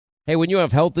Hey, when you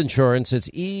have health insurance, it's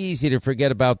easy to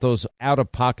forget about those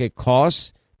out-of-pocket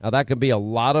costs. Now, that can be a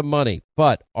lot of money,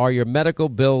 but are your medical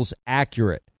bills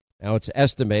accurate? Now, it's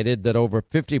estimated that over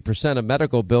 50% of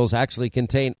medical bills actually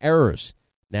contain errors.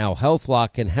 Now,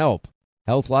 HealthLock can help.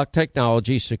 HealthLock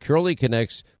technology securely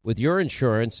connects with your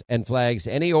insurance and flags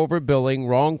any overbilling,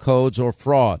 wrong codes, or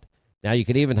fraud. Now, you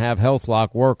can even have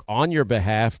HealthLock work on your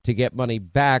behalf to get money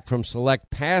back from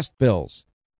select past bills.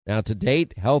 Now, to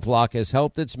date, HealthLock has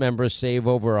helped its members save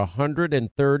over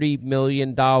 $130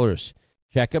 million.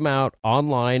 Check them out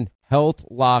online,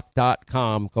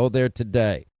 healthlock.com. Go there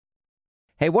today.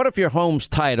 Hey, what if your home's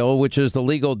title, which is the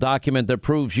legal document that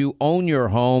proves you own your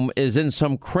home, is in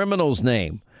some criminal's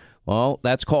name? Well,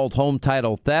 that's called home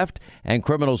title theft, and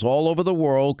criminals all over the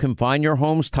world can find your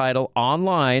home's title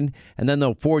online, and then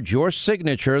they'll forge your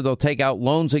signature. They'll take out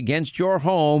loans against your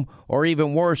home, or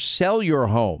even worse, sell your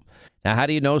home. Now, how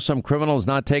do you know some criminal is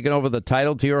not taking over the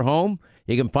title to your home?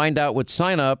 You can find out with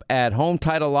sign up at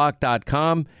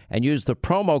HometitleLock.com and use the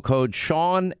promo code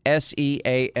Sean,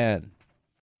 S-E-A-N.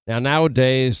 Now,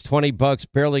 nowadays, $20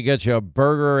 barely gets you a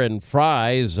burger and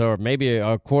fries or maybe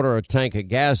a quarter of a tank of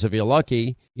gas if you're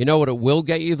lucky. You know what it will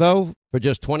get you, though? For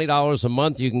just $20 a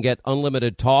month, you can get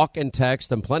unlimited talk and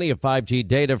text and plenty of 5G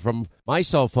data from my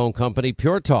cell phone company,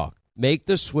 Pure Talk. Make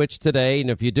the switch today, and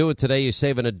if you do it today, you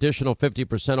save an additional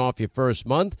 50% off your first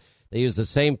month. They use the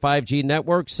same 5G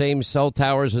network, same cell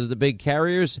towers as the big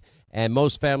carriers, and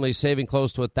most families saving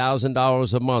close to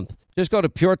 $1,000 a month. Just go to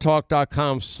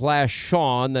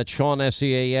puretalk.com/Sean, that's Sean,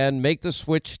 S-E-A-N. Make the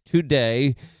switch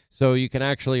today so you can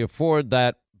actually afford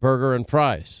that burger and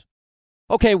fries.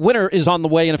 Okay, winter is on the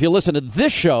way, and if you listen to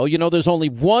this show, you know there's only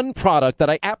one product that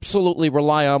I absolutely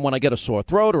rely on when I get a sore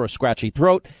throat or a scratchy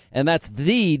throat, and that's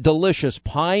the delicious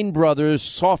Pine Brothers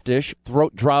Softish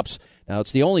Throat Drops. Now,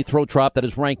 it's the only throat drop that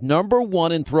is ranked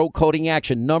 #1 in throat coating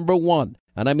action, #1.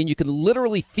 And I mean, you can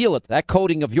literally feel it, that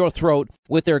coating of your throat,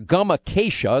 with their gum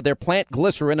acacia, their plant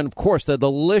glycerin, and, of course, their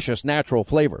delicious natural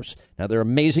flavors. Now, they're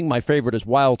amazing. My favorite is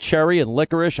wild cherry and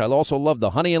licorice. I also love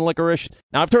the honey and licorice.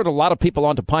 Now, I've turned a lot of people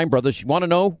onto Pine Brothers. You want to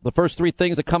know the first three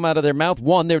things that come out of their mouth?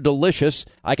 One, they're delicious.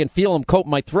 I can feel them coat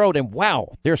my throat, and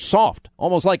wow, they're soft,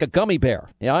 almost like a gummy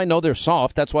bear. Yeah, I know they're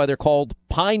soft. That's why they're called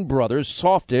Pine Brothers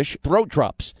Softish Throat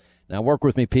Drops. Now, work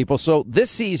with me, people. So this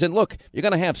season, look, you're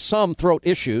going to have some throat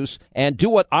issues, and do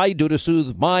what I do to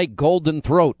soothe my golden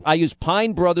throat. I use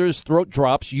Pine Brothers Throat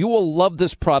Drops. You will love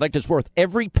this product. It's worth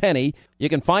every penny. You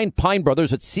can find Pine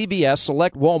Brothers at CVS,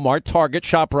 Select, Walmart, Target,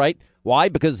 ShopRite. Why?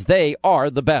 Because they are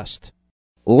the best.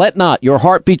 Let not your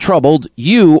heart be troubled.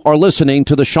 You are listening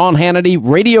to the Sean Hannity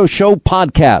Radio Show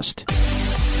podcast.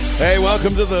 Hey,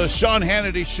 welcome to the Sean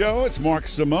Hannity Show. It's Mark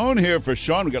Simone here for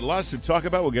Sean. We've got lots to talk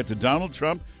about. We'll get to Donald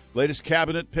Trump. Latest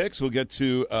cabinet picks. We'll get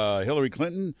to Hillary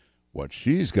Clinton, what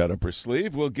she's got up her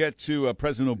sleeve. We'll get to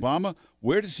President Obama.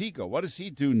 Where does he go? What does he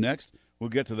do next? We'll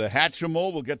get to the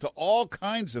Hatchimal. We'll get to all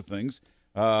kinds of things.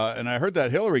 And I heard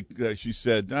that Hillary, she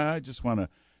said, I just want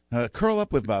to curl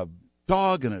up with my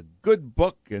dog and a good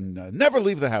book and never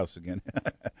leave the house again.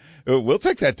 We'll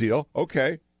take that deal.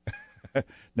 Okay.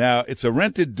 Now, it's a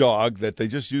rented dog that they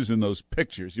just use in those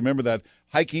pictures. You remember that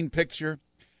hiking picture?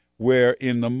 Where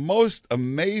in the most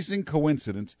amazing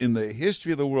coincidence in the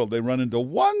history of the world, they run into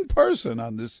one person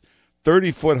on this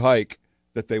 30-foot hike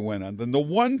that they went on. Then the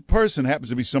one person happens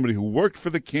to be somebody who worked for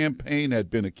the campaign,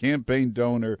 had been a campaign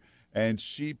donor, and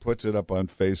she puts it up on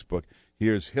Facebook.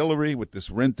 Here's Hillary with this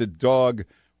rented dog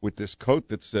with this coat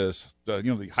that says,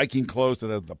 the hiking clothes that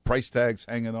have the price tags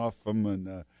hanging off them,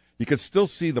 and you can still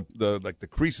see the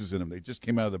creases in them. They just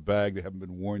came out of the bag. They haven't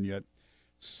been worn yet.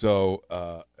 So,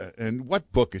 and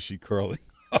what book is she curling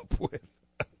up with?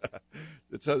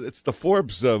 It's the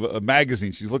Forbes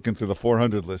magazine. She's looking through the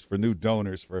 400 list for new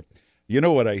donors for, you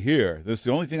know what I hear? This is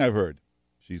the only thing I've heard.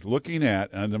 She's looking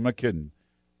at, and I'm not kidding,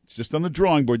 it's just on the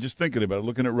drawing board, just thinking about it,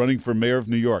 looking at running for mayor of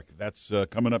New York. That's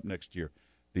coming up next year,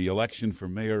 the election for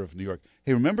mayor of New York.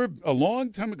 Hey, remember a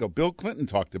long time ago, Bill Clinton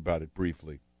talked about it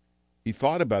briefly. He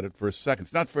thought about it for a second.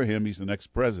 It's not for him. He's the next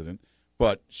president.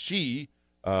 But she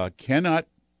cannot,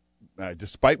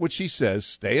 despite what she says,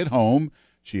 stay at home.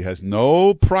 She has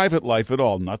no private life at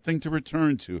all, nothing to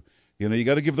return to. You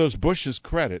got to give those Bushes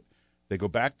credit. They go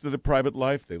back to the private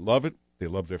life. They love it. They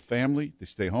love their family. They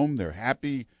stay home. They're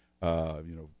happy.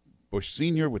 Bush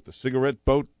Sr. with the cigarette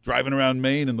boat driving around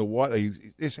Maine in the water.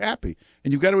 He's happy.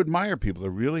 And you've got to admire people. They're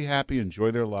really happy,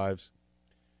 enjoy their lives.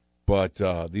 But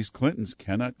these Clintons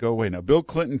cannot go away. Now, Bill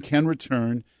Clinton can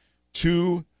return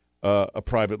to a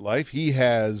private life. He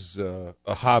has a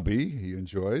hobby he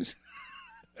enjoys.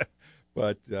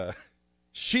 But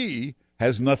she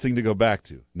has nothing to go back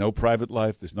to. No private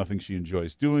life. There's nothing she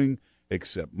enjoys doing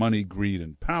except money, greed,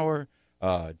 and power.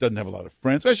 Doesn't have a lot of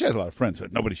friends. Well, she has a lot of friends,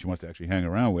 but nobody she wants to actually hang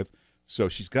around with. So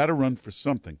she's got to run for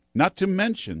something. Not to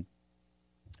mention,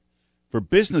 for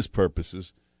business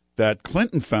purposes, that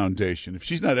Clinton Foundation, if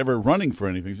she's not ever running for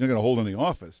anything, she's not going to hold any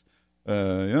office, you're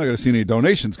not going to see any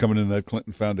donations coming into that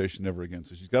Clinton Foundation ever again.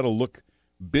 So she's got to look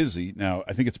busy. Now,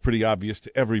 I think it's pretty obvious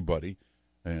to everybody,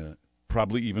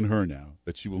 probably even her now,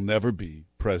 that she will never be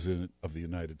president of the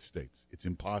United States. It's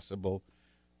impossible.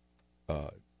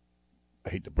 I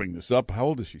hate to bring this up. How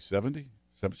old is she, 70?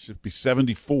 She'll be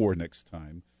 74 next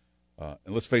time.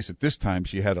 And let's face it, this time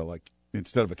she had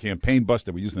instead of a campaign bus,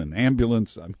 they were using an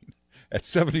ambulance. I mean, at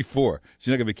 74, she's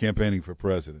not going to be campaigning for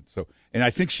president. So, and I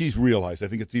think she's realized, I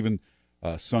think it's even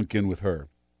sunk in with her,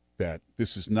 that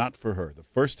this is not for her. The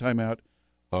first time out,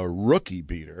 a rookie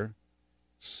beat her.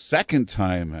 Second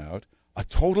time out, a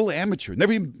total amateur.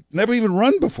 Never even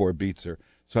run before beats her.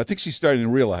 So I think she's starting to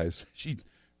realize she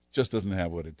just doesn't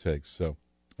have what it takes. So,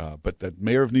 but that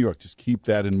mayor of New York, just keep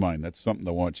that in mind. That's something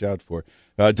to watch out for.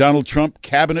 Donald Trump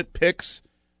cabinet picks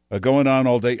going on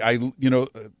all day.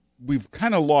 We've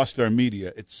kind of lost our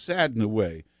media. It's sad in a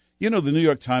way. The New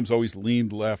York Times always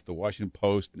leaned left. The Washington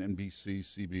Post, and NBC,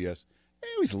 CBS, they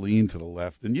always leaned to the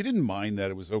left, and you didn't mind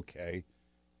that. It was okay,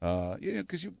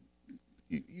 because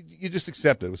you just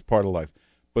accepted it. It was part of life.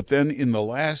 But then in the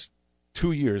last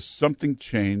 2 years, something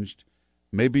changed.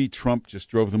 Maybe Trump just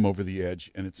drove them over the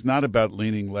edge, and it's not about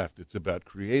leaning left. It's about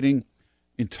creating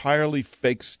entirely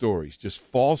fake stories, just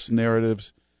false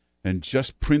narratives, and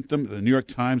just print them. The New York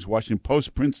Times, Washington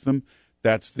Post prints them.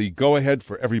 That's the go-ahead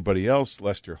for everybody else.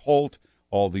 Lester Holt,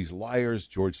 all these liars,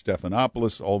 George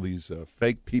Stephanopoulos, all these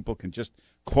fake people can just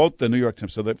quote the New York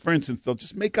Times. So that, for instance, they'll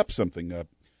just make up something.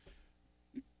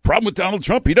 Problem with Donald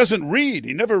Trump, he doesn't read.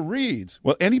 He never reads.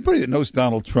 Well, anybody that knows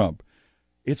Donald Trump,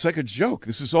 it's like a joke.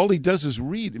 This is all he does is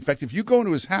read. In fact, if you go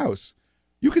into his house,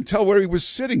 you can tell where he was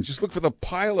sitting. Just look for the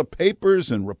pile of papers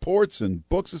and reports and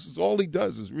books. This is all he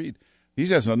does is read. He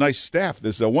has a nice staff.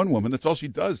 There's one woman, that's all she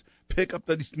does, pick up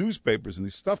these newspapers and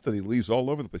these stuff that he leaves all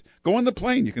over the place. Go on the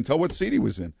plane. You can tell what seat he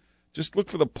was in. Just look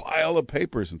for the pile of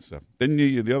papers and stuff. Then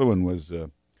the other one was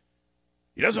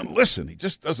he doesn't listen. He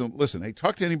just doesn't listen. Hey,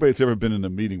 talk to anybody that's ever been in a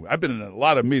meeting. I've been in a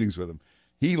lot of meetings with him.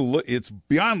 It's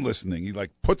beyond listening. He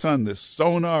puts on this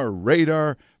sonar,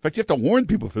 radar. In fact, you have to warn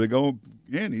people if they go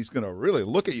in. He's going to really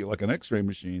look at you like an X-ray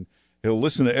machine. He'll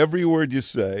listen to every word you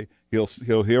say. He'll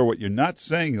hear what you're not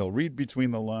saying. He'll read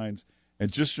between the lines.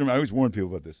 And I always warn people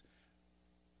about this.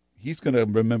 He's going to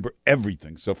remember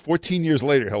everything. So 14 years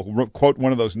later, he'll quote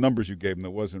one of those numbers you gave him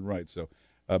that wasn't right. So,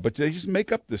 but they just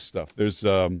make up this stuff. There's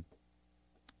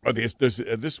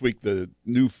this week the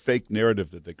new fake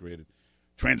narrative that they created.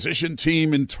 Transition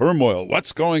team in turmoil.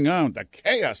 What's going on? The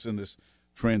chaos in this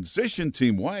transition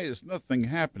team. Why is nothing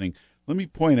happening? Let me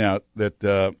point out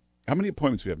that how many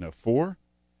appointments we have now? 4?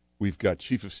 We've got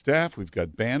Chief of Staff. We've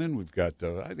got Bannon. We've got,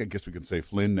 I guess we can say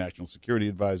Flynn, National Security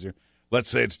Advisor. Let's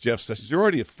say it's Jeff Sessions. You're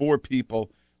already at 4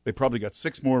 people. They probably got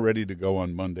 6 more ready to go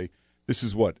on Monday. This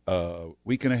is what, a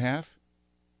week and a half?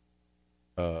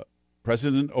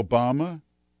 President Obama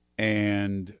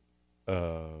and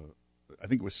I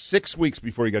think it was 6 weeks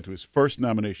before he got to his first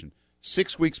nomination.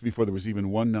 6 weeks before there was even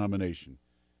one nomination.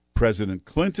 President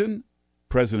Clinton,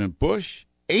 President Bush,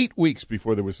 8 weeks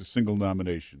before there was a single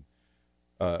nomination.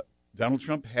 Donald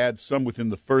Trump had some within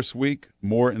the first week,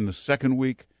 more in the second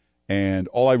week, and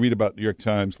all I read about New York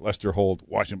Times, Lester Holt,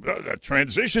 Washington, the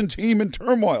transition team in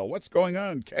turmoil. What's going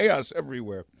on? Chaos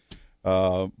everywhere.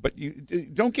 But you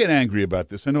don't get angry about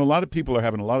this. I know a lot of people are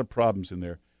having a lot of problems in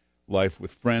their life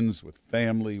with friends, with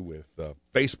family, with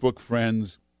Facebook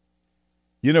friends.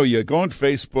 You go on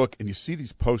Facebook and you see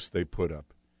these posts they put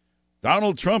up.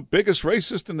 Donald Trump, biggest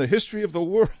racist in the history of the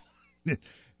world.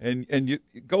 and you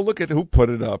go look at who put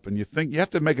it up, and you think you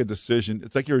have to make a decision.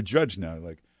 It's like you're a judge now.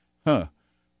 Like,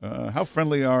 how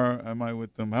friendly am I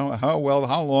with them? How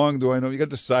long do I know? You got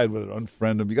to decide whether to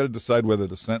unfriend them. You got to decide whether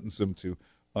to sentence them to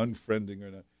unfriending or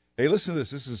not. Hey, listen to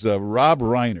this. This is Rob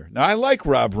Reiner. Now, I like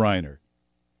Rob Reiner.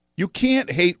 You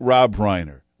can't hate Rob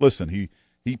Reiner. Listen,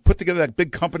 he put together that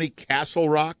big company, Castle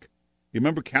Rock. You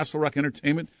remember Castle Rock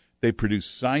Entertainment? They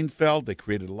produced Seinfeld. They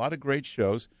created a lot of great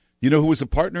shows. You know who was a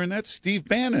partner in that? Steve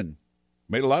Bannon.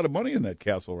 Made a lot of money in that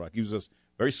Castle Rock. He was a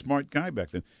very smart guy back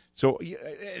then. So,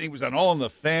 and he was on All in the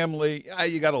Family.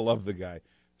 You got to love the guy.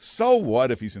 So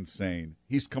what if he's insane?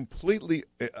 He's completely,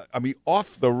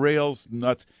 off the rails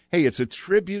nuts. Hey, it's a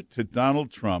tribute to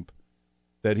Donald Trump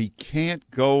that he can't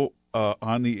go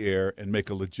on the air and make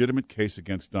a legitimate case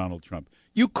against Donald Trump.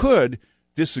 You could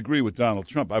disagree with Donald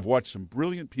Trump. I've watched some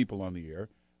brilliant people on the air.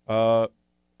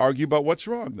 argue about what's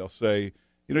wrong. They'll say,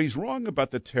 he's wrong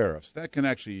about the tariffs. That can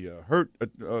actually hurt,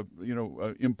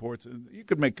 imports. You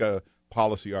could make a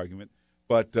policy argument.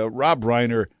 But Rob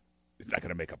Reiner is not going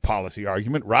to make a policy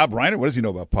argument. Rob Reiner, what does he know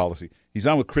about policy? He's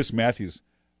on with Chris Matthews.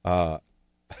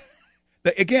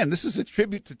 Again, this is a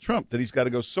tribute to Trump that he's got to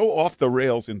go so off the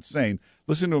rails insane.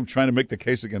 Listen to him trying to make the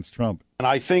case against Trump. And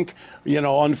I think,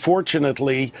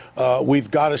 unfortunately,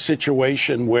 we've got a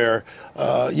situation where,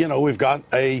 we've got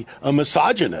a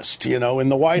misogynist, in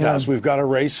the White House. We've got a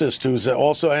racist who's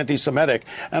also anti-Semitic.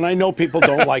 And I know people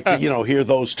don't like to, hear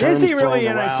those terms Is he really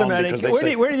thrown around.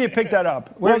 anti-Semitic? Where did you pick that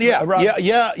up? Yeah. Where'd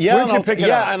you pick it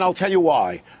up? And I'll tell you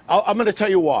why. I'm going to tell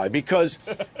you why. Because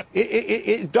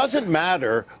it doesn't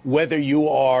matter whether you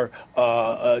are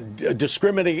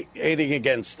discriminating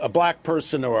against a black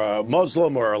person or a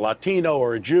Muslim or a Latino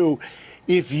or a Jew.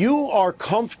 If you are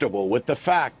comfortable with the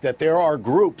fact that there are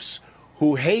groups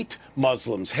who hate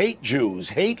Muslims, hate Jews,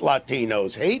 hate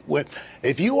Latinos,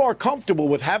 if you are comfortable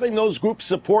with having those groups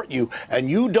support you and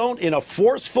you don't in a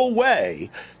forceful way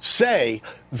say,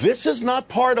 this is not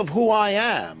part of who I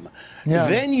am,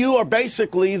 then you are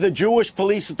basically the Jewish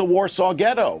police at the Warsaw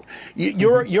Ghetto.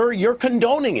 You're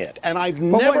condoning it. And I've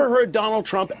never heard Donald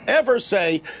Trump ever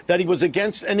say that he was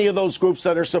against any of those groups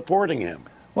that are supporting him.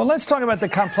 Well, let's talk about the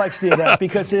complexity of that,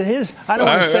 because it is, I don't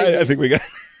want to say. I think we got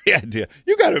the idea.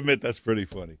 You got to admit that's pretty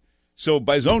funny. So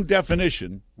by his own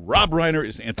definition, Rob Reiner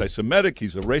is anti-Semitic.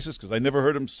 He's a racist because I never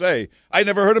heard him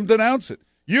denounce it.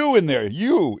 You in there,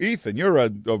 Ethan, you're a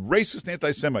racist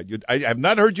anti-Semite. I have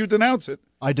not heard you denounce it.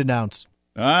 I denounce.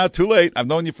 Too late. I've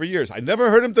known you for years. I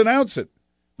never heard him denounce it.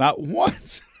 Not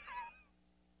once.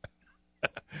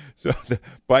 So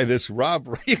by this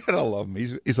Rob, you got to love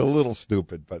him. He's a little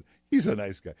stupid, but he's a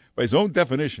nice guy. By his own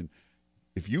definition,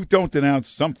 if you don't denounce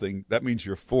something, that means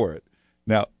you're for it.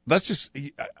 Now,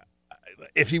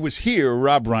 if he was here,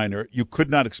 Rob Reiner, you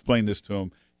could not explain this to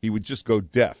him. He would just go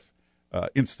deaf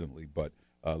instantly. But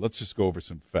let's just go over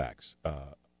some facts.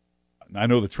 I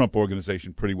know the Trump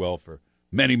Organization pretty well for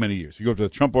many, many years. You go to the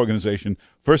Trump Organization,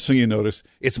 first thing you notice,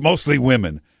 it's mostly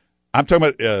women. I'm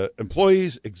talking about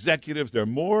employees, executives. There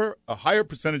are a higher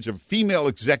percentage of female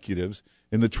executives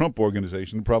in the Trump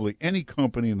Organization than probably any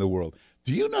company in the world.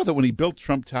 Do you know that when he built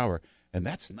Trump Tower, and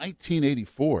that's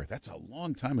 1984, that's a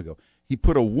long time ago, he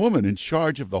put a woman in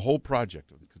charge of the whole project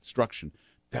of construction?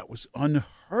 That was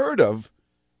unheard of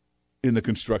in the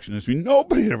construction industry.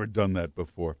 Nobody had ever done that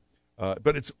before.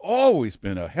 But it's always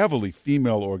been a heavily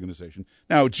female organization.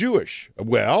 Now, Jewish.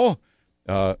 Well,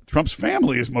 Trump's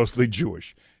family is mostly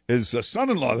Jewish. His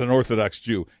son-in-law is an Orthodox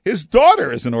Jew. His daughter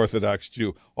is an Orthodox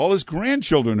Jew. All his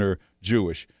grandchildren are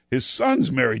Jewish. His sons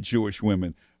marry Jewish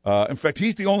women. In fact,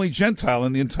 he's the only Gentile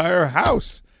in the entire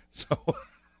house. So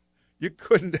you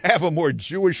couldn't have a more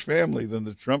Jewish family than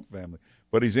the Trump family.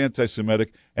 But he's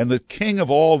anti-Semitic. And the king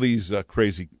of all these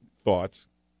crazy thoughts,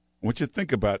 I want you to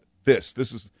think about this.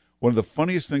 This is one of the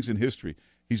funniest things in history.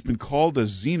 He's been called a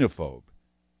xenophobe.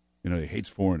 He hates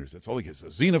foreigners. That's all he gets. A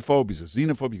xenophobe. He's a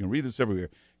xenophobe. You can read this everywhere.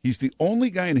 He's the only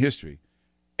guy in history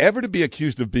ever to be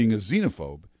accused of being a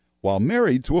xenophobe while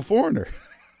married to a foreigner.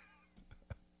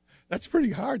 That's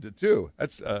pretty hard to do.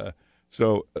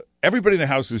 So everybody in the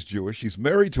house is Jewish. He's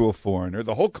married to a foreigner.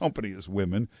 The whole company is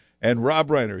women. And Rob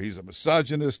Reiner, he's a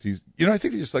misogynist. I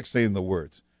think he just likes saying the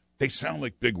words. They sound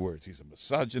like big words. He's a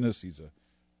misogynist. He's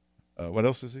what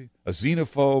else is he? A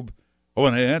xenophobe. Oh,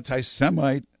 and an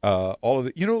anti-Semite. All of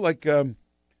it. Like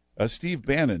Steve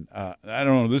Bannon. I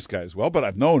don't know this guy as well, but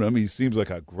I've known him. He seems like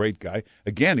a great guy.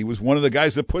 Again, he was one of the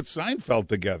guys that put Seinfeld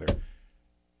together.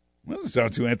 Well, doesn't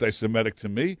sound too anti-Semitic to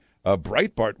me.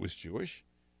 Breitbart was Jewish.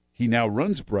 He now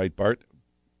runs Breitbart.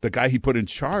 The guy he put in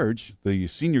charge, the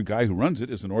senior guy who runs it,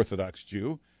 is an Orthodox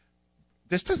Jew.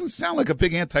 This doesn't sound like a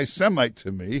big anti-Semite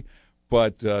to me,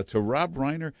 but to Rob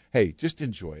Reiner, hey, just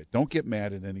enjoy it. Don't get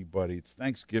mad at anybody. It's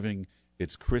Thanksgiving.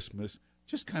 It's Christmas.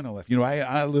 Just kind of laugh.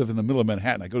 I live in the middle of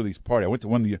Manhattan. I go to these parties. I went to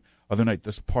one the other night.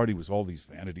 This party was all these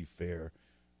Vanity Fair,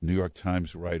 New York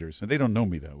Times writers, and they don't know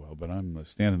me that well, but I'm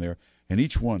standing there, and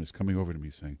each one is coming over to me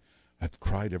saying, I've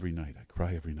cried every night. I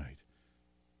cry every night.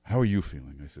 How are you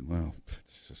feeling? I said, well,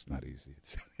 it's just not easy.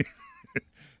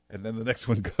 And then the next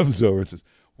one comes over and says,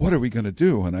 what are we going to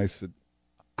do? And I said,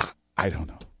 I don't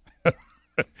know.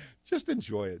 Just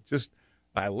enjoy it.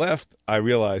 I left. I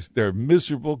realized they're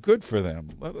miserable. Good for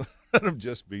them. Let them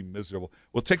just be miserable.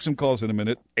 We'll take some calls in a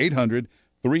minute.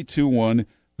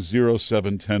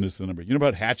 800-321-0710 is the number. You know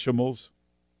about Hatchimals?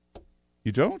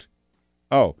 You don't?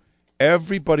 Oh,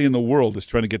 everybody in the world is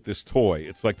trying to get this toy.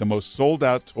 It's like the most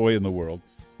sold-out toy in the world.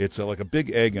 It's like a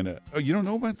big egg and oh, you don't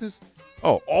know about this?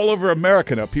 Oh, all over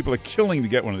America now. People are killing to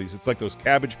get one of these. It's like those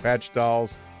Cabbage Patch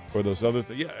dolls or those other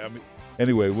things. Yeah, I mean,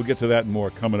 anyway, we'll get to that and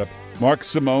more coming up. Mark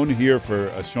Simone here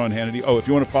for Sean Hannity. Oh, if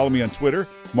you want to follow me on Twitter,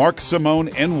 Mark Simone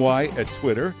NY at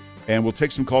Twitter. And we'll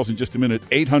take some calls in just a minute.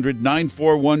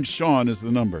 800-941-SEAN is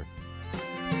the number.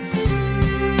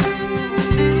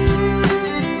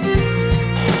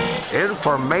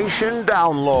 Information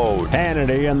download.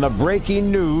 Hannity and the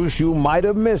breaking news you might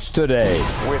have missed today.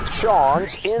 With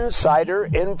Sean's insider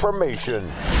information.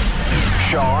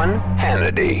 Sean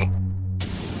Hannity.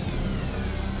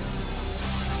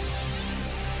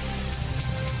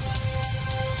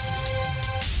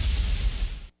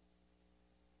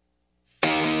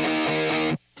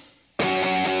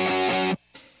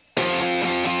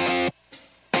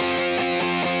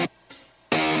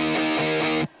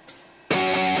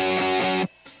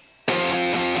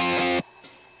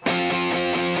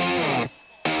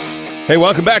 Hey,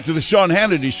 welcome back to the Sean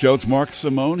Hannity Show. It's Mark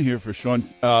Simone here for Sean.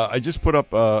 I just put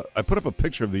up a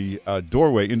picture of the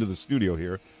doorway into the studio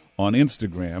here on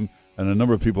Instagram, and a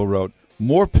number of people wrote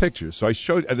more pictures. So I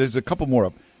showed. There's a couple more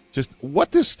up. Just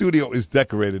what this studio is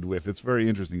decorated with. It's very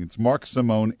interesting. It's Mark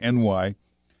Simone NY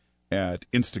at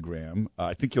Instagram.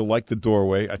 I think you'll like the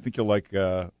doorway. I think you'll like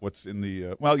what's in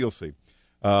the. Well, you'll see.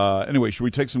 Anyway, should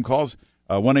we take some calls?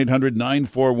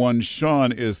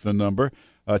 1-800-941-SEAN is the number.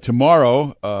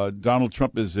 Tomorrow, Donald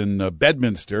Trump is in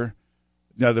Bedminster.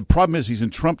 Now, the problem is he's in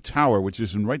Trump Tower, which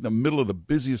is right in the middle of the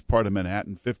busiest part of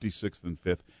Manhattan, 56th and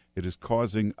 5th. It is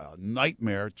causing a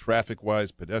nightmare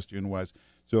traffic-wise, pedestrian-wise.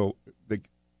 So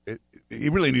he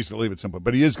really needs to leave at some point.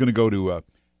 But he is going to go to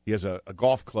he has a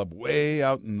golf club way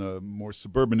out in the more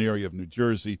suburban area of New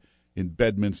Jersey in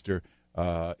Bedminster.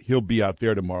 He'll be out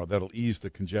there tomorrow. That'll ease the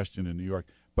congestion in New York.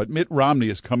 But Mitt Romney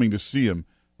is coming to see him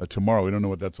tomorrow. We don't know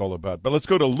what that's all about. But let's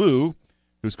go to Lou,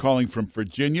 who's calling from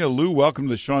Virginia. Lou, welcome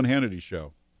to the Sean Hannity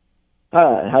Show.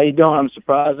 Hi, how you doing? I'm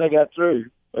surprised I got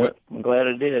through, but I'm glad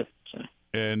I did. So.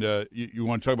 And you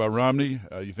want to talk about Romney?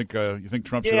 You think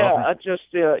Trump should Yeah, offer? I just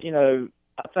I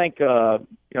think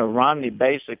Romney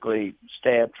basically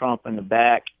stabbed Trump in the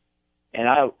back, and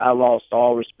I lost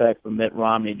all respect for Mitt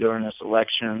Romney during this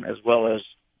election, as well as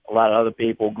a lot of other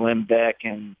people, Glenn Beck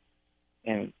and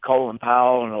Colin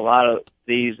Powell, and a lot of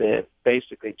these that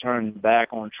basically turned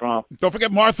back on Trump. Don't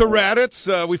forget Martha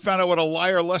Raddatz. We found out what a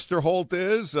liar Lester Holt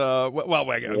is.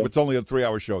 It's only a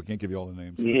 3-hour show. I can't give you all the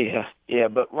names. Yeah.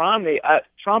 But Romney,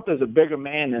 Trump is a bigger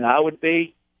man than I would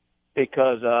be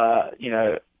because,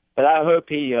 but I hope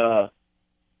he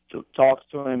talks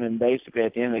to him and basically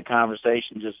at the end of the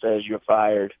conversation just says, "You're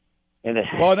fired."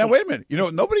 Well, now, wait a minute.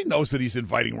 Nobody knows that he's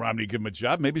inviting Romney to give him a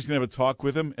job. Maybe he's going to have a talk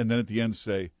with him and then at the end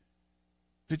say,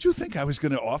 "Did you think I was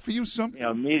going to offer you something?"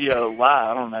 Media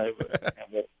lie. I don't know, but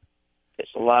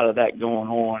it's a lot of that going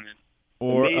on.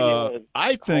 Or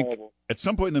I think at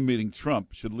some point in the meeting,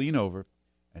 Trump should lean over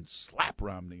and slap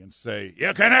Romney and say,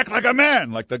 "You can act like a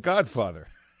man, like the Godfather."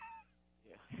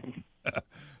 Yeah.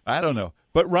 I don't know,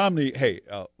 but Romney, hey,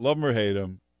 love him or hate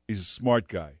him, he's a smart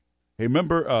guy. Hey,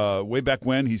 remember way back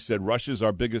when he said Russia's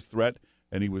our biggest threat,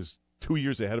 and he was 2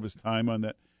 years ahead of his time on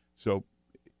that. So.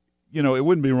 It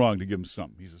wouldn't be wrong to give him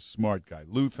something. He's a smart guy.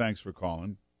 Lou, thanks for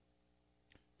calling.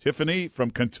 Tiffany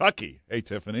from Kentucky. Hey,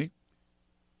 Tiffany.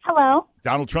 Hello.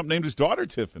 Donald Trump named his daughter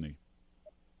Tiffany.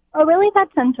 Oh, really?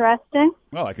 That's interesting.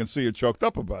 Well, I can see you're choked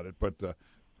up about it, but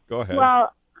go ahead.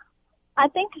 Well, I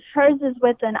think hers is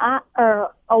with an I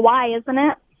or a Y, isn't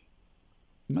it?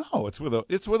 No, it's with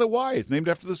a Y. It's named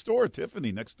after the store,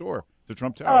 Tiffany, next door to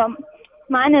Trump Tower.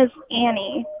 Mine is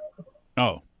Annie.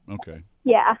 Oh, okay.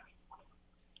 Yeah.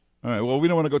 All right. Well, we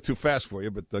don't want to go too fast for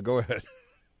you, but go ahead.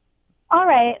 All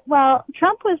right. Well,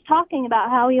 Trump was talking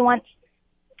about how he wants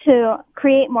to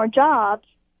create more jobs,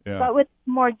 but with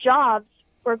more jobs,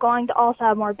 we're going to also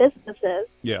have more businesses.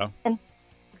 Yeah. And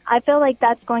I feel like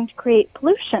that's going to create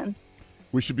pollution.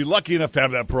 We should be lucky enough to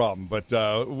have that problem, but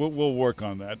we'll work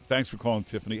on that. Thanks for calling,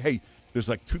 Tiffany. Hey, there's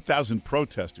like 2,000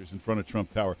 protesters in front of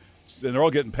Trump Tower, and they're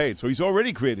all getting paid. So he's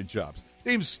already created jobs.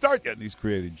 They didn't even start getting these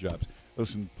created jobs.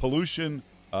 Listen, pollution,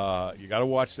 you got to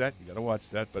watch that.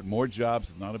 But more jobs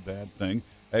is not a bad thing.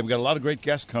 Hey, we got a lot of great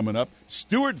guests coming up.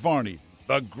 Stuart Varney,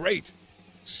 the great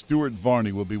Stuart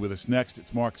Varney, will be with us next.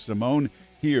 It's Mark Simone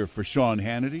here for Sean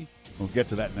Hannity. We'll get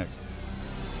to that next.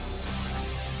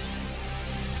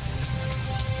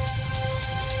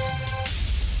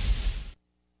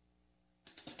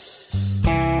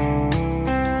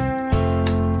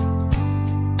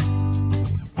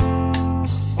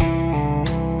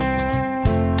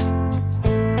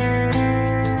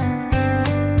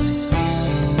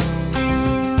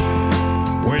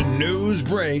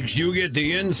 breaks, you get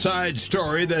the inside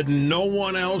story that no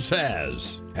one else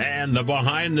has. And the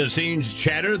behind-the-scenes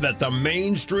chatter that the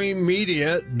mainstream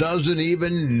media doesn't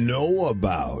even know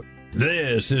about.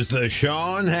 This is the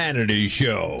Sean Hannity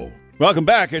Show. Welcome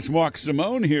back. It's Mark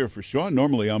Simone here for Sean.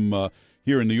 Normally I'm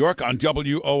here in New York on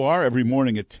WOR every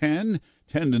morning at 10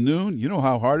 to noon. You know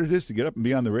how hard it is to get up and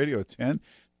be on the radio at 10?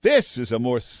 This is a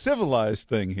more civilized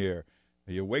thing here.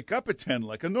 You wake up at 10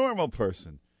 like a normal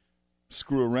person.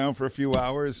 Screw around for a few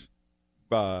hours.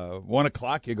 1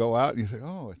 o'clock, you go out and you say,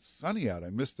 "Oh, it's sunny out. I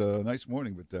missed a nice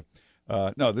morning." But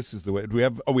no, this is the way. Do we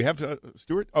have? Oh, we have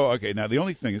Stuart. Oh, okay. Now the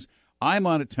only thing is, I'm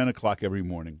on at 10 o'clock every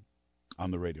morning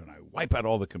on the radio, and I wipe out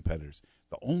all the competitors.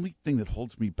 The only thing that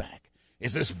holds me back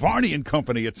is this Varney and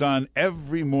Company. It's on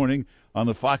every morning on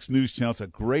the Fox News Channel. It's a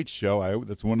great show.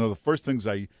 That's one of the first things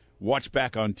I watch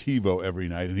back on TiVo every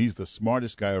night, and he's the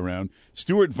smartest guy around.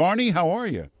 Stuart Varney, how are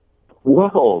you?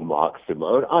 Well, Mark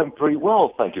Simone, I'm pretty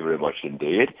well, thank you very much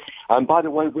indeed. And by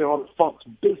the way, we're on Fox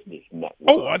Business Network.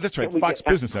 Oh, that's right, Fox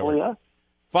Business Network.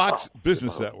 Fox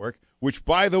Business Network, which,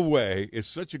 by the way, is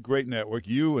such a great network.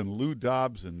 You and Lou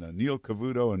Dobbs and Neil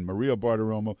Cavuto and Maria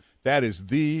Bartiromo, that is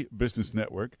the business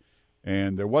network.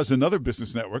 And there was another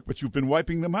business network, but you've been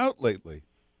wiping them out lately.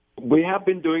 We have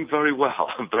been doing very well,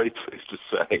 I'm very pleased to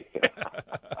say.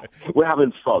 We're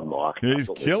having fun, Mark. He's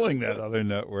killing that other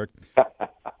network.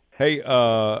 Hey,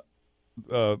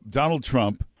 Donald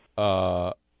Trump,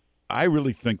 I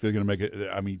really think they're going to make it.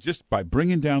 I mean, just by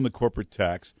bringing down the corporate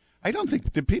tax, I don't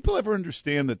think, did people ever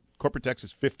understand that corporate tax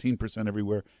is 15%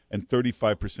 everywhere and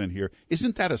 35% here?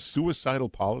 Isn't that a suicidal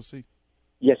policy?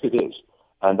 Yes, it is.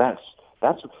 And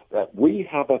we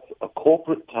have a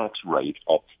corporate tax rate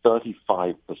of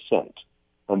 35%.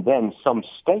 And then some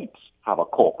states have a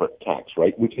corporate tax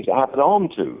rate which is added on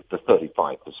to the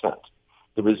 35%.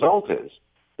 The result is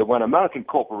that when American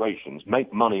corporations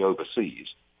make money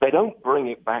overseas, they don't bring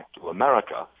it back to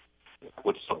America, which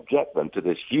would subject them to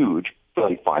this huge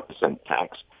 35%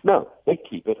 tax. No, they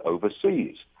keep it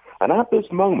overseas. And at this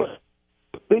moment,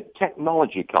 the big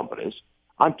technology companies,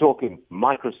 I'm talking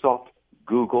Microsoft,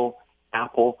 Google,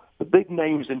 Apple, the big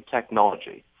names in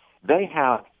technology, they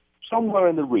have somewhere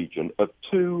in the region of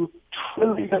 $2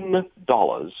 trillion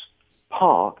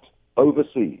parked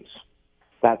overseas.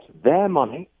 That's their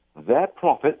money, their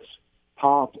profits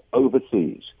parked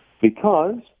overseas.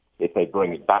 Because if they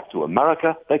bring it back to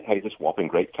America, they pay this whopping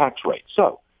great tax rate.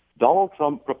 So Donald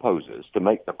Trump proposes to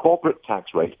make the corporate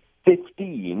tax rate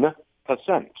 15%.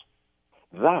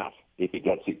 That, if he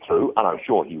gets it through, and I'm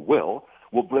sure he will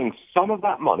bring some of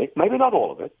that money, maybe not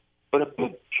all of it, but a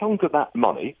big chunk of that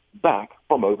money back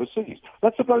from overseas.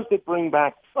 Let's suppose they bring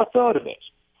back a third of it.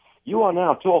 You are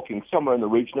now talking somewhere in the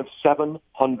region of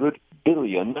 $700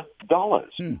 billion,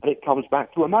 and it comes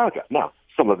back to America. Now,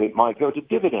 some of it might go to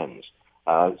dividends.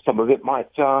 Some of it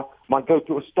might go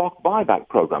to a stock buyback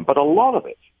program, but a lot of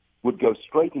it would go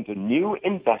straight into new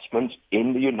investments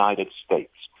in the United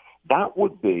States. That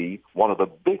would be one of the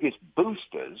biggest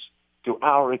boosters to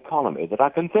our economy that I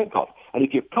can think of. And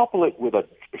if you couple it with a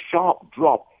sharp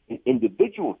drop in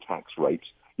individual tax rates,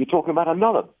 you're talking about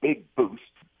another big boost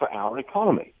for our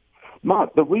economy.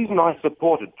 Mark, the reason I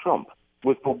supported Trump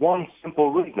was for one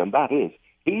simple reason, and that is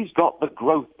he's got the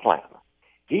growth plan.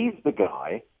 He's the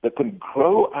guy that can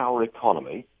grow our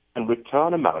economy and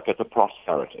return America to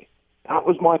prosperity. That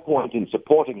was my point in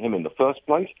supporting him in the first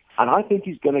place, and I think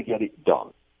he's going to get it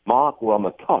done. Mark, we're on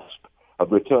the cusp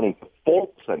of returning to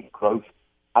 4% growth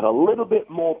at a little bit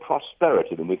more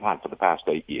prosperity than we've had for the past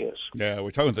 8 years. Yeah, we're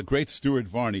talking with the great Stuart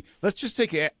Varney. Let's just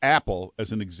take Apple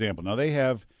as an example. Now, they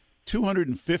have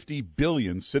 $250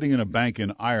 billion sitting in a bank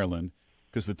in Ireland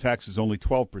because the tax is only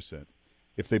 12%.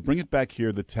 If they bring it back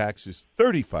here, the tax is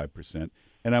 35%.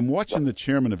 And I'm watching the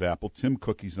chairman of Apple, Tim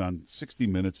Cook, he's on 60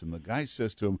 Minutes, and the guy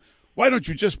says to him, "Why don't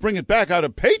you just bring it back out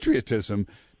of patriotism?"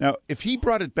 Now, if he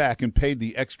brought it back and paid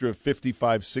the extra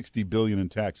 $55-60 billion in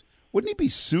tax, wouldn't he be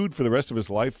sued for the rest of his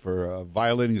life for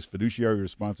violating his fiduciary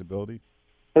responsibility?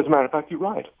 As a matter of fact, you're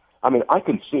right. I mean, I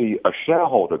can see a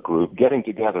shareholder group getting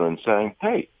together and saying,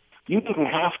 hey, you didn't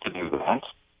have to do that.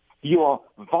 You are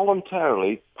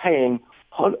voluntarily paying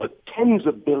tens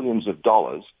of billions of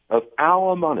dollars of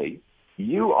our money.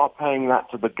 You are paying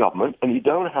that to the government, and you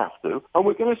don't have to, and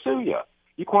we're going to sue you.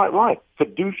 You're quite right.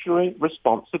 Fiduciary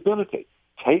responsibility.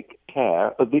 Take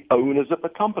care of the owners of the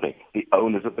company. The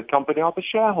owners of the company are the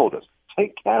shareholders.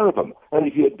 Take care of them. And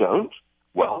if you don't,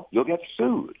 well, you'll get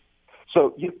sued.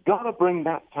 So you've got to bring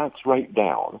that tax rate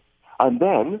down, and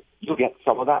then you'll get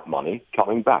some of that money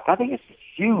coming back. I think it's a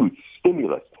huge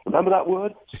stimulus. Remember that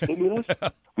word? Stimulus?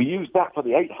 We used that for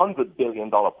the $800 billion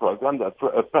program that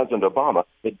President Obama,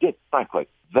 it did, frankly,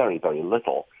 very, very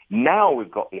little. Now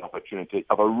we've got the opportunity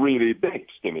of a really big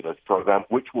stimulus program,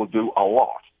 which will do a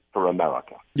lot for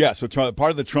America. Yeah, so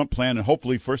part of the Trump plan, and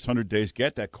hopefully first 100 days,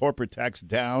 get that corporate tax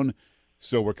down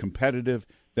so we're competitive.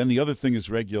 Then the other thing is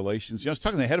regulations. I was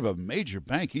talking to the head of a major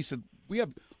bank. He said, we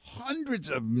have hundreds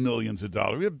of millions of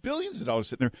dollars. We have billions of dollars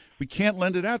sitting there. We can't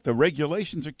lend it out. The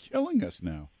regulations are killing us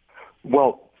now.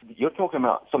 Well, you're talking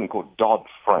about something called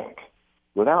Dodd-Frank.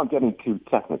 Without getting too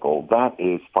technical, that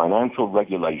is financial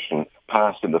regulation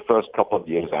passed in the first couple of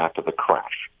years after the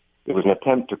crash. It was an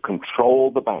attempt to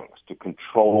control the banks, to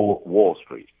control Wall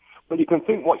Street. But you can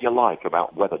think what you like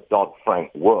about whether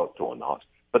Dodd-Frank worked or not,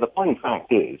 but the plain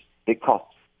fact is it costs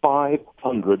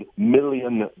 $500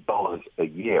 million a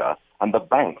year, and the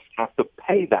banks have to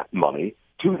pay that money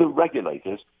to the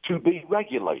regulators to be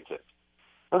regulated.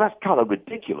 Now, that's kind of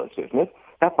ridiculous, isn't it?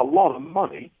 That's a lot of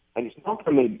money, and it's not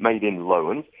going to be made in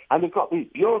loans, and they've got these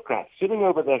bureaucrats sitting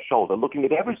over their shoulder looking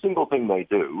at every single thing they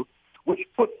do, which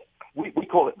puts, we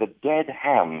call it the dead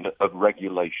hand of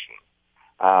regulation.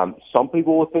 Some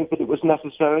people will think that it was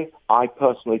necessary. I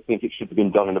personally think it should have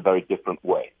been done in a very different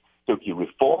way. So if you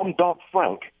reform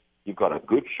Dodd-Frank, you've got a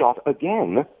good shot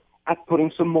again at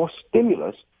putting some more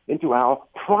stimulus into our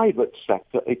private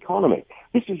sector economy.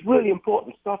 This is really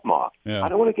important stuff, Mark. Yeah. I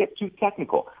don't want to get too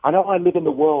technical. I know I live in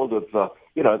the world of,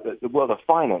 the world of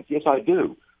finance. Yes, I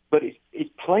do. But it's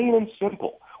plain and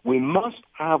simple. We must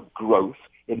have growth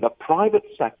in the private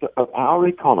sector of our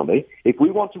economy if we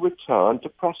want to return to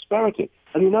prosperity.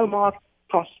 And you know, Mark,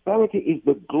 prosperity is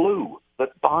the glue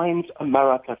that binds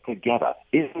America together,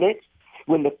 isn't it?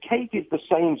 When the cake is the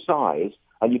same size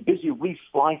and you're busy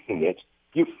re-slicing it,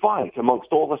 you fight amongst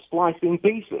all the slicing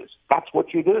pieces. That's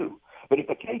what you do. But if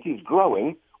the cake is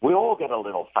growing, we all get a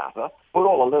little fatter, we're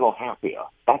all a little happier.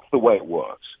 That's the way it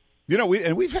works. You know,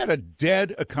 we've had a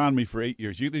dead economy for 8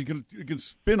 years. You can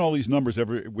spin all these numbers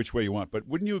every which way you want, but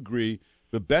wouldn't you agree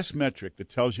the best metric that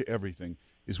tells you everything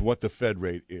is what the Fed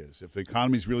rate is? If the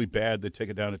economy's really bad, they take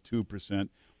it down to 2%.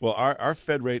 Well, our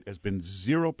Fed rate has been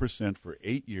 0% for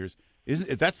 8 years.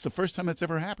 That's the first time that's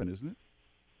ever happened, isn't it?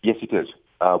 Yes, it is.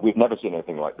 We've never seen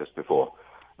anything like this before.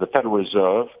 The Federal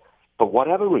Reserve, for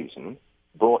whatever reason,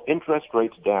 brought interest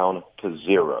rates down to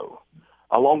zero,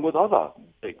 along with other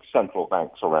big central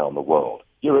banks around the world.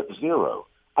 You're at zero.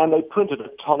 And they printed a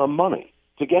ton of money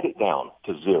to get it down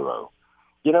to zero.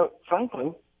 You know,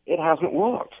 frankly, it hasn't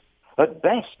worked. At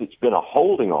best, it's been a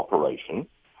holding operation,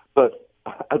 but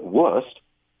at worst,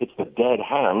 it's the dead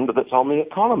hand that's on the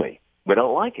economy. We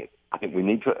don't like it. I think we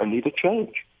need a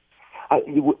change.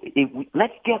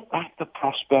 Let's get back to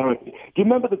prosperity. Do you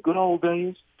remember the good old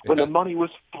days when the money was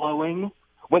flowing?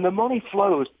 When the money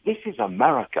flows, this is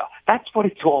America. That's what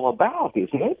it's all about,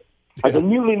 isn't it? As a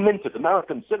newly minted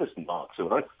American citizen, Mark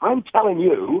Summers, I'm telling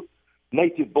you,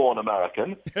 native-born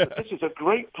American, that this is a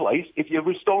great place if you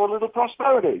restore a little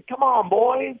prosperity. Come on,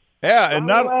 boys. Yeah, and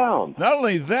not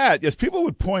only that, as people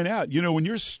would point out, you know, when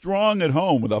you're strong at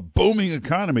home with a booming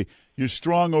economy, you're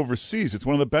strong overseas. It's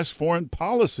one of the best foreign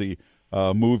policy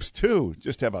moves, too.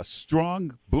 Just have a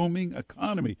strong, booming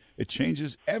economy. It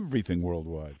changes everything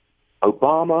worldwide.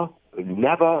 Obama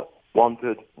never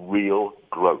wanted real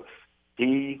growth.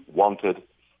 He wanted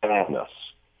fairness.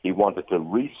 He wanted to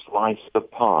re-slice the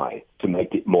pie to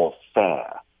make it more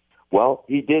fair. Well,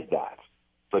 he did that.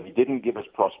 But he didn't give us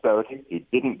prosperity. He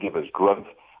didn't give us growth.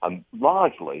 And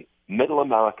largely, middle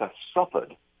America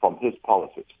suffered from his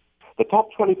policies. The top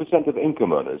 20% of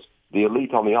income earners, the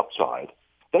elite on the upside,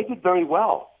 they did very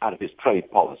well out of his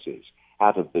trade policies,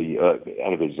 out of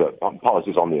his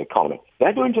policies on the economy.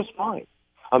 They're doing just fine.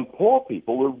 And poor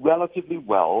people were relatively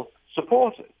well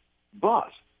supported. But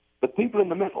the people in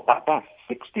the middle, that's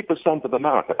 60% of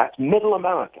America, that's middle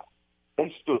America,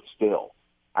 they stood still.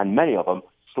 And many of them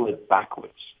slid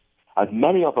backwards. And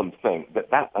many of them think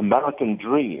that American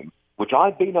dream, which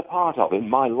I've been a part of in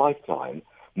my lifetime,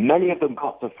 many of them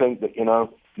got to think that, you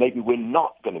know, maybe we're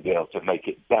not going to be able to make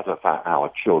it better for our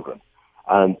children.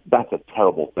 And that's a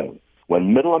terrible thing.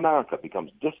 When middle America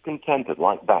becomes discontented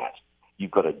like that,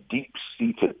 you've got a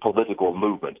deep-seated political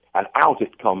movement, and out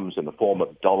it comes in the form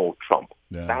of Donald Trump.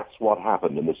 Yeah. That's what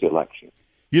happened in this election.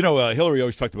 You know, Hillary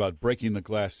always talked about breaking the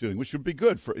glass ceiling, which would be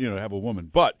good for, you know, to have a woman.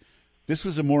 But this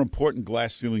was a more important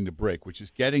glass ceiling to break, which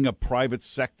is getting a private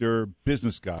sector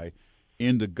business guy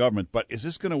into government. But is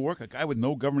this going to work? A guy with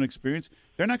no government experience?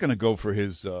 They're not going to go for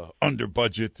his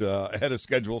under-budget,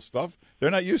 ahead-of-schedule stuff.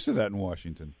 They're not used to that in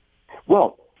Washington.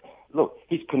 Well, look,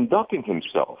 he's conducting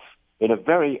himself in a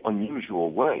very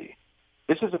unusual way.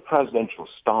 This is a presidential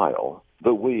style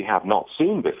that we have not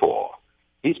seen before.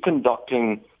 He's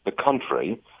conducting the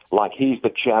country like he's the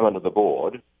chairman of the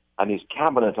board, and his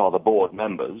cabinet are the board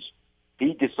members.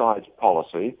 He decides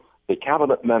policy. The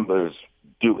cabinet members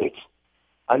do it,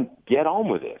 and get on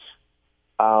with it.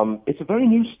 It's a very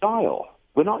new style.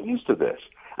 We're not used to this.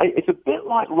 It's a bit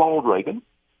like Ronald Reagan.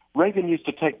 Reagan used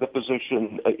to take the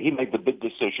position, he made the big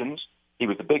decisions. He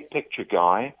was the big picture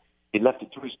guy. He left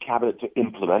it to his cabinet to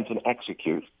implement and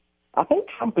execute. I think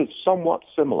Trump is somewhat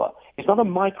similar. He's not a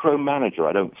micromanager,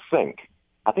 I don't think.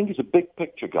 I think he's a big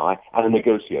picture guy and a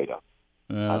negotiator.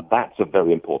 That's a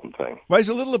very important thing. Well, he's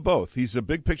a little of both. He's a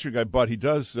big picture guy, but he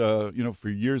does, for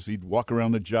years he'd walk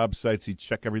around the job sites. He'd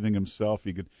check everything himself.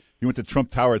 He went to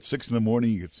Trump Tower at 6 a.m.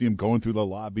 You could see him going through the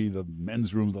lobby, the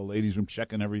men's room, the ladies' room,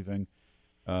 checking everything,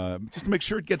 just to make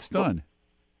sure it gets done.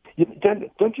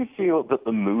 Don't you feel that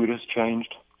the mood has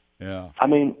changed? Yeah. I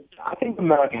mean, I think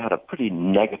America had a pretty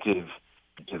negative,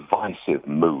 divisive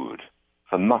mood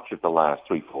for much of the last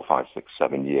 3, 4, 5, 6,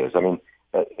 7 years. I mean,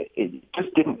 it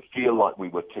just didn't feel like we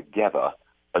were together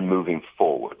and moving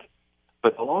forward.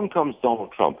 But along comes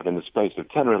Donald Trump, and in the space of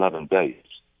 10 or 11 days,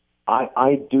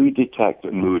 I do detect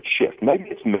a mood shift. Maybe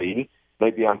it's me.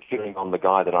 Maybe I'm cheering on the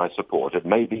guy that I supported.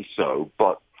 Maybe so.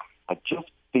 But I just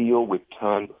feel we've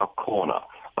turned a corner,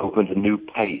 opened a new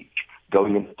page,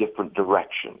 going in a different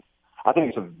direction. I think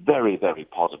it's a very, very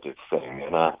positive thing.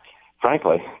 And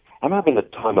frankly, I'm having the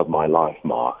time of my life,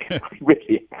 Mark. I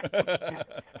really am.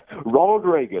 Ronald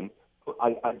Reagan,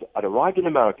 I'd arrived in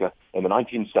America in the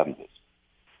 1970s.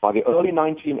 By the early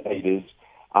 1980s,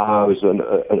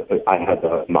 I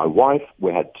had my wife,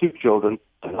 we had 2 children,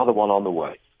 another one on the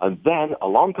way. And then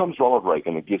along comes Ronald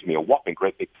Reagan and gives me a whopping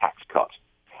great big tax cut.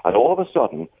 And all of a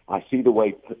sudden, I see the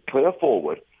way clear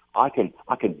forward. I can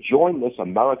join this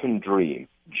American dream,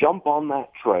 jump on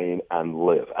that train and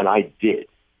live. And I did.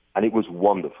 And it was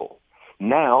wonderful.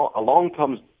 Now, along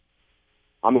comes,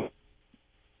 and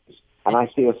I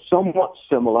see a somewhat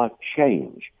similar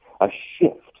change, a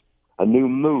shift, a new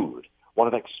mood, one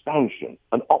of expansion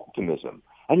and optimism.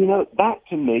 And, that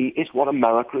to me is what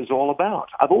America is all about.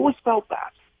 I've always felt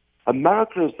that.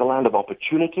 America is the land of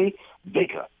opportunity,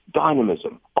 vigor,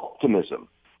 dynamism, optimism.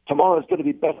 Tomorrow's going to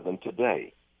be better than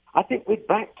today. I think we're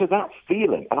back to that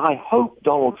feeling, and I hope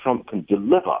Donald Trump can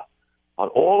deliver on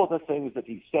all of the things that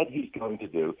he said he's going to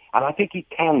do, and I think he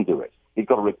can do it. He's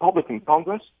got a Republican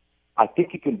Congress. I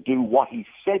think he can do what he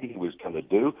said he was going to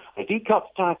do. If he cuts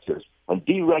taxes and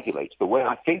deregulates the way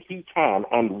I think he can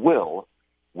and will,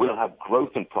 we'll have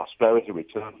growth and prosperity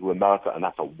return to America, and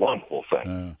that's a wonderful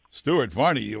thing. Stuart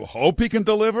Varney, you hope he can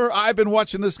deliver? I've been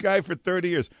watching this guy for 30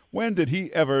 years. When did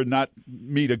he ever not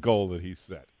meet a goal that he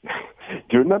set?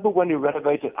 Do you remember when he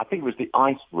renovated, I think it was the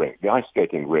ice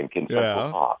skating rink in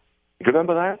Central Park? Do you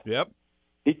remember that? Yep.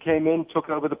 He came in, took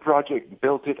over the project,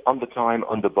 built it under time,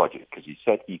 under budget, because he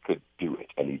said he could do it,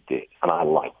 and he did. And I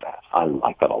like that. I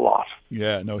like that a lot.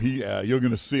 Yeah, no, you're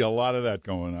going to see a lot of that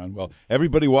going on. Well,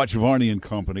 everybody watch Varney and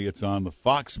Company. It's on the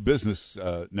Fox Business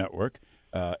Network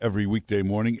every weekday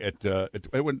morning.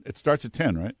 It starts at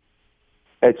 10, right?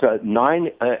 It's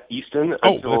 9 Eastern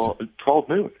until 12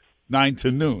 noon. 9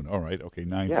 to noon. All right, okay,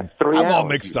 9 to noon. 3 I'm hours, all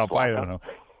mixed up. I don't know.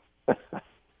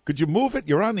 Could you move it?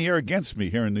 You're on the air against me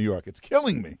here in New York. It's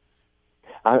killing me.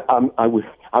 I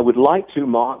would like to,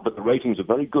 Mark, but the ratings are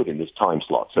very good in this time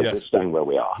slot, so we're staying where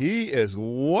we are. He is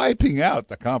wiping out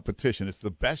the competition. It's the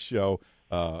best show,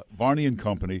 Varney and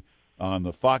Company, on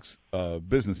the Fox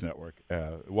Business Network.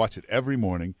 Watch it every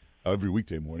morning, every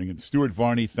weekday morning. And Stuart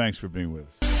Varney, thanks for being with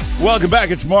us. Welcome back.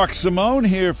 It's Mark Simone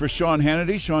here for Sean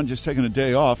Hannity. Sean just taking a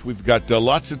day off. We've got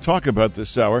lots to talk about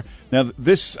this hour. Now,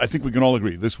 this, I think we can all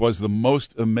agree, this was the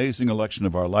most amazing election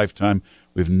of our lifetime.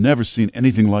 We've never seen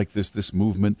anything like this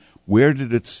movement. Where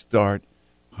did it start?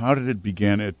 How did it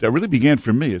begin? It really began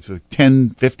for me. It's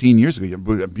 10, 15 years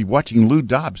ago. I'd be watching Lou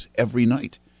Dobbs every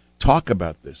night talk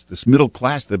about this middle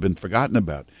class that had been forgotten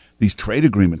about, these trade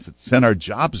agreements that sent our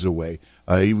jobs away.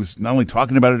 He was not only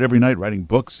talking about it every night, writing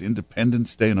books,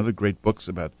 Independence Day and other great books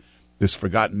about this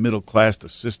forgotten middle class. The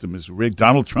system is rigged.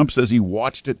 Donald Trump says he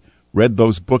watched it, read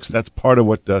those books. That's part of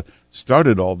what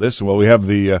started all this. Well, we have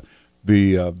the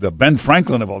Ben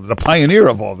Franklin of all, the pioneer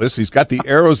of all this. He's got the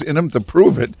arrows in him to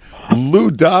prove it.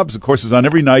 Lou Dobbs, of course, is on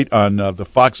every night on the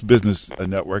Fox Business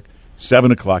Network,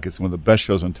 7 o'clock. It's one of the best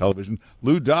shows on television.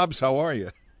 Lou Dobbs, how are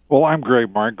you? Well, I'm great,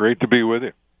 Mark. Great to be with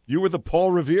you. You were the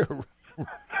Paul Revere.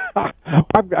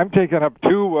 I'm taking up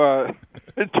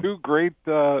two great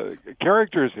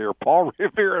characters here, Paul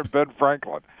Revere and Ben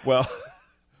Franklin. Well,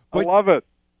 I love it.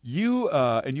 You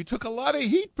took a lot of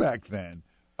heat back then.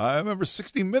 I remember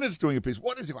 60 Minutes doing a piece.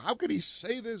 What is it? How could he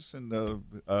say this? And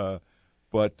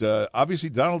But obviously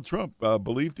Donald Trump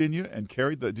believed in you and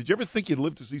carried the – did you ever think you'd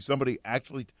live to see somebody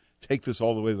actually take this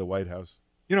all the way to the White House?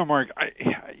 Mark,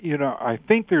 I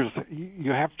think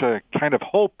you have to kind of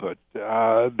hope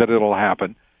that it'll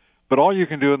happen. But all you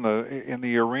can do in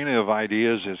the arena of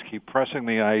ideas is keep pressing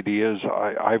the ideas.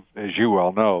 I've, as you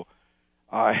well know,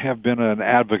 I have been an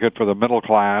advocate for the middle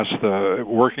class, the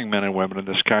working men and women in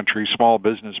this country, small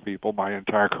business people, my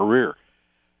entire career.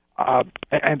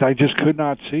 And I just could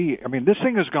not see. I mean, this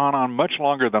thing has gone on much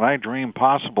longer than I dreamed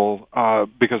possible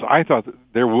because I thought that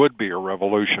there would be a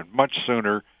revolution much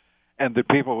sooner and that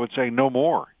people would say, no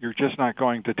more. You're just not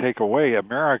going to take away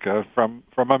America from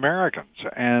Americans.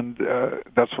 And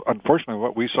that's unfortunately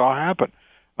what we saw happen.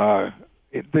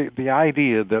 The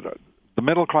idea that the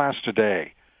middle class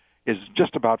today is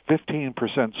just about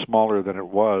 15% smaller than it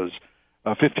was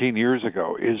 15 years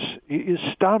ago is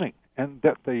stunning. And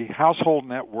that the household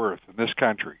net worth in this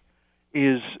country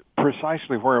is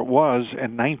precisely where it was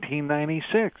in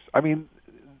 1996. I mean,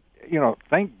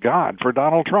 thank God for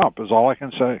Donald Trump is all I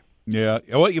can say. Yeah.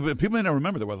 Well, people may not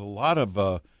remember there was a lot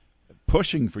of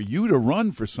pushing for you to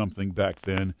run for something back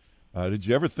then. Did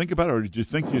you ever think about it, or did you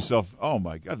think to yourself, oh,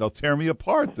 my God, they'll tear me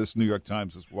apart, this New York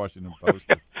Times, this Washington Post?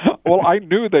 Well, I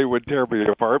knew they would tear me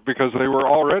apart because they were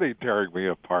already tearing me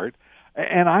apart.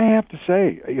 And I have to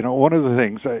say, one of the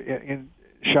things,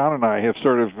 Sean and I have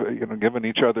sort of, given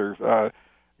each other,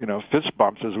 fist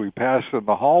bumps as we pass in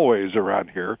the hallways around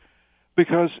here,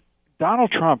 because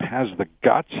Donald Trump has the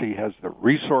guts, he has the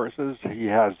resources, he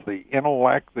has the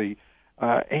intellect,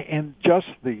 and just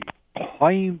the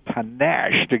plain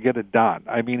panache to get it done.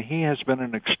 I mean, he has been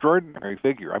an extraordinary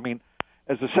figure. I mean,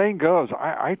 as the saying goes,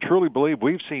 I truly believe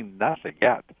we've seen nothing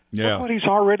yet. Yeah. Look what he's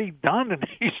already done, and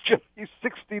he's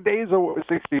 62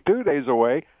 days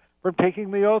away from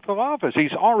taking the oath of office.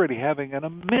 He's already having an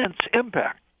immense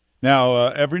impact. Now,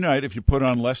 every night, if you put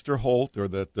on Lester Holt or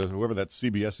whoever that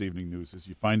CBS Evening News is,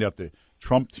 you find out the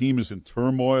Trump team is in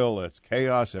turmoil. It's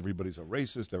chaos. Everybody's a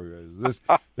racist. Everybody's this.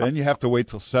 Then you have to wait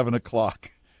till 7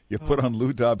 o'clock. You put on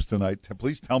Lou Dobbs tonight.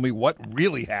 Please tell me what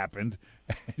really happened,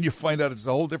 and you find out it's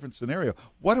a whole different scenario.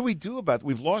 What do we do about it?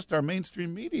 We've lost our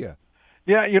mainstream media.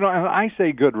 Yeah, and I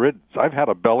say good riddance. I've had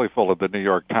a belly full of the New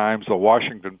York Times, the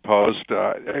Washington Post.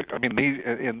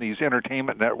 In these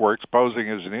entertainment networks posing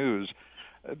as news.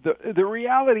 The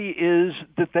reality is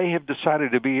that they have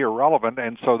decided to be irrelevant,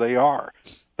 and so they are.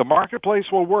 The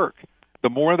marketplace will work. The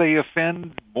more they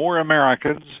offend more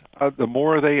Americans, the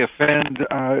more they offend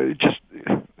just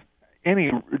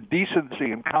any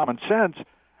decency and common sense,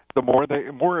 the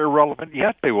more irrelevant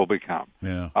yet they will become.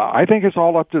 Yeah. I think it's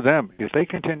all up to them. If they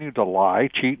continue to lie,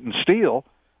 cheat, and steal,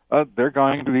 they're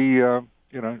going to be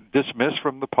dismissed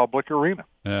from the public arena.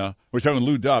 Yeah. We're talking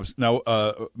Lou Dobbs. Now,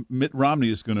 Mitt Romney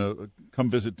is going to come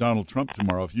visit Donald Trump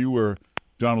tomorrow. If you were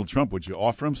Donald Trump, would you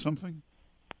offer him something?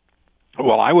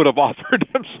 Well, I would have offered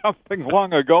him something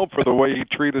long ago for the way he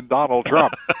treated Donald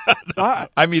Trump.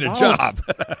 I mean, a job.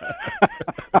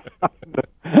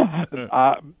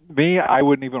 I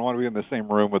wouldn't even want to be in the same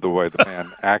room with the way the man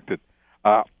acted.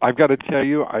 I've got to tell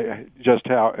you just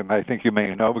how, and I think you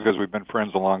may know because we've been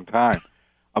friends a long time,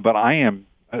 but I am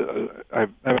a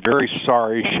very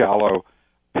sorry, shallow,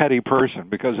 petty person,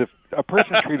 because if a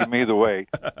person treated me the way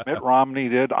Mitt Romney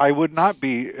did, I would not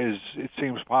be, as it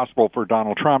seems possible for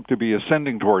Donald Trump to be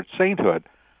ascending towards sainthood.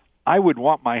 I would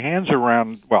want my hands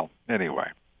around, well, anyway.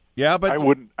 Yeah, but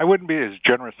I wouldn't be as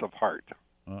generous of heart.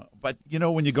 But,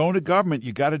 when you go into government,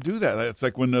 you got to do that. It's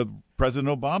like when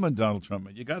President Obama and Donald Trump,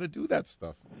 you got to do that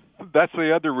stuff. That's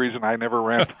the other reason I never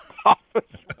ran for office,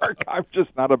 Mark. I'm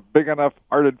just not a big enough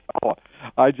hearted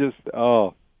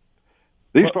fellow.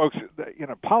 These folks,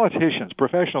 politicians,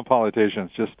 professional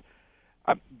politicians, just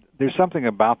there's something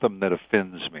about them that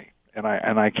offends me, and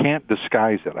I can't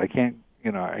disguise it. I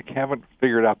haven't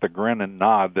figured out the grin and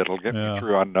nod that'll get me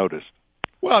through unnoticed.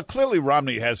 Well, clearly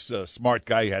Romney has a smart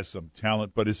guy, he has some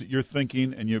talent, but is it your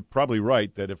thinking, and you're probably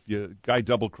right, that if your guy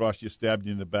double-crossed you, stabbed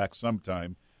you in the back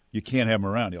sometime, you can't have him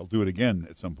around. He'll do it again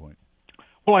at some point.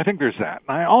 Well, I think there's that.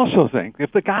 And I also think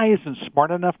if the guy isn't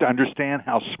smart enough to understand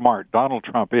how smart Donald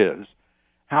Trump is,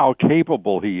 how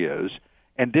capable he is,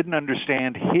 and didn't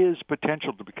understand his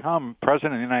potential to become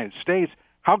president of the United States,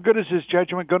 how good is his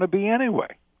judgment going to be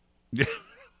anyway? Yeah,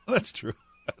 that's true.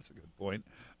 That's a good point.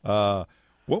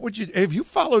 Have you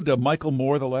followed Michael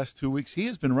Moore the last 2 weeks? He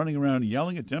has been running around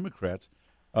yelling at Democrats,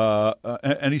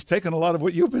 and he's taken a lot of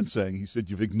what you've been saying. He said,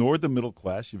 you've ignored the middle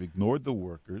class, you've ignored the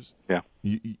workers. Yeah.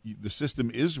 The system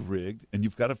is rigged, and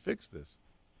you've got to fix this.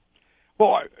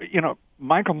 Well,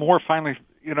 Michael Moore finally,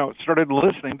 started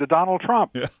listening to Donald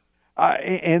Trump. Yeah.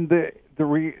 And the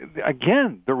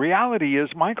the reality is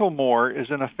Michael Moore is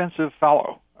an offensive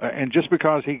fellow, and just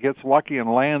because he gets lucky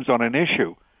and lands on an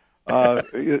issue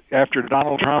after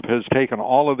Donald Trump has taken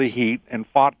all of the heat and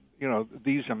fought,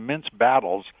 these immense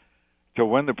battles to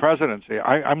win the presidency,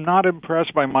 I'm not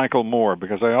impressed by Michael Moore,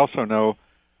 because I also know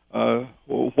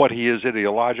what he is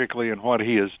ideologically and what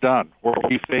he has done. Where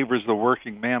he favors the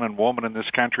working man and woman in this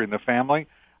country and the family,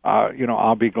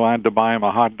 I'll be glad to buy him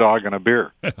a hot dog and a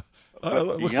beer.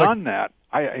 Beyond that,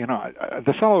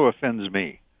 the fellow offends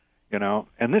me,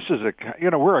 and this is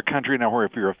we're a country now where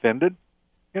if you're offended,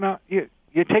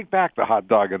 you take back the hot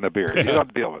dog and the beer. You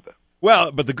don't deal with it.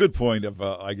 Well, but the good point of,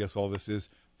 I guess, all this is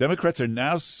Democrats are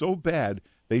now so bad,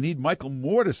 they need Michael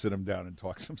Moore to sit them down and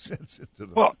talk some sense into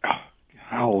them. Well,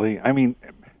 golly, I mean,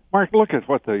 Mark, look at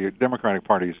what the Democratic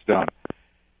Party has done.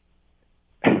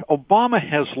 Obama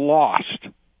has lost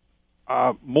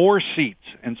more seats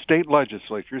in state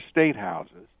legislatures, state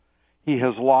houses. He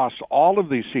has lost all of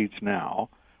these seats now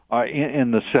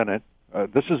in the Senate.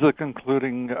 This is the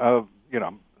concluding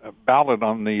ballot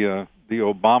on the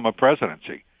Obama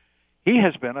presidency. He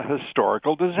has been a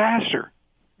historical disaster.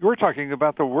 We're talking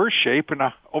about the worst shape in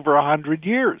over 100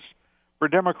 years for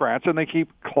Democrats, and they keep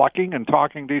clucking and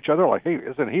talking to each other like, hey,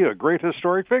 isn't he a great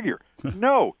historic figure?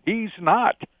 No, he's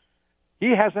not. He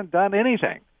hasn't done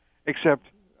anything except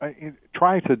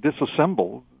try to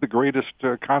disassemble the greatest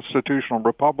constitutional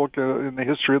republic in the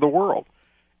history of the world.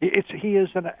 He is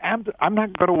I'm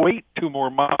not going to wait 2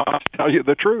 more months to tell you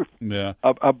the truth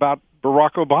about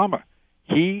Barack Obama.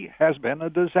 He has been a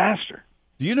disaster.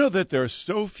 Do you know that there are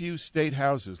so few state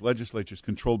houses, legislatures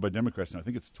controlled by Democrats now? I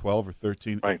think it's 12 or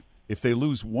 13. Right. If they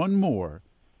lose one more,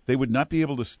 they would not be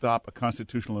able to stop a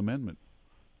constitutional amendment.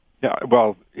 Yeah,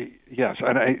 well, yes.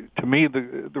 And to me,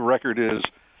 the record is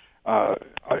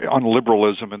on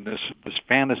liberalism in this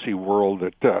fantasy world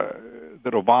that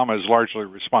Obama is largely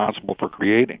responsible for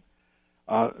creating.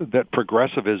 That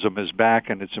progressivism is back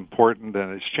and it's important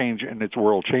and it's changing and it's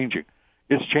world changing.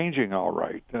 It's changing all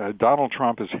right. Donald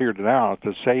Trump is here now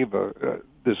to save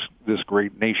this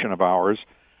great nation of ours,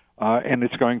 and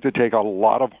it's going to take a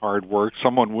lot of hard work,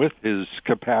 someone with his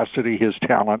capacity, his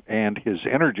talent, and his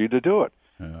energy to do it.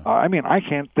 Yeah. I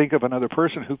can't think of another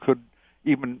person who could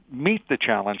even meet the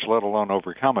challenge, let alone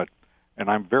overcome it. And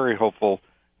I'm very hopeful,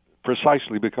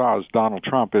 precisely because Donald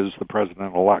Trump is the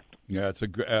president-elect. Yeah, it's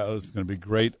going to be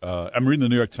great. I'm reading the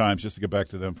New York Times, just to get back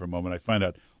to them for a moment. I find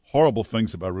out horrible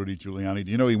things about Rudy Giuliani.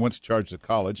 Do you know he once charged a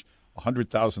college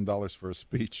 $100,000 for a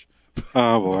speech?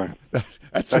 Oh, boy.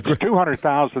 That's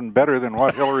 $200,000 better than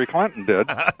what Hillary Clinton did.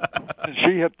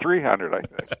 She hit $300,000, I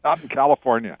think, out in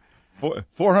California.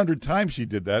 400 times she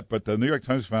did that, but the New York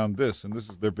Times found this, and this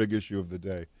is their big issue of the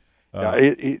day.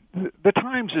 The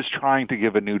Times is trying to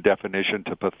give a new definition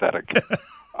to pathetic,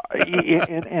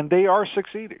 and they are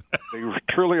succeeding. They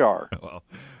truly are. Well,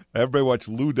 everybody watch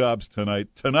Lou Dobbs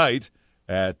tonight. Tonight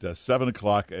at 7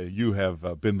 o'clock, you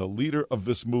have been the leader of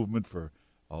this movement for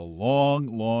a long,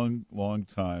 long, long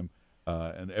time,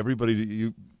 and everybody,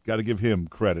 you got to give him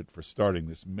credit for starting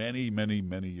this many, many,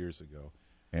 many years ago.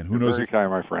 And who knows? Very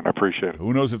kind, my friend. I appreciate it.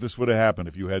 Who knows if this would have happened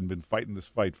if you hadn't been fighting this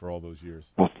fight for all those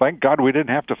years? Well, thank God we didn't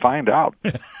have to find out.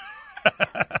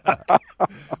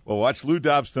 Well, watch Lou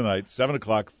Dobbs tonight, 7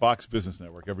 o'clock, Fox Business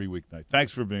Network, every weeknight.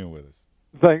 Thanks for being with us.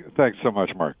 Thanks so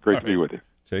much, Mark. Great to be with you.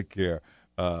 Take care.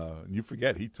 You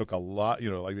forget, he took a lot,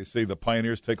 like they say, the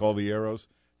pioneers take all the arrows.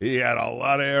 He had a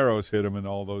lot of arrows hit him in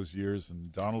all those years,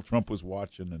 and Donald Trump was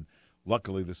watching, and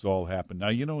luckily this all happened. Now,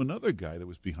 another guy that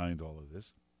was behind all of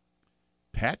this,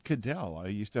 Pat Caddell. I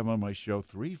used to have him on my show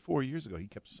 3-4 years ago. He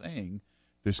kept saying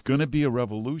there's going to be a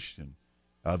revolution.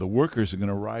 The workers are going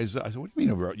to rise up. I said, what do you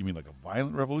mean? You mean like a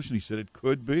violent revolution? He said it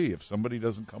could be if somebody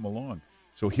doesn't come along.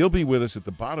 So he'll be with us at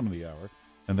the bottom of the hour,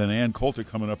 and then Ann Coulter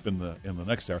coming up in the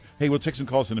next hour. Hey, we'll take some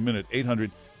calls in a minute.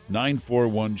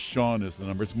 800-941-SEAN is the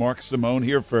number. It's Mark Simone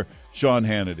here for Sean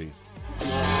Hannity.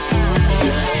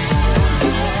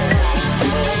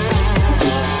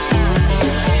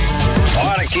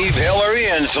 Keep Hillary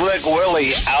and Slick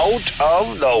Willie out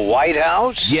of the White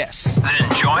House? Yes.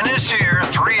 Then join us here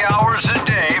 3 hours a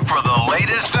day for the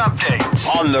latest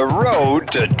updates on the road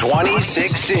to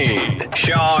 2016.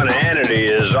 Sean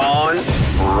Hannity is on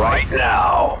right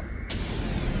now.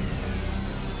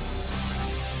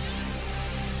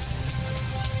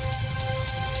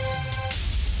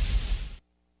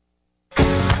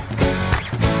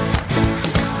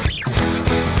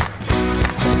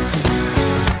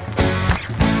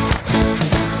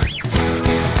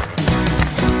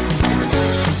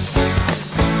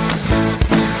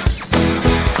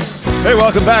 Hey,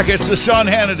 welcome back. It's the Sean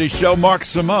Hannity Show. Mark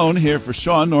Simone here for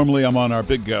Sean. Normally, I'm on our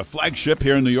big flagship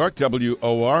here in New York,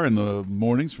 WOR, in the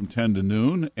mornings from 10 to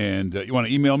noon. And you want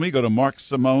to email me, go to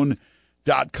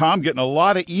marksimone.com. Getting a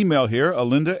lot of email here.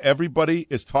 Alinda, everybody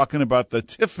is talking about the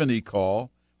Tiffany call.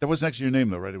 That wasn't actually your name,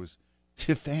 though, right? It was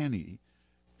Tiffany.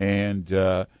 And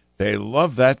they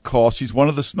love that call. She's one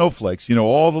of the snowflakes. You know,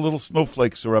 all the little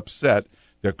snowflakes are upset.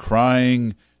 They're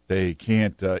crying. They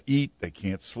can't eat. They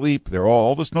can't sleep.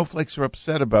 All the snowflakes are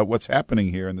upset about what's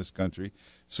happening here in this country.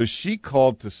 So she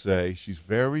called to say she's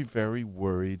very, very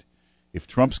worried if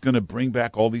Trump's going to bring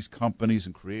back all these companies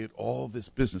and create all this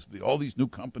business, all these new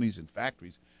companies and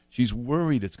factories. She's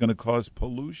worried it's going to cause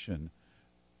pollution.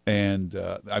 And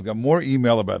I've got more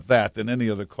email about that than any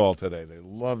other call today. They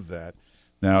love that.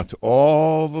 Now, to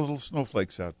all the little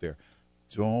snowflakes out there,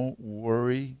 don't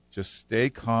worry. Just stay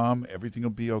calm. Everything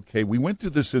will be okay. We went through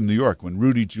this in New York when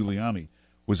Rudy Giuliani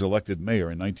was elected mayor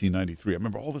in 1993. I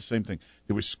remember all the same thing.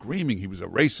 They were screaming he was a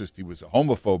racist, he was a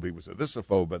homophobe, he was a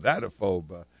thisophobe, a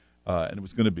thatophobe, and it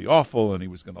was going to be awful, and he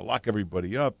was going to lock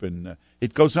everybody up. And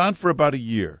it goes on for about a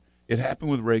year. It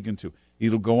happened with Reagan, too.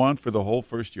 It'll go on for the whole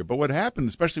first year. But what happened,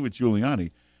 especially with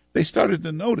Giuliani, they started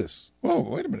to notice, whoa,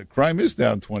 wait a minute, crime is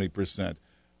down 20%.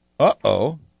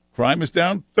 Uh-oh, crime is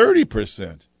down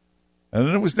 30%. And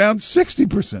then it was down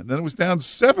 60%. Then it was down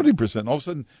 70%. And all of a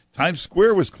sudden, Times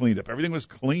Square was cleaned up. Everything was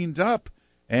cleaned up.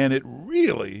 And it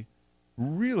really,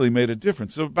 really made a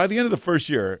difference. So by the end of the first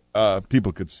year,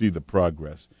 people could see the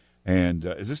progress. And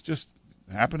is this just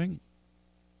happening?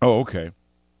 Oh, okay.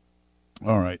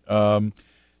 All right.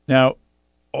 Now,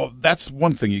 that's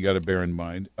one thing you got to bear in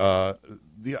mind.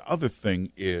 The other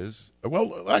thing is,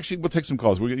 well, actually, we'll take some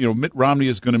calls. Mitt Romney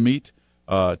is going to meet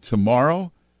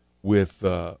tomorrow with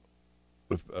I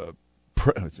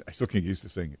still can't get used to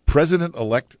saying it,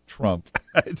 President-elect Trump.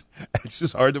 It's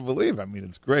just hard to believe. I mean,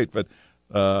 it's great. But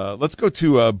let's go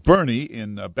to Bernie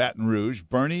in Baton Rouge.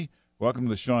 Bernie, welcome to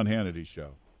the Sean Hannity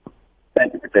Show.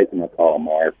 Thank you for taking the call,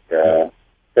 Mark.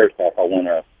 First off, I want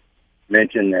to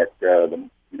mention that the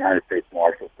United States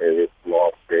Marshal Service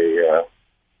lost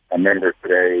a member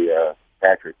today,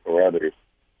 Patrick Carruthers.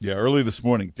 Yeah, early this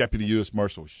morning, Deputy U.S.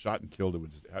 Marshal was shot and killed.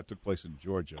 It took place in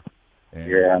Georgia. And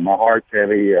yeah, my heart's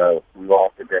heavy. We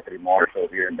lost a Deputy Marshal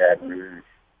here in Baton Rouge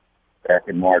back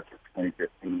in March of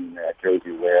 2015,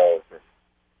 Josie Wells.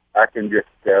 I can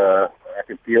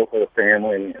feel for the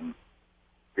family and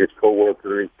his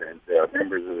co-workers and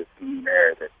members of the team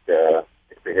there that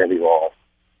it's a heavy loss.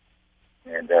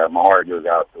 And my heart goes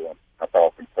out to them. My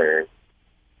thoughts and prayers.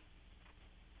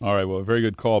 All right, well, a very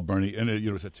good call, Bernie. And it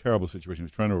was a terrible situation. He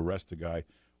was trying to arrest a guy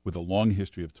with a long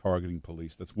history of targeting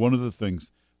police. That's one of the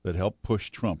things that helped push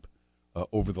Trump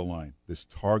over the line, this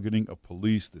targeting of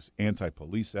police, this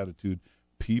anti-police attitude.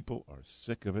 People are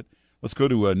sick of it. Let's go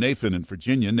to Nathan in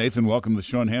Virginia. Nathan, welcome to the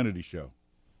Sean Hannity Show.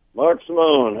 Mark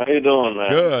Simone, how you doing, man?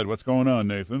 Good. What's going on,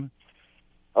 Nathan?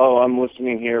 Oh, I'm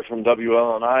listening here from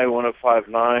WLNI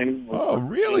 105.9. Oh,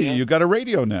 really? You got a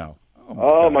radio now?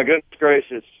 Oh, my goodness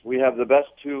gracious. We have the best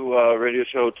two radio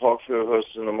show talk show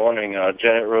hosts in the morning,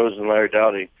 Janet Rose and Larry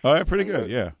Dowdy. Oh, yeah, pretty good,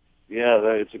 yeah. Yeah,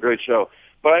 it's a great show.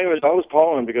 But anyways, I was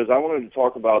calling because I wanted to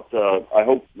talk about, I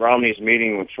hope Romney's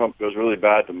meeting with Trump goes really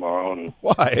bad tomorrow. And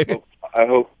why? I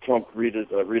hope Trump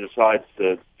decides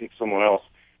to pick someone else.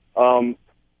 To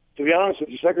be honest with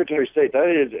you, Secretary of State, that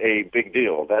is a big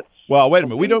deal. Well, wait a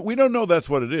minute. We don't know that's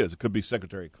what it is. It could be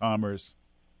Secretary of Commerce.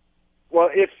 Well,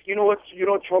 if you know what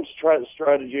Trump's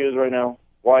strategy is right now,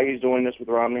 why he's doing this with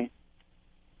Romney?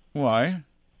 Why?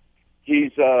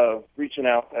 He's reaching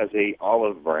out as a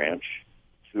olive branch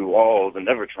to all the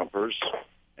Never Trumpers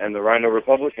and the Rhino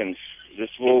Republicans. This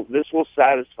will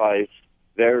satisfy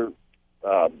their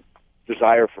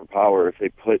desire for power if they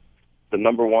put the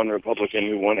number one Republican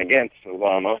who went against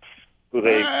Obama, who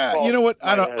they you know what?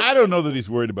 I don't know that he's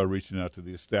worried about reaching out to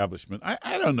the establishment.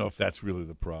 I don't know if that's really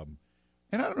the problem.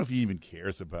 And I don't know if he even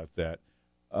cares about that.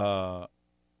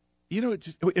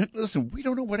 Listen, we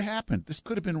don't know what happened. This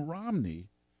could have been Romney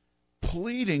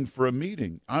pleading for a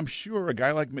meeting. I'm sure a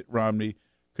guy like Mitt Romney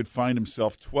could find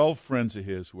himself 12 friends of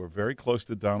his who are very close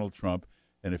to Donald Trump,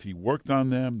 and if he worked on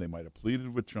them, they might have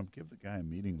pleaded with Trump, give the guy a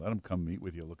meeting, let him come meet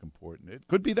with you, look important. It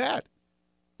could be that.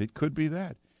 It could be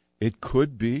that. It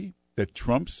could be that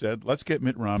Trump said, let's get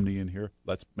Mitt Romney in here,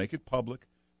 let's make it public,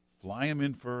 fly him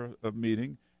in for a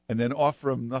meeting, and then offer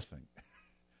him nothing.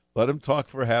 Let him talk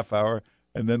for a half hour,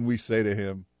 and then we say to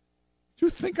him, do you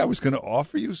think I was going to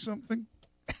offer you something?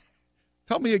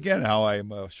 Tell me again how I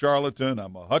am a charlatan,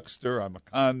 I'm a huckster, I'm a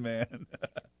con man.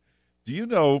 Do you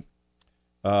know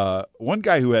one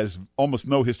guy who has almost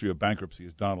no history of bankruptcy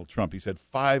is Donald Trump. He's had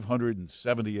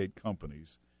 578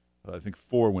 companies I think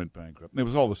 4 went bankrupt. And it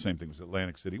was all the same thing. It was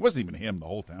Atlantic City. It wasn't even him. The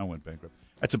whole town went bankrupt.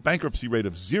 That's a bankruptcy rate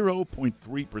of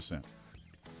 0.3%.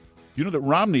 You know that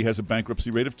Romney has a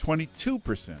bankruptcy rate of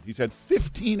 22%. He's had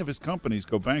 15 of his companies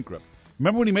go bankrupt.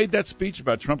 Remember when he made that speech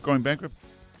about Trump going bankrupt?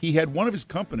 He had one of his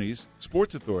companies,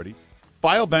 Sports Authority,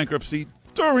 file bankruptcy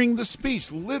during the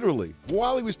speech, literally.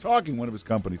 While he was talking, one of his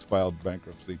companies filed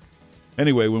bankruptcy.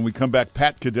 Anyway, when we come back,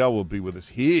 Pat Caddell will be with us.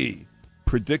 He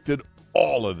predicted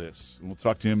all of this. And we'll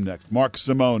talk to him next. Mark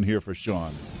Simone here for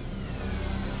Sean.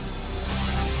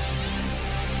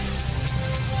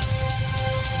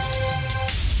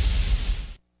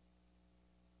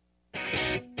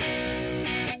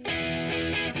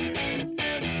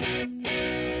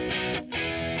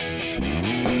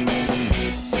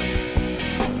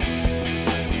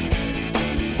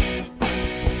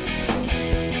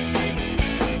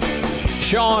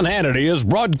 Sean Hannity is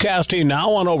broadcasting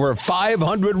now on over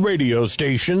 500 radio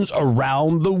stations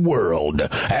around the world.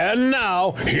 And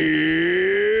now,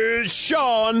 here's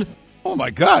Sean. Oh, my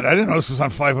God. I didn't know this was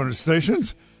on 500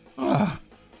 stations. I'm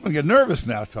going to get nervous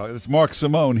now. It's Mark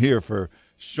Simone here for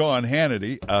Sean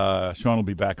Hannity. Sean will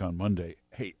be back on Monday.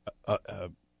 Hey,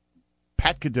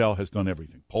 Pat Caddell has done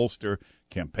everything. Pollster,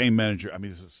 campaign manager. I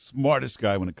mean, he's the smartest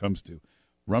guy when it comes to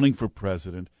running for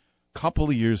president. Couple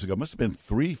of years ago, must have been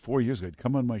 3-4 years ago, he'd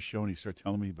come on my show and he started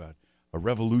telling me about a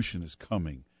revolution is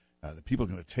coming. The people are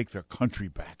going to take their country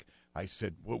back. I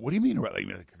said, what do you mean?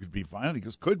 It could be violent. He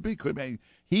goes, could be.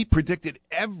 He predicted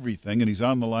everything, and he's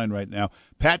on the line right now.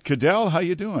 Pat Caddell, how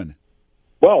you doing?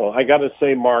 Well, I got to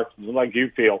say, Mark, like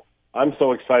you feel, I'm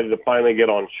so excited to finally get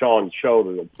on Sean's show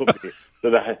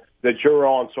that you're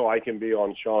on so I can be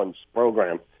on Sean's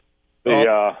program.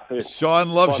 Sean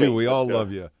loves you. We all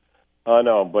love you. I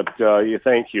know, but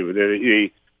thank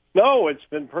you. No, it's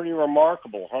been pretty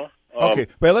remarkable, huh? Okay,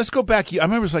 well, let's go back. I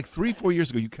remember it was like 3-4 years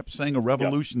ago. You kept saying a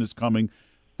revolution is coming.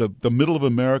 The middle of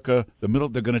America, they're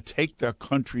going to take their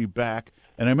country back.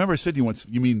 And I remember I said to you once,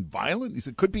 you mean violent? He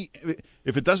said, could be.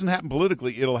 If it doesn't happen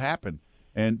politically, it'll happen.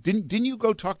 And didn't you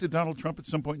go talk to Donald Trump at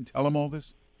some point and tell him all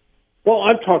this? Well,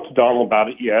 I've talked to Donald about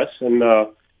it, yes. And,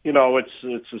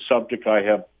 it's a subject I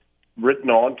have written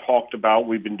on, talked about.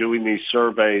 We've been doing these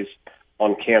surveys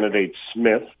on candidate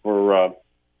Smith for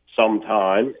some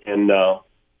time, and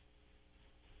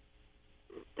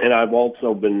I've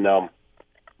also been, on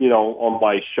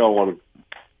my show on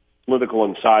Political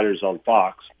Insiders on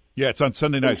Fox. Yeah, it's on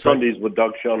Sunday nights. Sundays with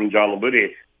Doug Schoen and John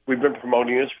LaButte. We've been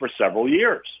promoting this for several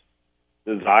years.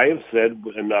 As I have said,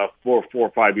 4 or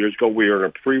 5 years ago, we were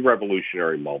in a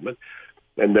pre-revolutionary moment,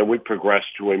 and then we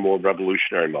progressed to a more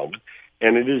revolutionary moment.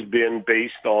 And it has been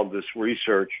based on this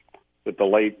research that the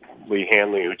late Lee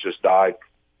Hanley, who just died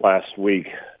last week,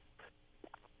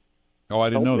 I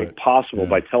didn't know that. Possible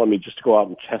by telling me just to go out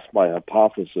and test my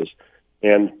hypothesis.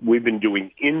 And we've been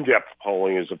doing in-depth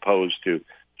polling as opposed to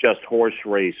just horse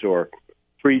race or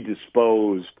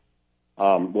predisposed,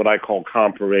 what I call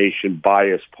confirmation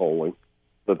bias polling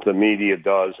that the media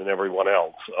does and everyone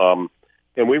else.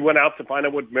 And we went out to find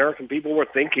out what American people were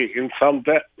thinking in some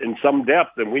depth,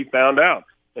 and we found out.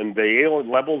 And the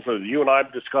alien levels that you and I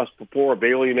have discussed before of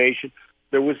alienation,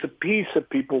 there was a piece that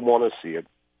people want to see it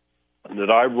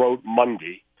that I wrote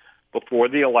Monday before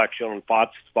the election on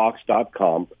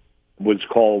Fox.com. Was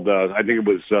called, I think it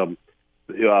was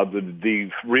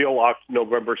the real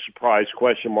November surprise ?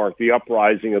 The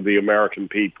uprising of the American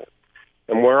people,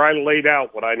 and where I laid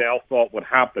out what I now thought would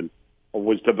happen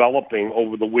was developing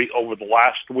over the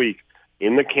last week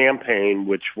in the campaign,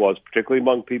 which was particularly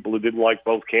among people who didn't like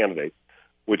both candidates,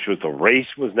 which was the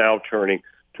race was now turning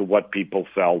to what people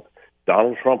felt.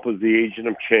 Donald Trump was the agent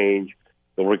of change.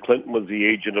 Hillary Clinton was the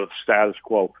agent of the status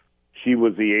quo. She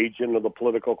was the agent of the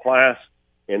political class,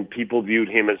 and people viewed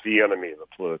him as the enemy of the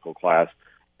political class.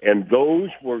 And those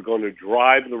were going to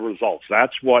drive the results.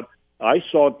 That's what I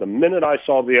saw the minute I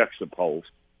saw the exit polls,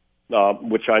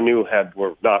 which I knew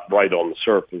were not right on the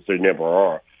surface. They never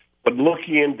are. But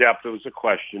looking in depth, it was a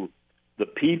question. The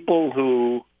people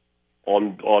who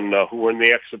were in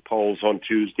the exit polls on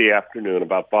Tuesday afternoon,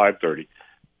 about 5:30,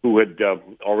 who had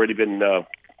already been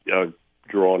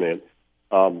drawn in,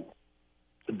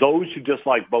 those who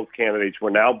disliked both candidates were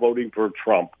now voting for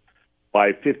Trump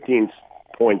by 15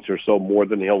 points or so more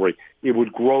than Hillary. It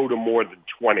would grow to more than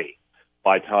 20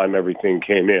 by the time everything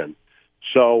came in.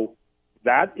 So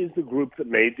that is the group that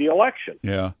made the election.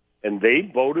 Yeah. And they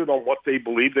voted on what they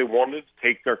believed they wanted to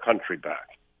take their country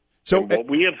back. So what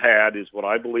we have had is what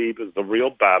I believe is the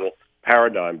real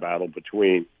paradigm battle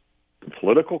between the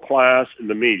political class and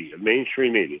the media,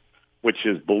 mainstream media, which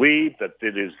has believed that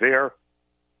it is their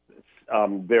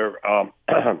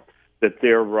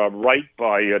right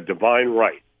by divine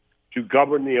right to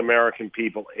govern the American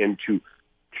people and to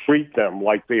treat them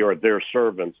like they are their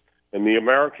servants. And the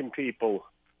American people,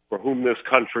 for whom this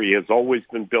country has always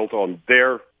been built on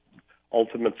their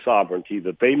ultimate sovereignty,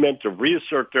 that they meant to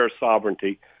reassert their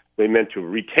sovereignty, they meant to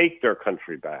retake their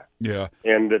country back. Yeah.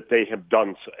 And that they have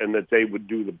done so, and that they would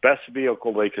do the best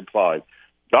vehicle they could find.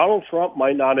 Donald Trump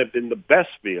might not have been the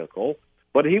best vehicle,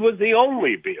 but he was the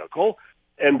only vehicle,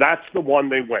 and that's the one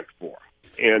they went for.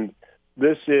 And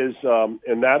this is,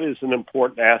 and that is an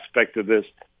important aspect of this.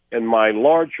 And my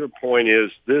larger point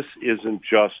is, this isn't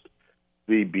just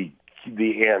the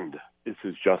end. This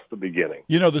is just the beginning.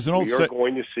 You know, there's an old. We are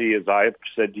going to see, as I have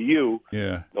said to you,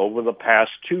 yeah, over the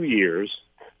past 2 years,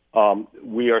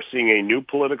 we are seeing a new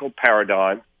political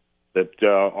paradigm that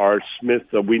our Smith,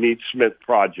 We Need Smith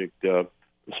project, the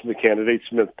candidate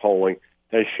Smith polling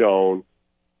has shown,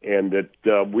 and that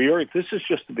this is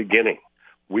just the beginning.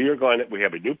 We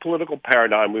have a new political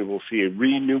paradigm. We will see a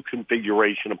renewed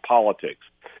configuration of politics.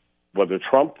 Whether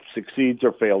Trump succeeds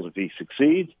or fails, if he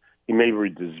succeeds, he may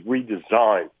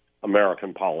redesign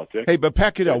American politics. Hey, but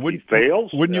Pat Caddell, if he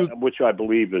fails, which I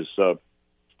believe is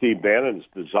Steve Bannon's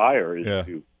desire,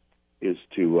 is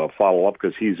to follow up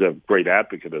because he's a great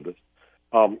advocate of this.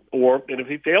 And if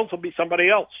he fails, he'll be somebody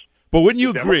else. But wouldn't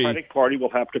you the agree? The Democratic Party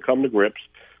will have to come to grips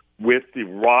with the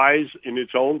rise in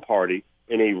its own party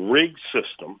in a rigged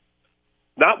system.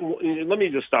 Let me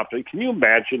just stop there. Can you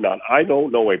imagine that? I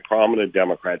don't know a prominent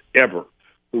Democrat ever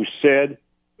who said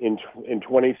in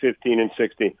 2015 and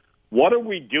 16, what are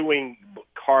we doing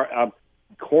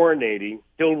coronating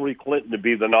Hillary Clinton to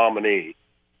be the nominee?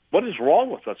 What is wrong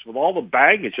with us with all the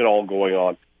baggage and all going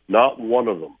on? Not one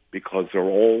of them, because they're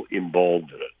all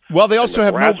involved in it. Well, they also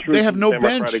have no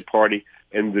Democratic bench. Party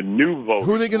and the new voters.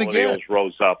 Who are they going to get?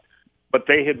 Rose up, but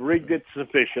they had rigged it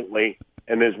sufficiently,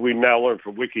 and as we now learned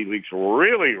from WikiLeaks,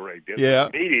 really rigged it. Yeah.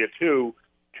 The media too,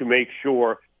 to make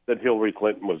sure that Hillary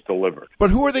Clinton was delivered. But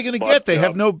who are they going to get? They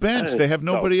have no bench. They have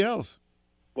nobody else.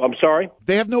 Well, I'm sorry?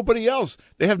 They have nobody else.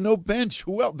 They have no bench.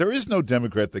 Who else? There is no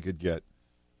Democrat they could get.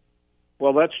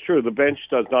 Well, that's true. The bench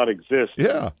does not exist.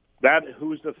 Yeah.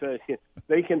 Who's the thing?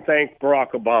 They can thank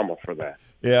Barack Obama for that.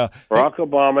 Yeah. Barack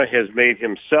Obama has made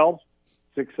himself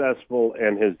successful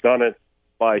and has done it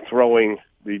by throwing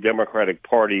the Democratic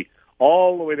Party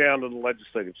all the way down to the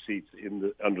legislative seats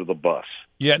under the bus.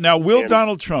 Yeah. Now, will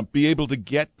Donald Trump be able to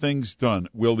get things done?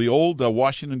 Will the old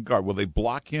Washington Guard, will they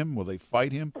block him? Will they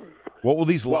fight him? What will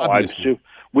these lobbyists do?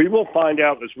 We will find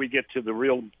out as we get to the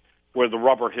real, where the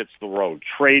rubber hits the road,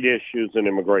 trade issues and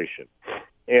immigration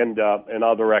and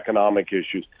other economic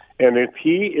issues. And if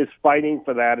he is fighting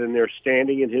for that and they're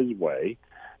standing in his way,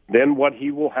 then what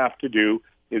he will have to do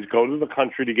is go to the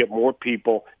country to get more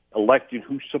people elected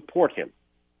who support him,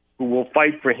 who will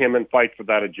fight for him and fight for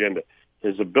that agenda.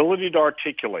 His ability to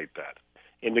articulate that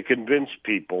and to convince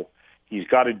people, he's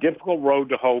got a difficult road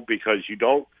to hoe because you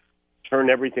don't turn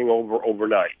everything over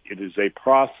overnight. It is a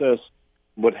process,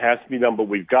 what has to be done, but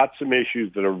we've got some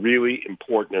issues that are really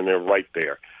important, and they're right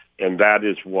there. And that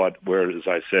is where, as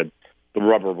I said, the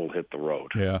rubber will hit the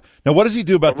road. Yeah. Now, what does he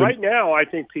do about right now, I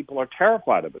think people are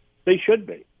terrified of it. They should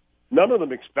be. None of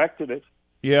them expected it.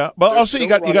 Yeah, but also you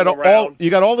got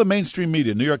all the mainstream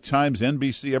media, New York Times,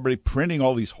 NBC, everybody printing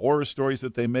all these horror stories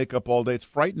that they make up all day. It's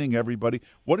frightening everybody.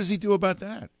 What does he do about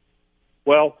that?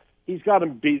 Well, he's got to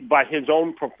be, by his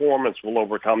own performance will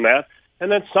overcome that.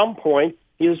 And at some point,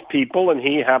 his people and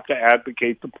he have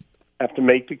to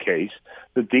make the case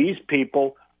that these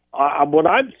people, what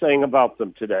I'm saying about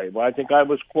them today, well, I think I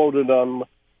was quoted on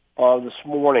this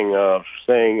morning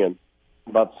saying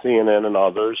about CNN and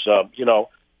others,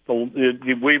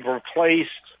 we've replaced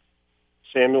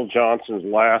Samuel Johnson's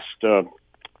last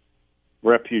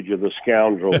refuge of the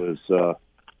scoundrel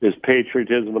is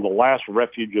patriotism, and the last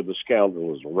refuge of the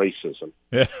scoundrel is racism.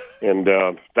 Yeah.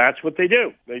 And that's what they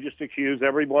do. They just accuse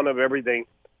everyone of everything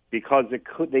because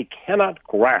they cannot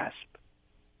grasp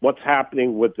what's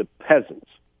happening with the peasants.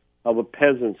 How the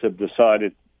peasants have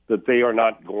decided that they are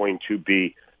not going to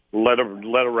be led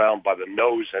around by the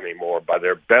nose anymore by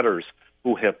their betters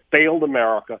who have failed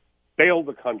America, failed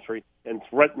the country, and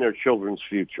threatened their children's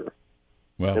future.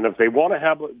 Well, and if they want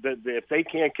to if they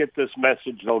can't get this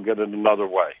message, they'll get it another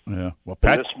way. Yeah. Well,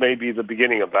 this may be the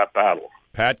beginning of that battle.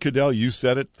 Pat Caddell, you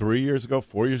said it 4 years ago.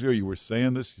 You were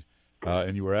saying this,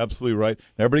 and you were absolutely right.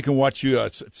 Everybody can watch you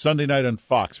Sunday night on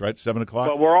Fox, right? 7 o'clock.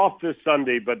 Well, we're off this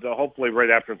Sunday, but hopefully right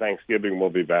after Thanksgiving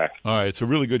we'll be back. All right, it's a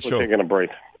really good show. We're taking a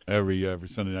break every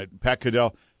Sunday night. Pat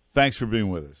Caddell, thanks for being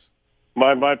with us.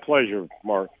 My pleasure,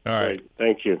 Mark. All right. Great.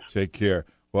 Thank you. Take care.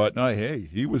 Well, no, hey,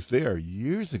 he was there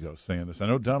years ago saying this. I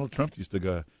know Donald Trump used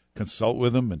to consult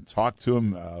with him and talk to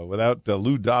him. Without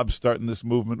Lou Dobbs starting this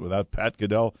movement, without Pat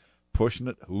Goodell pushing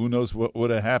it, who knows what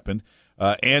would have happened.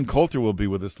 Ann Coulter will be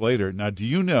with us later. Now, do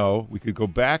you know, we could go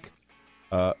back.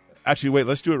 Actually, wait,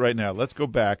 let's do it right now. Let's go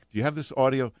back. Do you have this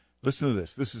audio? Listen to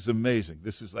this. This is amazing.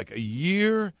 This is like a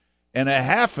year and a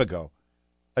half ago.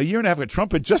 A year and a half ago,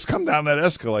 Trump had just come down that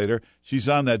escalator. She's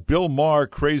on that Bill Maher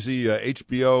crazy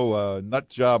HBO nut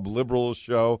job liberal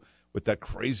show with that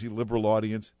crazy liberal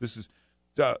audience. This is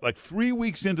like 3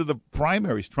 weeks into the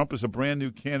primaries. Trump is a brand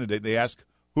new candidate. They ask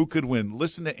who could win.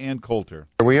 Listen to Ann Coulter.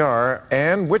 Here we are.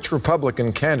 Ann, which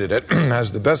Republican candidate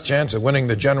has the best chance of winning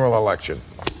the general election?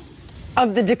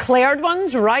 Of the declared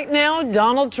ones right now,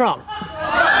 Donald Trump.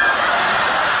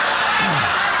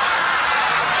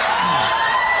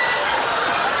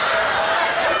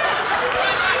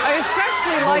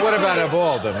 Well, what about of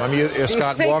all of them? I mean,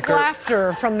 Scott Walker.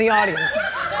 Laughter from the audience.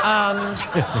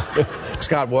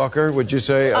 Scott Walker, would you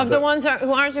say? Of the ones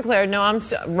who aren't declared, no,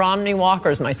 Romney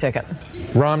Walker's my ticket.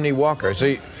 Romney Walker.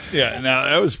 See. Yeah, now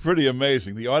that was pretty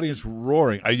amazing. The audience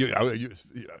roaring.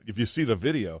 If you see the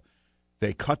video,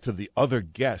 they cut to the other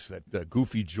guest, that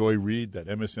goofy Joy Reid, that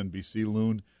MSNBC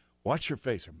loon. Watch her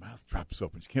face. Her mouth drops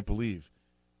open. She can't believe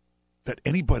that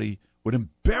anybody would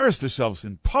embarrass themselves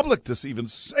in public to even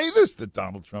say this, that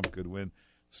Donald Trump could win.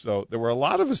 So there were a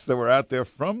lot of us that were out there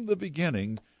from the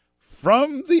beginning,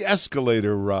 from the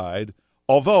escalator ride.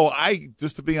 Although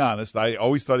just to be honest, I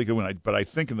always thought he could win. But I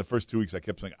think in the first 2 weeks I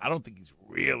kept saying, I don't think he's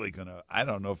really going to, I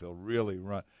don't know if he'll really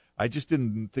run. I just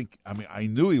didn't think, I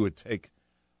knew he would take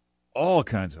all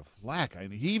kinds of flack.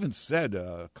 He even said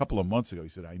a couple of months ago, he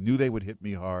said, I knew they would hit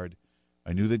me hard.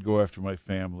 I knew they'd go after my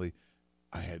family.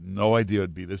 I had no idea it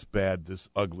would be this bad, this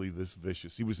ugly, this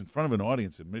vicious. He was in front of an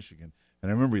audience in Michigan, and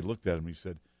I remember he looked at him and he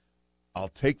said, I'll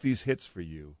take these hits for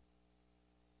you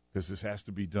because this has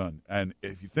to be done. And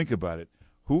if you think about it,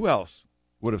 who else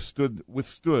would have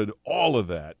withstood all of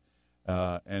that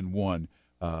and won?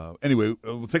 Anyway,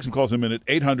 we'll take some calls in a minute.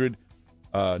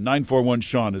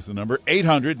 800-941-SEAN is the number.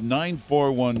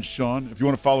 800-941-SEAN. If you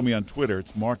want to follow me on Twitter,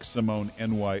 it's Mark Simone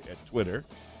NY at Twitter.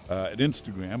 At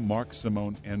Instagram, Mark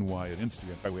Simone NY at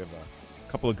Instagram. In fact, we have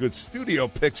a couple of good studio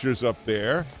pictures up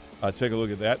there. Take a look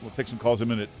at that. We'll take some calls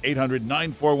in a minute.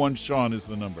 800-941-SEAN is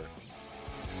the number.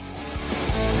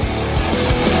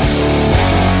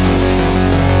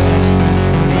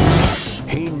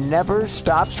 He never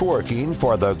stops working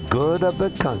for the good of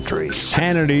the country.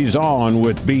 Hannity's on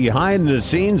with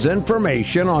behind-the-scenes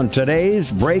information on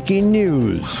today's breaking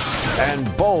news.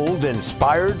 And bold,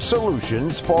 inspired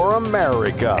solutions for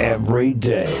America. Every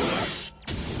day.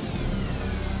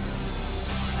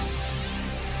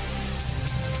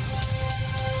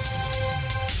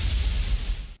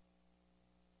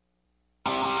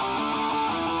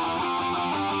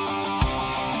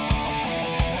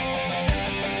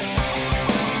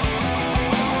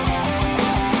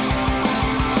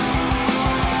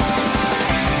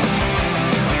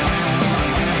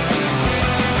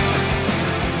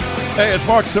 Hey, it's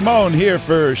Mark Simone here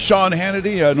for Sean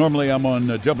Hannity. Normally I'm on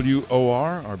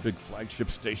WOR, our big flagship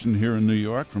station here in New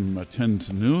York, from 10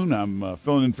 to noon. I'm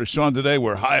filling in for Sean today.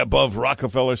 We're high above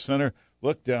Rockefeller Center.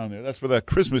 Look down there. That's where that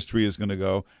Christmas tree is going to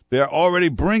go. They're already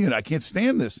bringing it. I can't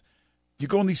stand this. You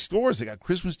go in these stores, they got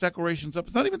Christmas decorations up.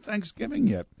 It's not even Thanksgiving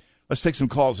yet. Let's take some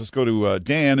calls. Let's go to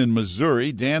Dan in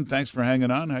Missouri. Dan, thanks for hanging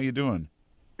on. How you doing?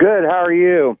 Good. How are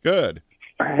you? Good.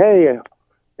 Hey,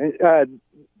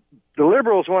 the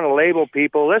liberals want to label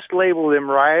people. Let's label them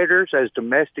rioters as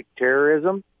domestic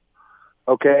terrorism.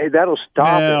 Okay, that'll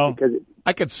stop it. Because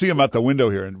I could see them out the window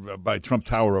here by Trump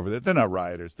Tower over there. They're not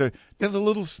rioters. They're the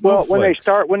little snowflakes.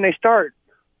 Well, when they start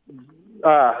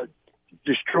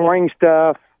destroying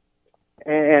stuff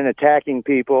and attacking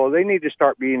people, they need to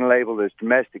start being labeled as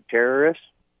domestic terrorists.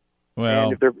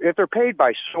 Well, and if they're paid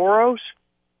by Soros,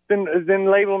 then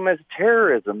label them as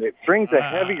terrorism. It brings a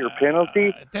heavier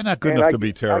penalty. They're not good enough to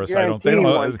be terrorists. I don't. They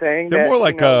don't. They're more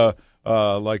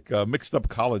like mixed up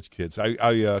college kids. I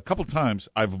a couple times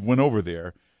I've went over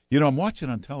there. I'm watching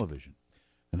on television,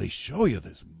 and they show you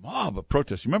this mob of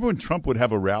protesters. Remember when Trump would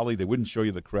have a rally? They wouldn't show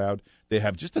you the crowd. They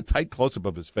have just a tight close up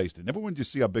of his face. They never wanted you to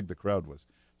see how big the crowd was.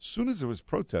 As soon as there was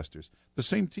protesters, the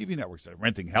same TV networks are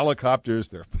renting helicopters.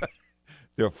 They're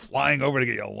flying over to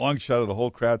get you a long shot of the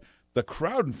whole crowd. The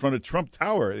crowd in front of Trump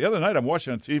Tower. The other night I'm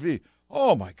watching on TV.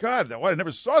 Oh, my God, I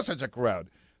never saw such a crowd.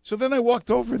 So then I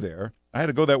walked over there. I had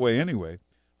to go that way anyway.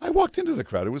 I walked into the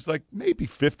crowd. It was like maybe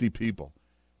 50 people.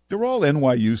 They're all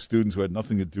NYU students who had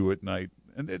nothing to do at night.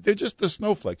 And they're just the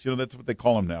snowflakes. That's what they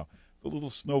call them now. The little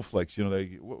snowflakes.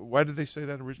 Why did they say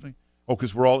that originally? Oh,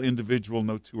 because we're all individual.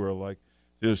 No two are alike.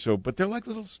 So, but they're like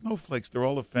little snowflakes. They're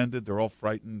all offended. They're all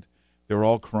frightened. They're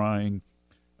all crying.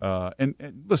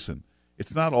 And listen,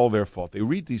 it's not all their fault. They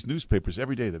read these newspapers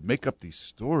every day that make up these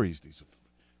stories, these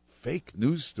fake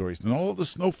news stories. And all of the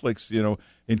snowflakes,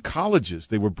 in colleges,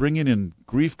 they were bringing in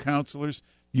grief counselors.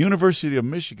 University of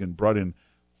Michigan brought in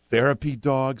therapy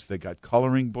dogs. They got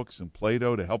coloring books and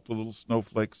Play-Doh to help the little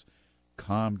snowflakes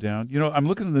calm down. I'm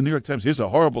looking at the New York Times. Here's a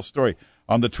horrible story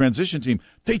on the transition team.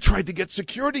 They tried to get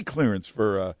security clearance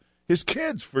for his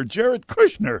kids, for Jared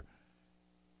Kushner.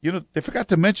 They forgot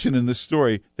to mention in this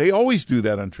story, they always do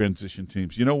that on transition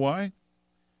teams. You know why?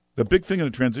 The big thing in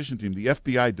a transition team, the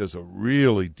FBI does a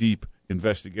really deep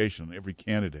investigation on every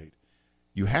candidate.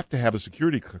 You have to have a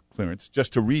security clearance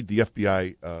just to read the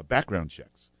FBI background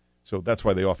checks. So that's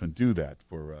why they often do that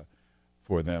for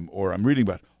them. Or I'm reading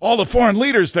about all the foreign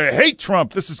leaders, they hate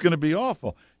Trump. This is going to be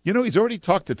awful. He's already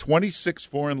talked to 26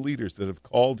 foreign leaders that have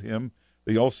called him.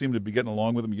 They all seem to be getting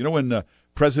along with him. When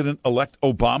President-elect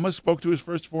Obama spoke to his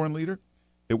first foreign leader,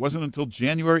 it wasn't until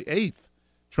January 8th.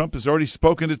 Trump has already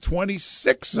spoken to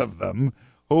 26 of them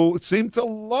who seem to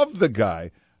love the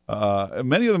guy.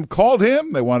 Many of them called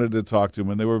him. They wanted to talk to him,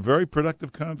 and they were very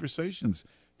productive conversations.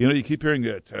 You keep hearing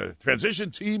that transition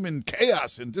team in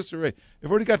chaos and disarray. They've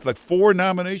already got like 4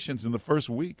 nominations in the first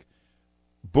week.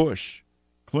 Bush,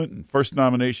 Clinton, first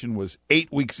nomination was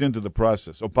 8 weeks into the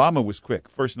process. Obama was quick.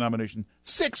 First nomination,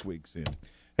 6 weeks in.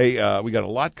 Hey, we got a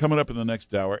lot coming up in the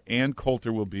next hour. Ann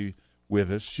Coulter will be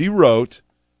with us. She wrote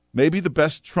maybe the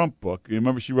best Trump book. You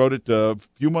remember she wrote it a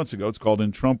few months ago. It's called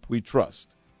In Trump We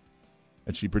Trust.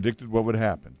 And she predicted what would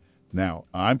happen. Now,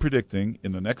 I'm predicting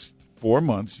in the next 4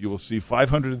 months, you will see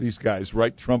 500 of these guys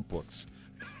write Trump books,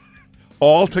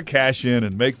 all to cash in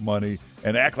and make money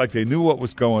and act like they knew what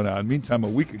was going on. Meantime, a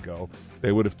week ago,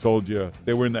 they would have told you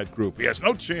they were in that group. He has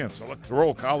no chance.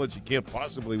 Electoral college, he can't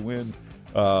possibly win.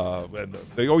 And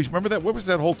they always remember that. What was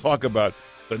that whole talk about?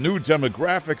 The new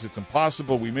demographics, it's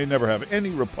impossible. We may never have any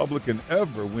Republican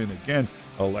ever win again.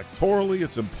 Electorally,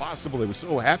 it's impossible. They were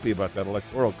so happy about that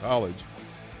electoral college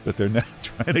that they're now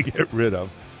trying to get rid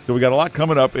of. So we got a lot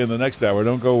coming up in the next hour.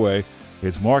 Don't go away.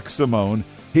 It's Mark Simone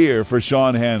here for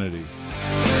Sean Hannity.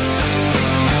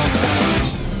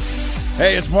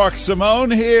 Hey, it's Mark Simone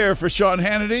here for Sean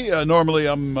Hannity. Normally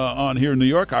I'm on here in New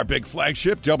York, our big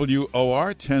flagship,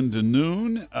 WOR, 10 to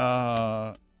noon.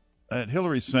 And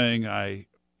Hillary's saying, I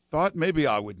thought maybe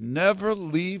I would never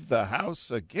leave the house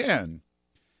again.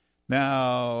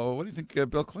 Now, what do you think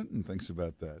Bill Clinton thinks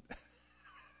about that?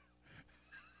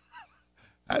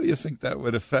 How do you think that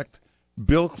would affect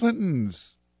Bill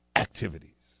Clinton's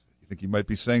activities? You think he might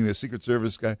be saying to the Secret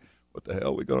Service guy, what the hell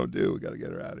are we going to do? We got to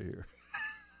get her out of here.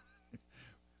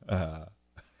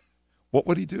 What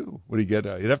would he do? Would he get?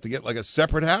 He'd have to get like a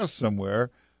separate house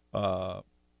somewhere, a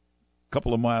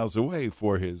couple of miles away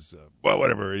for his,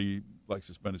 whatever he likes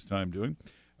to spend his time doing.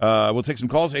 We'll take some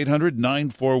calls.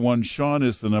 800-941-SEAN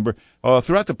is the number.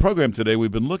 Throughout the program today, we've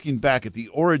been looking back at the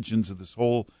origins of this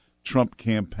whole Trump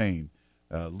campaign.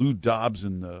 Lou Dobbs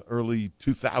in the early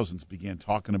 2000s began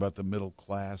talking about the middle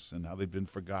class and how they'd been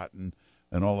forgotten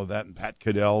and all of that. And Pat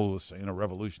Caddell was saying a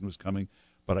revolution was coming.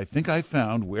 But I think I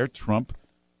found where Trump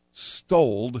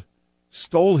stole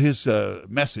his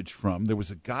message from. There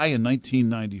was a guy in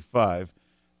 1995,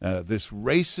 this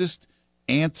racist,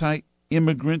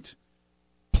 anti-immigrant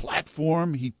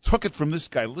platform. He took it from this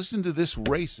guy. Listen to this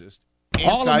racist,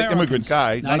 anti-immigrant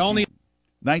guy.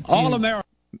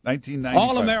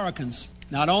 All Americans,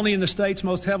 not only in the states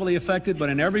most heavily affected, but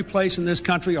in every place in this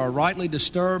country, are rightly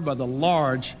disturbed by the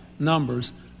large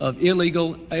numbers of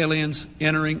illegal aliens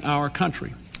entering our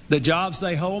country. The jobs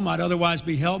they hold might otherwise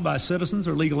be held by citizens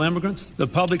or legal immigrants. The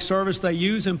public service they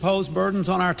use impose burdens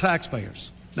on our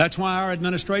taxpayers. That's why our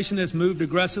administration has moved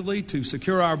aggressively to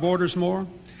secure our borders more,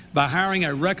 by hiring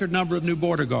a record number of new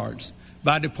border guards,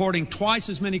 by deporting twice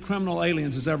as many criminal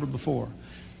aliens as ever before,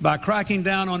 by cracking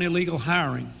down on illegal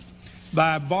hiring,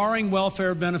 by barring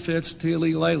welfare benefits to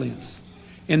illegal aliens.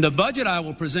 In the budget I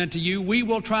will present to you, we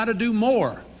will try to do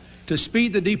more to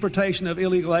speed the deportation of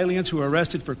illegal aliens who are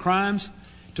arrested for crimes,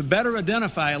 to better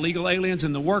identify illegal aliens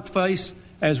in the workplace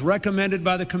as recommended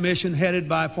by the commission headed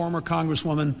by former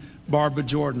Congresswoman Barbara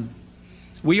Jordan.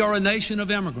 We are a nation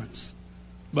of immigrants,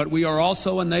 but we are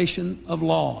also a nation of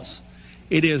laws.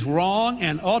 It is wrong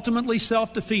and ultimately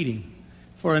self-defeating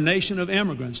for a nation of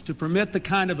immigrants to permit the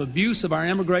kind of abuse of our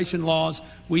immigration laws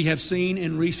we have seen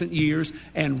in recent years,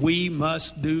 and we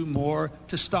must do more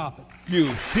to stop it. You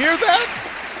hear that?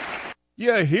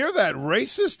 Yeah, hear that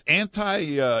racist,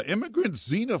 anti-immigrant,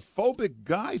 xenophobic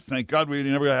guy? Thank God we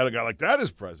never had a guy like that as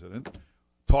president,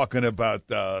 talking about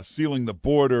sealing the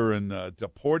border and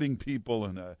deporting people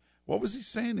and What was he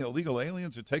saying? The illegal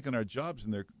aliens are taking our jobs,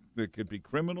 and they could be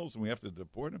criminals, and we have to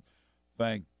deport them.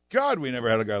 Thank God we never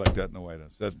had a guy like that in the White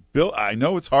House. That's Bill. I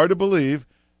know it's hard to believe.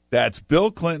 That's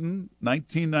Bill Clinton,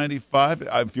 1995.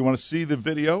 If you want to see the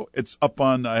video, it's up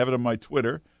on. I have it on my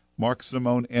Twitter, Mark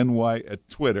Simone NY at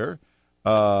Twitter.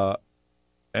 And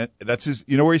that's his.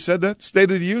 You know where he said that?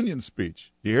 State of the Union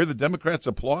speech. You hear the Democrats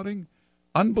applauding?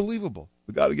 Unbelievable.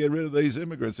 We got to get rid of these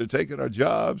immigrants. They're taking our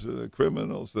jobs. They're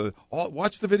criminals.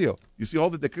 Watch the video. You see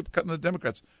they keep cutting the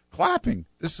Democrats clapping.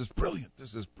 This is brilliant.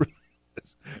 This is brilliant.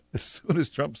 As soon as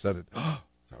Trump said it, a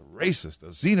racist, a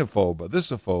xenophobe, a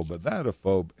thisophobe, a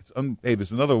thatophobe. Hey,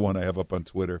 there's another one I have up on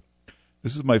Twitter.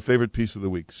 This is my favorite piece of the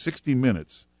week. 60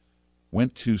 Minutes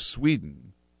went to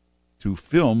Sweden to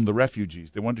film the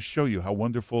refugees. They wanted to show you how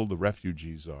wonderful the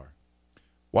refugees are.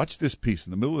 Watch this piece.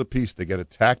 In the middle of the piece, they get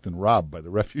attacked and robbed by the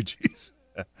refugees.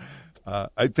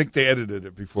 I think they edited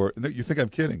it before. You think I'm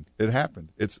kidding? It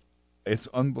happened. It's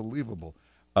unbelievable.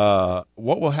 What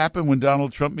will happen when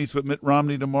Donald Trump meets with Mitt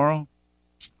Romney tomorrow?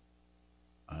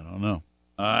 I don't know.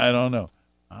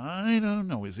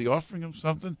 Is he offering him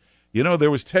something? You know,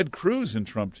 there was Ted Cruz in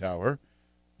Trump Tower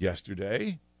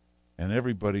yesterday, and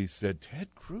everybody said, Ted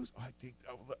Cruz?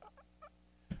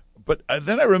 But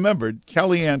then I remembered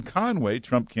Kellyanne Conway,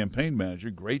 Trump campaign manager,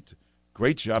 great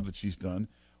job that she's done,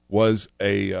 was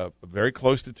very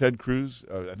close to Ted Cruz.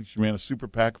 I think she ran a super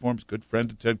PAC for him. She's a good friend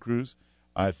to Ted Cruz.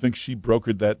 I think she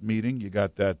brokered that meeting. You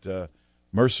got that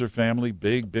Mercer family,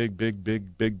 big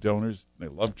donors. They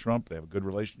love Trump. They have a good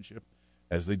relationship,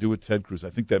 as they do with Ted Cruz. I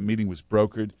think that meeting was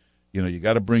brokered. You know, you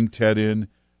got to bring Ted in,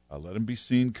 let him be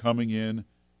seen coming in.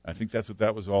 I think that's what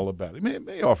that was all about. It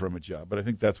may offer him a job, but I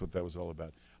think that's what that was all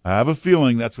about. I have a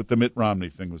feeling that's what the Mitt Romney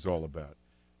thing was all about.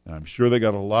 And I'm sure they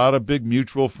got a lot of big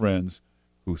mutual friends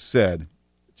who said,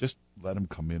 just let him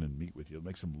come in and meet with you. It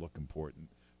makes him look important.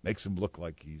 Makes him look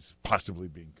like he's possibly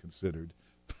being considered.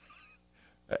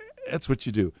 That's what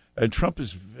you do. And Trump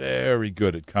is very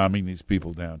good at calming these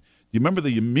people down. You remember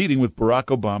the meeting with Barack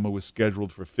Obama was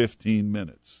scheduled for 15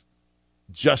 minutes.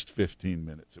 Just 15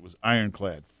 minutes. It was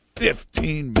ironclad.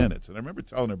 15 minutes. And I remember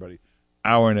telling everybody,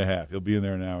 hour and a half. He'll be in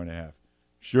there an hour and a half.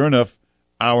 Sure enough,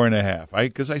 hour and a half.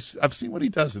 Because I've seen what he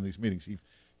does in these meetings.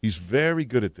 He's very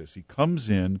good at this. He comes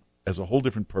in as a whole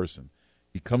different person.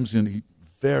 He comes in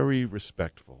very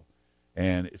respectful.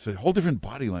 And it's a whole different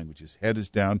body language. His head is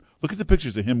down. Look at the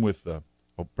pictures of him with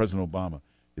President Obama.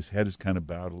 His head is kind of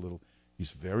bowed a little.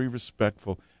 He's very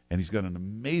respectful. And he's got an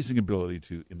amazing ability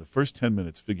to, in the first 10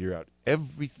 minutes, figure out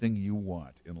everything you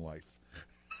want in life.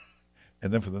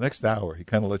 And then for the next hour, he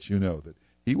kind of lets you know that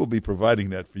he will be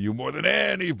providing that for you more than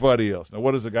anybody else. Now,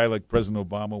 what does a guy like President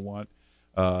Obama want?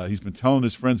 He's been telling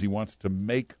his friends he wants to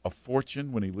make a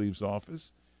fortune when he leaves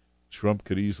office. Trump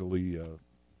could easily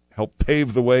help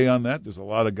pave the way on that. There's a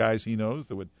lot of guys he knows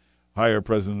that would hire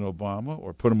President Obama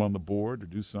or put him on the board or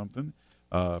do something.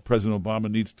 President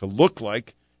Obama needs to look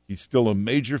like he's still a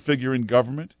major figure in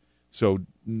government. So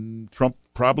Trump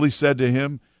probably said to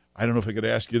him, I don't know if I could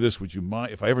ask you this. Would you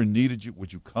mind, if I ever needed you,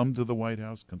 would you come to the White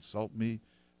House, consult me,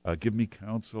 give me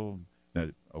counsel? Now,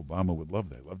 Obama would love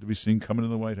that. Love to be seen coming to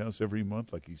the White House every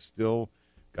month, like he's still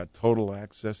got total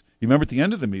access. You remember at the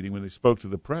end of the meeting when they spoke to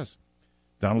the press,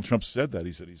 Donald Trump said that.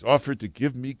 He said, he's offered to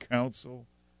give me counsel.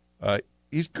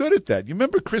 He's good at that. You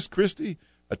remember Chris Christie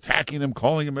attacking him,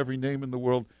 calling him every name in the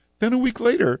world? Then a week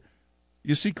later,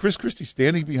 you see Chris Christie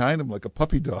standing behind him like a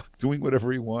puppy dog, doing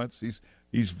whatever he wants.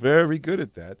 He's very good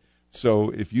at that. So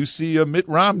if you see a Mitt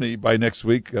Romney by next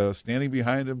week standing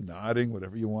behind him, nodding,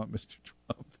 whatever you want, Mr.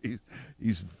 Trump,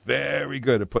 he's very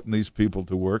good at putting these people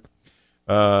to work.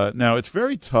 Now, it's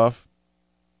very tough.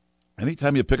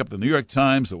 Anytime you pick up the New York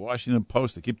Times, the Washington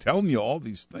Post, they keep telling you all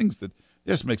these things that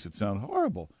just makes it sound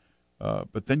horrible.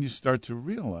 But then you start to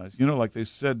realize, like they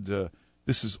said,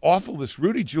 this is awful, this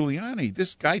Rudy Giuliani.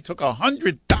 This guy took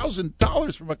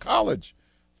 $100,000 from a college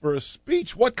for a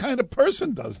speech. What kind of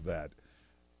person does that?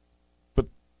 But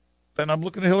then I'm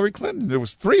looking at Hillary Clinton. There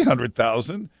was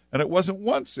 $300,000, and it wasn't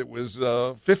once. It was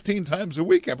 15 times a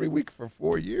week, every week for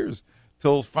 4 years,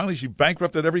 till finally she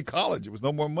bankrupted every college. There was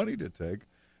no more money to take.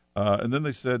 And then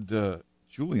they said,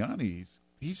 Giuliani,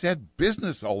 he's had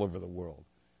business all over the world.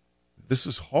 This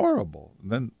is horrible.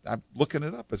 And then I'm looking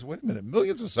it up. I said, wait a minute,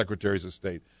 millions of secretaries of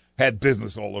state had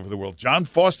business all over the world. John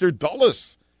Foster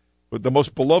Dulles, the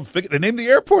most beloved figure. They named the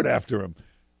airport after him.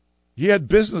 He had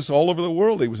business all over the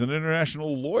world. He was an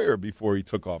international lawyer before he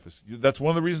took office. That's one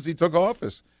of the reasons he took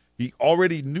office. He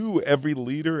already knew every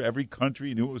leader, every country.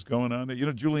 He knew what was going on there.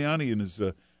 Giuliani in his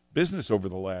business over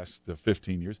the last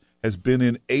 15 years has been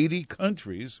in 80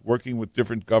 countries, working with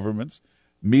different governments,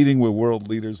 meeting with world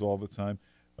leaders all the time.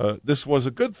 this was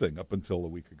a good thing up until a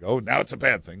week ago. Now it's a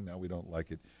bad thing. Now we don't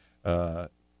like it. Do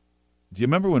you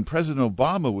remember when President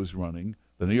Obama was running,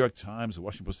 the New York Times, the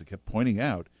Washington Post, they kept pointing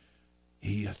out,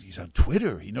 he's on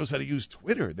Twitter. He knows how to use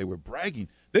Twitter. They were bragging.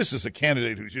 This is a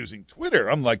candidate who's using Twitter,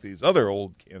 unlike these other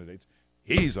old candidates.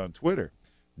 He's on Twitter.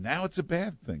 Now it's a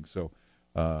bad thing. So,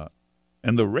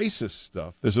 and the racist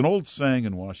stuff, there's an old saying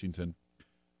in Washington,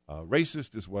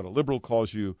 racist is what a liberal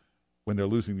calls you when they're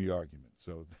losing the argument.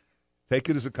 So take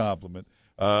it as a compliment.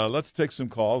 Let's take some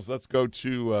calls. Let's go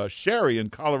to Sherry in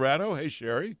Colorado. Hey,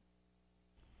 Sherry.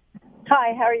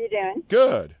 Hi, how are you doing?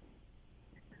 Good.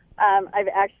 I've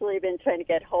actually been trying to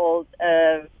get hold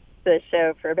of the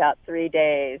show for about 3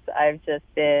 days. I've just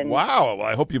been... Wow. Well,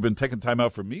 I hope you've been taking time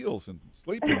out for meals and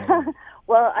sleeping.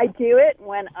 Well, I do it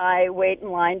when I wait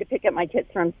in line to pick up my kids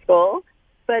from school.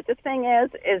 But the thing is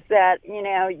that,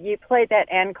 you played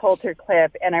that Ann Coulter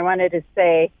clip, and I wanted to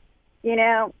say,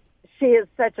 she is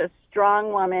such a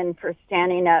strong woman for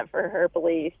standing up for her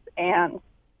beliefs. And,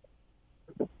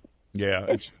 yeah,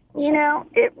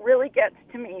 it really gets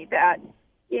to me that,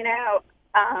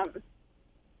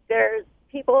 there's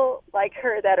people like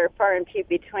her that are far and few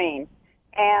between.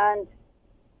 And,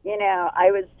 I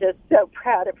was just so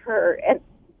proud of her. And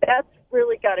that's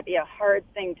really got to be a hard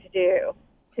thing to do,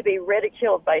 to be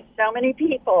ridiculed by so many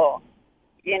people,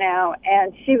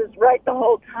 and she was right the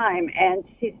whole time. And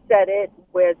she said it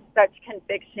with such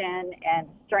conviction and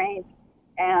strength.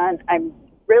 And I'm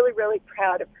really, really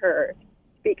proud of her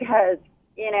because,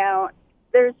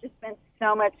 there's just been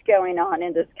so much going on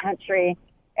in this country.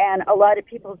 And a lot of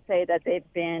people say that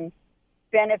they've been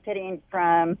benefiting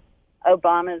from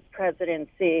Obama's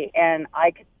presidency. And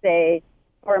I could say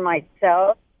for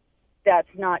myself, that's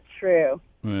not true.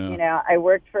 Yeah. I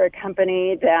worked for a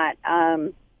company that,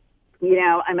 I'm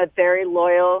a very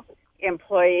loyal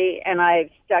employee, and I've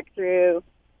stuck through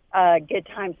good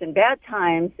times and bad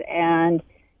times. And,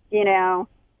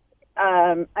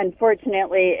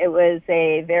 unfortunately, it was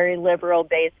a very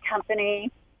liberal-based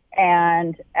company.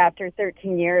 And after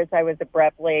 13 years, I was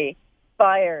abruptly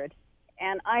fired.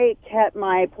 And I kept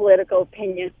my political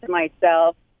opinions to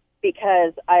myself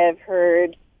because I have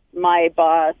heard my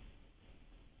boss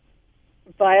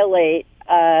violate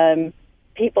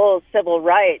people's civil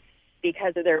rights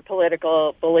because of their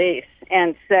political beliefs.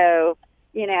 And so,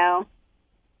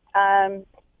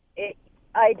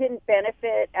 I didn't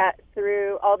benefit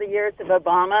through all the years of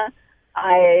Obama.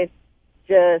 I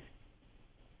just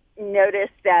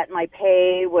noticed that my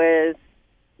pay was,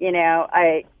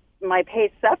 my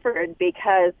pay suffered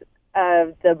because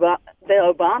of the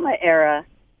Obama era.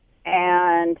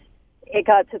 And it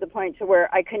got to the point to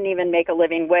where I couldn't even make a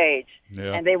living wage.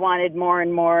 Yeah. And they wanted more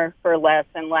and more for less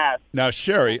and less. Now,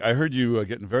 Sherry, I heard you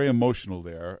getting very emotional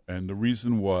there, and the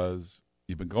reason was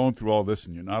you've been going through all this,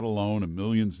 and you're not alone, and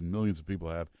millions of people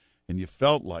have, and you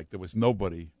felt like there was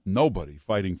nobody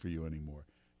fighting for you anymore.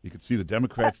 You could see the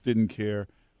Democrats didn't care.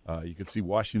 You could see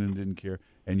Washington didn't care.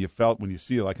 And you felt when you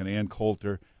see like an Ann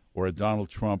Coulter or a Donald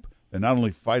Trump, they're not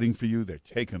only fighting for you, they're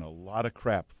taking a lot of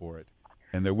crap for it.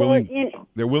 And they're willing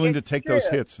to take those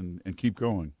hits and keep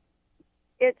going.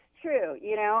 It's true.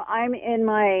 I'm in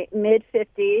my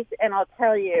mid-50s, and I'll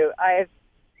tell you, I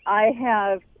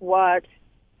have watched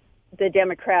the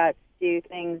Democrats do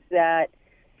things that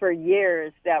for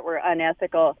years that were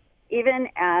unethical. Even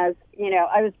as,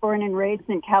 I was born and raised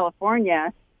in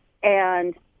California,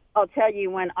 and I'll tell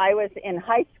you, when I was in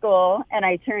high school and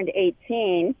I turned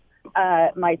 18,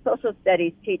 my social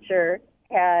studies teacher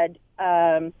had...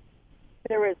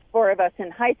 there was 4 of us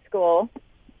in high school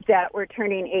that were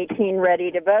turning 18 ready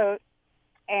to vote.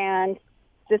 And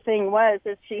the thing was,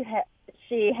 is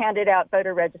she handed out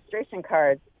voter registration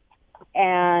cards.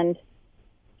 And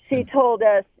she told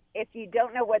us, if you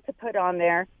don't know what to put on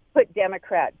there, put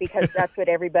Democrat, because that's what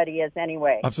everybody is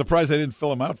anyway. I'm surprised they didn't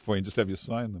fill them out for you and just have you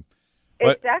sign them.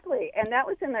 But... Exactly. And that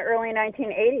was in the early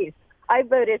 1980s. I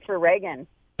voted for Reagan,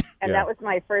 and that was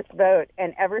my first vote.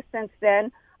 And ever since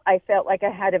then, I felt like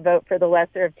I had to vote for the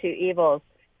lesser of two evils.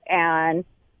 And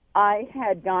I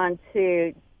had gone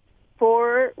to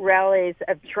 4 rallies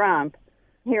of Trump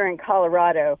here in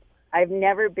Colorado. I've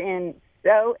never been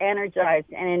so energized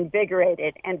and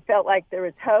invigorated and felt like there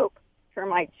was hope for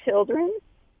my children.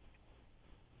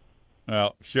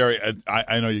 Well, Sherry,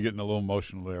 I know you're getting a little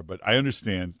emotional there, but I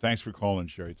understand. Thanks for calling,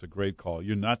 Sherry. It's a great call.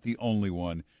 You're not the only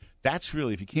one. That's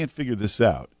really, if you can't figure this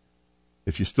out,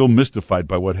 if you're still mystified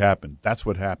by what happened, that's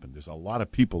what happened. There's a lot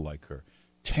of people like her,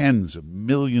 tens of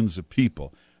millions of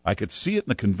people. I could see it in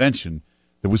the convention.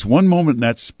 There was one moment in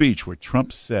that speech where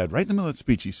Trump said, right in the middle of that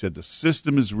speech, he said, the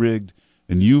system is rigged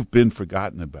and you've been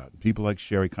forgotten about. And people like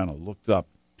Sherry kind of looked up.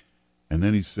 And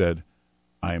then he said,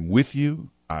 I am with you,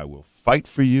 I will fight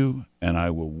for you, and I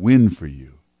will win for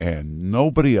you. And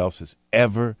nobody else has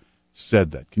ever said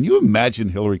that. Can you imagine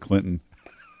Hillary Clinton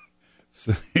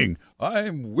saying,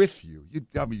 I'm with you?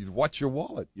 You'd watch your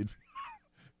wallet. You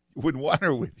wouldn't want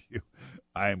her with you.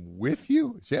 I'm with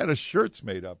you? She had her shirts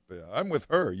made up. I'm with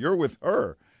her. You're with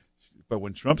her. But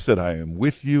when Trump said, I am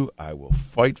with you, I will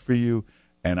fight for you,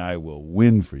 and I will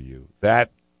win for you,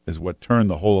 that is what turned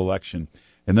the whole election.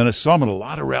 And then I saw him at a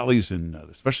lot of rallies,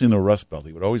 especially in the Rust Belt.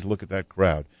 He would always look at that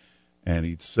crowd, and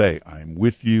he'd say, I'm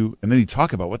with you. And then he'd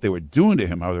talk about what they were doing to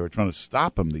him, how they were trying to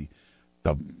stop him, the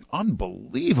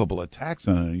unbelievable attacks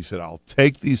on him. And he said, I'll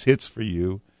take these hits for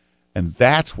you. And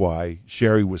that's why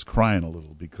Sherry was crying a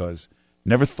little, because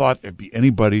never thought there'd be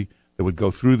anybody that would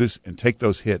go through this and take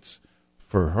those hits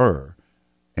for her.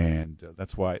 And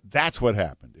that's what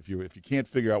happened. If you can't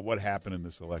figure out what happened in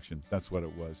this election, that's what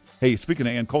it was. Hey, speaking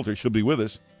of Ann Coulter, she'll be with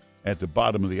us at the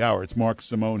bottom of the hour. It's Mark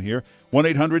Simone here.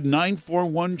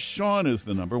 1-800-941-SEAN is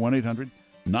the number.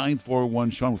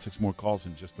 1-800-941-SEAN. We'll take some more calls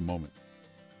in just a moment.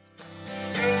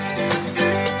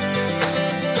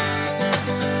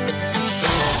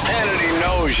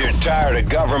 You're tired of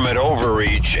government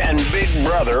overreach and Big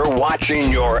Brother watching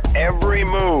your every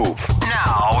move.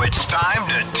 Now it's time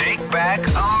to take back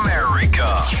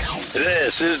America.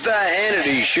 This is the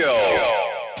Hannity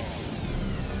Show.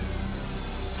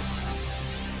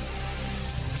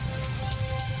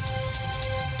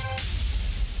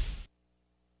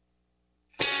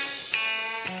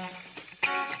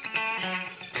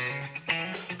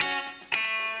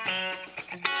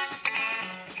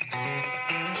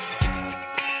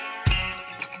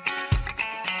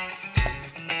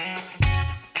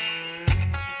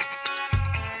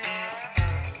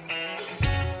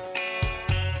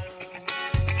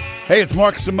 Hey, it's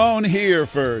Mark Simone here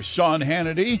for Sean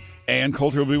Hannity. Ann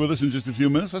Coulter will be with us in just a few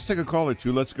minutes. Let's take a call or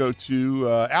two. Let's go to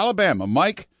Alabama.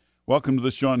 Mike, welcome to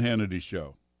the Sean Hannity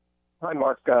Show. Hi,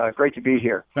 Mark. Great to be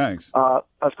here. Thanks. I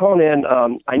was calling in.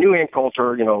 I knew Ann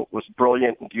Coulter, was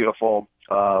brilliant and beautiful,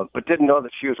 but didn't know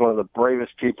that she was one of the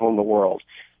bravest people in the world.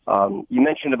 You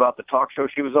mentioned about the talk show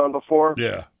she was on before.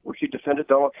 Yeah. Where she defended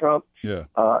Donald Trump. Yeah.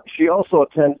 She also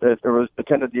attended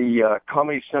the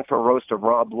Comedy Central roast of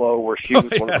Rob Lowe, where she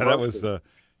was one of the roasters.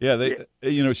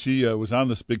 She was on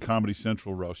this big Comedy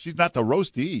Central roast. She's not the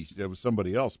roastee. It was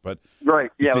somebody else, but right.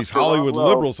 Yeah. These Hollywood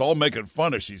liberals all making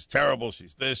fun of. She's terrible.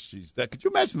 She's this. She's that. Could you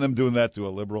imagine them doing that to a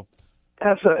liberal?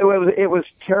 It was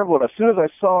terrible. And as soon as I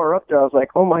saw her up there, I was like,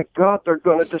 oh my God, they're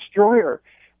going to destroy her.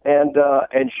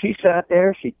 And she sat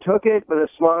there. She took it with a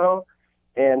smile.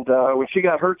 And when she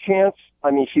got her chance,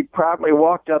 she proudly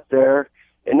walked up there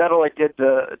and not only did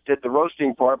the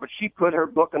roasting part, but she put her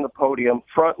book on the podium,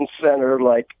 front and center,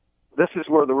 like, this is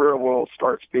where the real world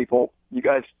starts, people. You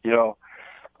guys,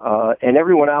 and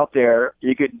everyone out there,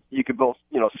 you could both,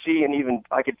 see, and even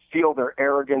I could feel their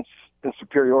arrogance and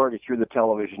superiority through the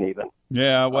television even.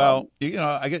 Yeah, well, you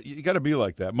got to be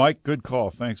like that. Mike, good call.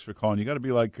 Thanks for calling. You got to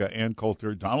be like Ann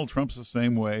Coulter. Donald Trump's the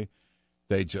same way.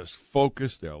 They just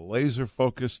focus. They're laser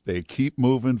focused. They keep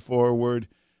moving forward.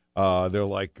 They're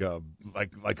like a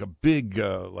big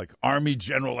army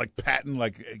general, like Patton,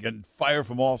 getting fire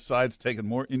from all sides, taking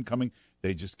more incoming.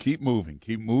 They just keep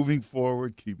moving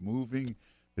forward, keep moving.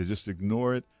 They just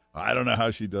ignore it. I don't know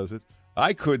how she does it.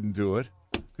 I couldn't do it.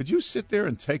 Could you sit there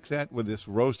and take that with this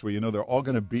roast where they're all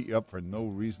going to beat you up for no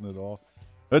reason at all?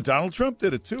 Donald Trump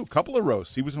did it too. A couple of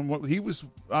roasts. He was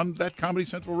on that Comedy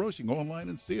Central roast. You can go online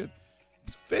and see it.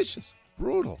 It's vicious,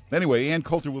 brutal. Anyway, Ann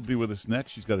Coulter will be with us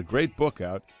next. She's got a great book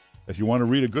out. If you want to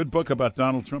read a good book about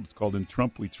Donald Trump, it's called In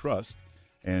Trump We Trust,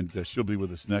 and she'll be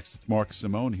with us next. It's Mark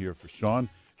Simone here for Sean.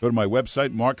 Go to my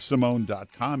website,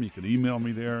 marksimone.com. You can email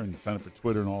me there and sign up for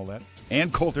Twitter and all that.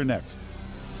 Ann Coulter next.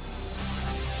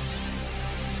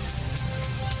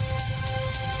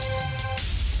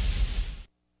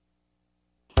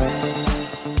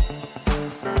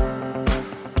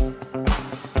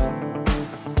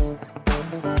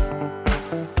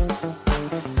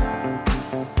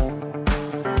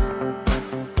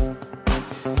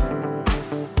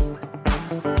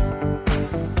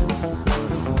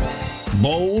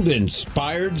 Bold,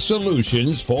 inspired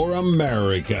solutions for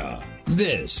America.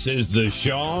 This is the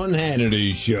Sean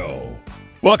Hannity Show.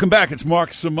 Welcome back. It's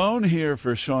Mark Simone here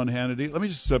for Sean Hannity. Let me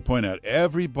just point out,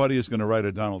 everybody is going to write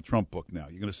a Donald Trump book now.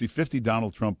 You're going to see 50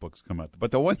 Donald Trump books come out.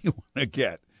 But the one you want to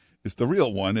get is the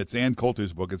real one. It's Ann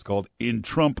Coulter's book. It's called In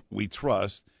Trump We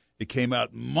Trust. It came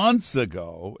out months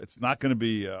ago. It's not going to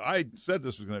be, I said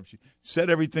this was going to, she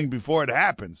said everything before it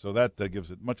happened, so that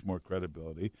gives it much more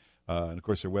credibility. And, of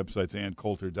course, her website's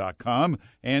AnnCoulter.com.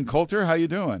 Ann Coulter, how you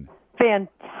doing?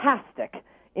 Fantastic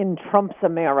in Trump's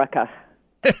America.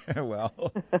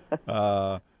 Well,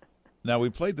 now we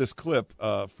played this clip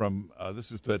from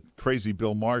this is the Crazy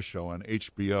Bill Maher show on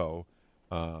HBO.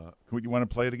 You want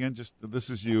to play it again? This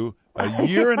is you a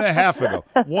year and a half ago.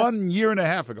 1 year and a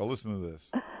half ago. Listen to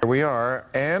this. Here we are.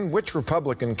 And which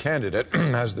Republican candidate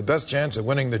has the best chance of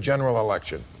winning the general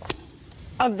election?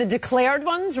 Of the declared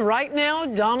ones, right now,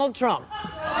 Donald Trump.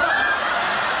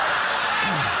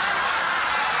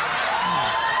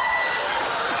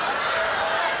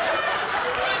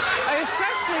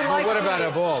 What about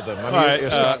of all of them? I mean,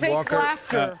 Scott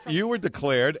Walker. You were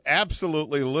declared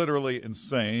absolutely, literally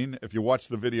insane. If you watch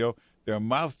the video, their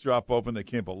mouths drop open. They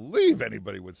can't believe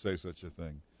anybody would say such a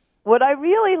thing. What I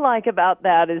really like about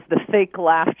that is the fake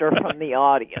laughter from the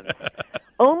audience.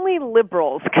 Only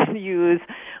liberals can use,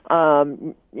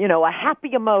 a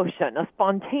happy emotion, a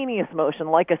spontaneous emotion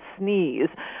like a sneeze,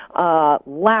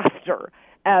 laughter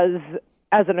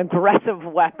as an aggressive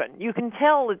weapon. You can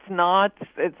tell it's not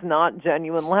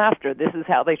genuine laughter. This is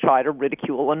how they try to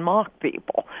ridicule and mock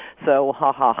people. So,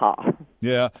 ha, ha, ha.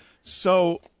 Yeah.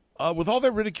 So, with all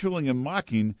that ridiculing and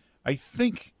mocking, I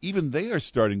think even they are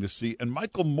starting to see, and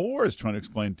Michael Moore is trying to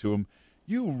explain to him,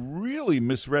 you really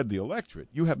misread the electorate.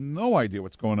 You have no idea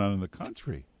what's going on in the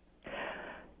country.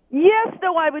 Yes,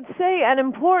 though I would say an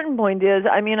important point is,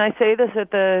 I say this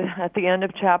at the end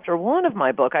of chapter 1 of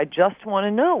my book. I just want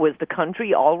to know, is the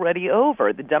country already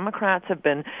over? The Democrats have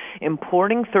been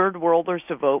importing third worlders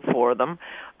to vote for them.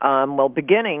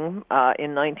 Beginning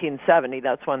in 1970,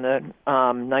 that's when the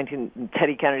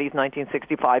Teddy Kennedy's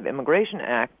 1965 Immigration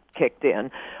Act kicked in,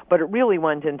 but it really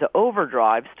went into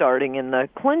overdrive starting in the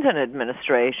Clinton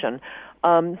administration.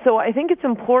 So I think it's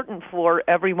important for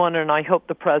everyone, and I hope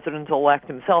the president-elect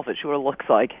himself, it sure looks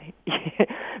like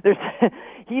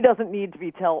he doesn't need to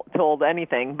be told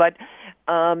anything. But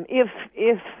if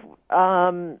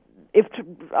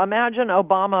imagine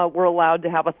Obama were allowed to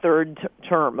have a third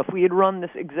term, if we had run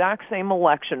this exact same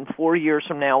election 4 years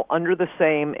from now under the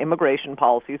same immigration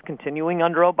policies continuing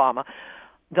under Obama,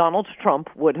 Donald Trump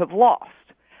would have lost.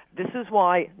 This is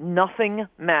why nothing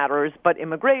matters but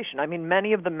immigration.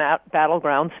 Many of the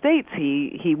battleground states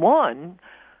he won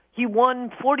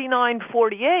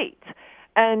 49-48.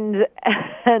 And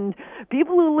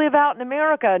people who live out in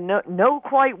America know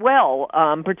quite well,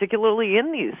 particularly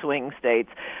in these swing states,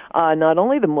 not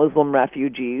only the Muslim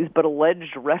refugees, but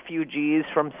alleged refugees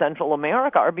from Central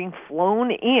America are being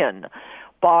flown in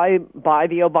by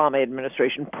the Obama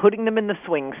administration, putting them in the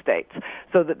swing states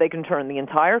so that they can turn the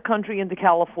entire country into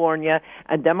California,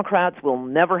 and Democrats will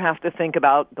never have to think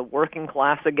about the working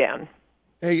class again.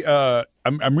 Hey,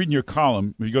 I'm reading your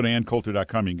column. If you go to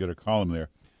AnnCoulter.com, you can get a column there.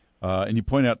 And you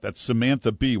point out that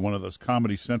Samantha Bee, one of those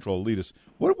Comedy Central elitists,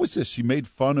 what was this? She made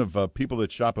fun of people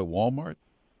that shop at Walmart?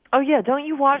 Oh, yeah. Don't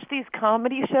you watch these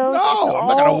comedy shows? No, I'm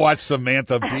not going to watch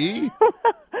Samantha Bee.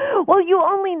 Well, you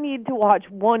only need to watch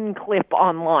one clip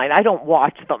online. I don't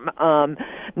watch them.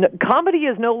 Comedy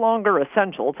is no longer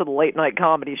essential to the late-night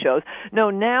comedy shows. No,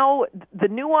 now the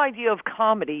new idea of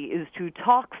comedy is to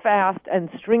talk fast and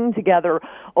string together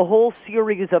a whole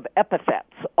series of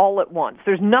epithets all at once.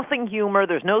 There's nothing humor.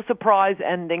 There's no surprise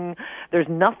ending. There's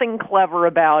nothing clever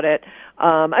about it.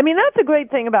 That's a great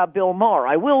thing about Bill Maher.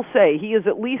 I will say he is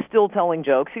at least still telling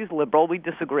jokes. He's liberal. We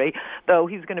disagree, though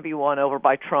he's going to be won over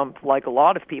by Trump like a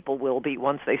lot of people will be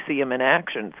once they see him in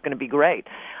action. It's going to be great.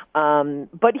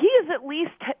 But he is at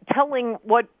least telling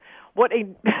what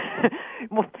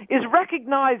is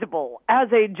recognizable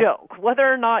as a joke,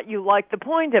 whether or not you like the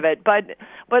point of it.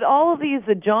 But all of these,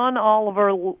 the John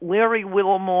Oliver, Larry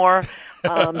Wilmore,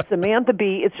 Samantha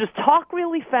Bee, it's just talk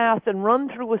really fast and run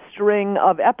through a string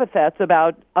of epithets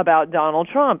about Donald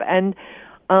Trump. And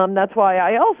that's why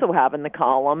I also have in the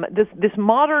column this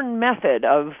modern method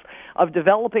of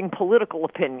developing political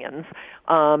opinions,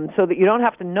 so that you don't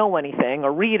have to know anything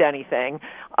or read anything,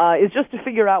 is just to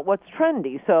figure out what's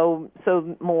trendy. So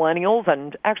millennials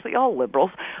and actually all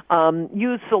liberals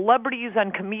use celebrities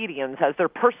and comedians as their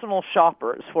personal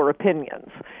shoppers for opinions.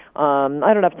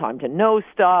 I don't have time to know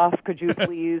stuff. Could you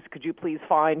please do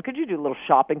a little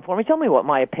shopping for me? Tell me what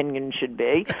my opinion should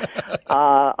be.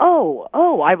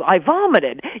 I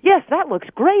vomited. Yes, that looks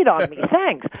great on me.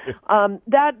 Thanks.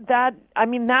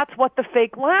 That's what the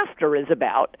fake laughter is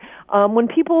about. When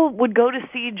people would go to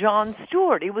see Jon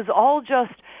Stewart, it was all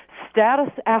just status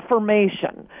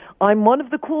affirmation. I'm one of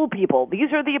the cool people.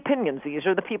 These are the opinions. These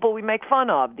are the people we make fun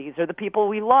of. These are the people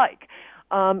we like.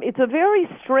 It's a very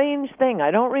strange thing.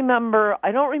 I don't remember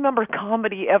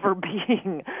comedy ever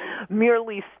being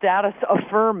merely status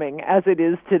affirming as it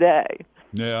is today.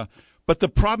 Yeah. But the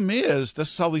problem is, this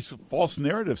is how these false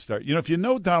narratives start. If you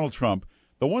know Donald Trump,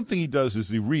 The one thing he does is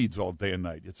he reads all day and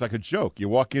night. It's like a joke. You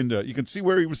walk into, you can see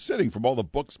where he was sitting from all the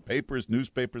books, papers,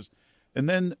 newspapers, and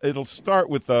then it'll start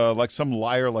with like some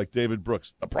liar like David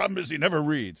Brooks. The problem is he never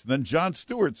reads. And then Jon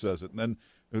Stewart says it, and then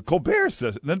Colbert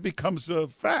says it, and then it becomes a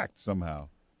fact somehow.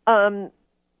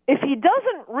 If he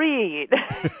doesn't read,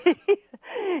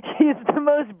 he's the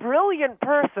most brilliant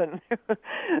person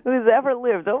who's ever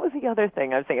lived. What was the other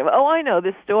thing I was thinking of? Oh, I know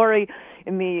this story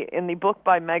in the book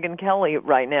by Megyn Kelly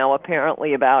right now,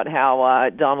 apparently about how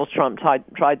Donald Trump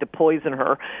tried to poison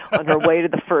her on her way to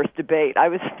the first debate. I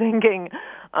was thinking,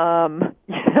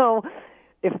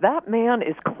 if that man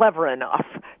is clever enough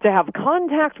to have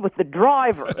contact with the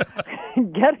driver,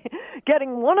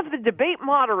 getting one of the debate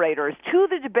moderators to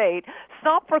the debate,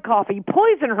 stop for coffee,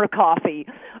 poison her coffee,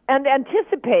 and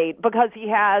anticipate, because he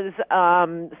has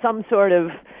some sort of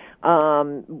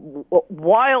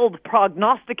wild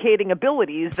prognosticating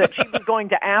abilities, that she was going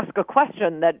to ask a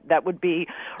question that would be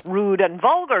rude and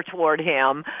vulgar toward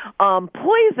him,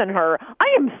 poison her.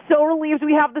 I am so relieved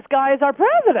we have this guy as our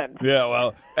president. Yeah,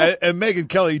 well, and Megyn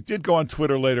Kelly did go on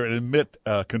Twitter later and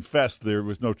confess there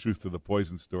was no truth to the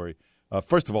poison story.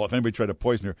 First of all, if anybody tried to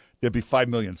poison her, there'd be 5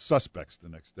 million suspects the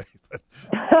next day.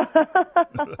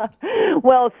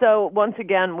 Well, so once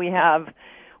again, we have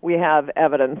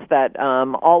evidence that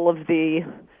all of the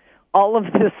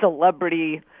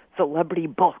celebrity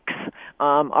books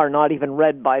are not even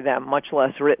read by them, much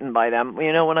less written by them.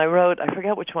 You know, when I wrote, I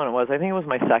forget which one it was. I think it was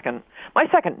my second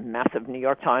massive New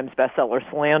York Times bestseller,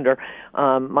 Slander.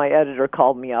 My editor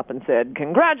called me up and said,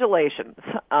 "Congratulations,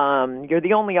 you're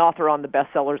the only author on the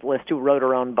bestsellers list who wrote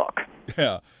her own book."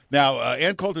 Yeah. Now,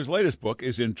 Ann Coulter's latest book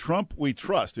is In Trump We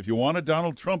Trust. If you want a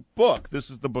Donald Trump book, this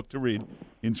is the book to read,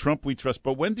 In Trump We Trust.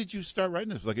 But when did you start writing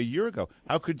this? Like a year ago.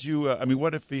 How could you,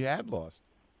 what if he had lost?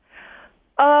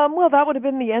 Well, that would have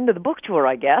been the end of the book tour,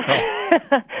 I guess.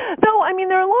 Though,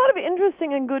 there are a lot of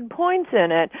interesting and good points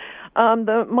in it.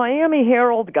 The Miami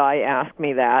Herald guy asked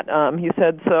me that. He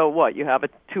said, so what, you have a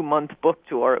 2-month book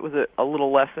tour? It was a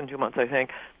little less than 2 months, I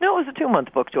think. No, it was a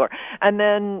 2-month book tour. And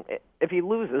then if he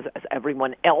loses, as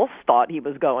everyone else thought he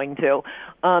was going to,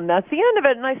 that's the end of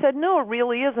it. And I said, no, it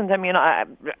really isn't.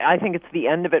 I think it's the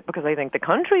end of it because I think the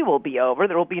country will be over.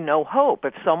 There will be no hope.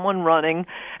 If someone running,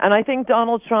 and I think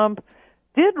Donald Trump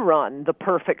did run the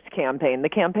perfect campaign, the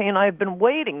campaign I've been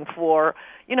waiting for,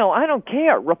 I don't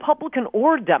care, Republican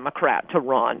or Democrat, to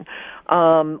run,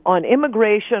 on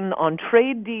immigration, on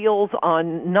trade deals,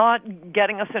 on not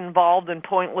getting us involved in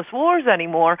pointless wars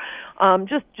anymore, and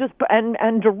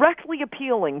directly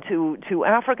appealing to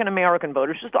African American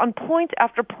voters, just on point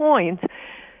after point.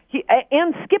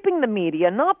 And skipping the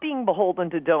media, not being beholden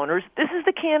to donors. This is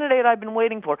the candidate I've been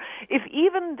waiting for. If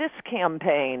even this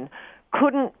campaign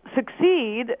couldn't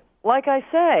succeed, like I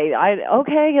say,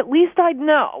 at least I'd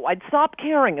know. I'd stop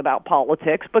caring about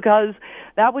politics, because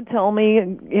that would tell me,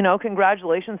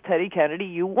 congratulations, Teddy Kennedy,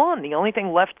 you won. The only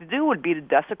thing left to do would be to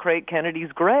desecrate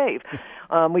Kennedy's grave.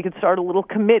 We could start a little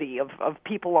committee of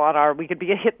people we could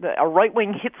be a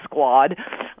right-wing hit squad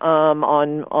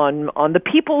on the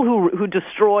people who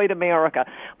destroyed America.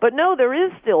 But no, there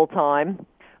is still time.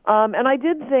 And I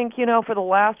did think, for the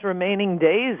last remaining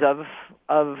days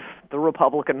of the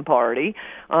Republican Party,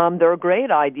 there are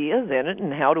great ideas in it,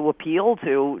 and how to appeal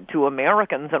to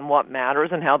Americans and what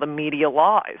matters and how the media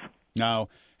lies. Now,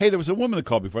 hey, there was a woman that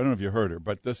called before. I don't know if you heard her,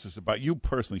 but this is about you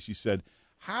personally. She said,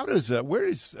 where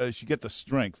does she get the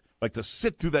strength, like, to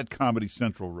sit through that Comedy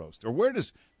Central roast? Or where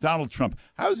does Donald Trump,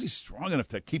 how is he strong enough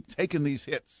to keep taking these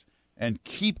hits and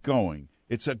keep going?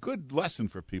 It's a good lesson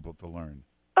for people to learn.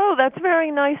 Oh, that's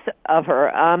very nice of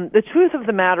her. The truth of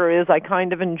the matter is I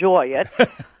kind of enjoy it.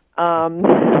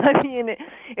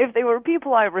 If they were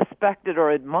people I respected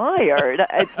or admired,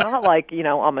 it's not like,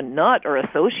 I'm a nut or a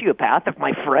sociopath. If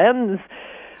my friends,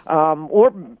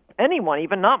 or anyone,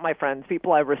 even not my friends,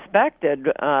 people I respected,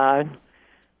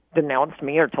 denounced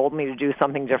me or told me to do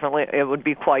something differently, it would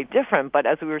be quite different. But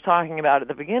as we were talking about at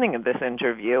the beginning of this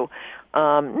interview,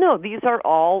 no, these are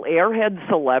all airhead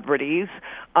celebrities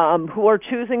who are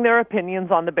choosing their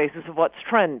opinions on the basis of what's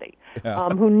trendy,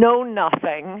 who know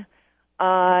nothing.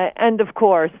 And, of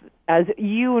course, as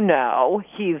you know,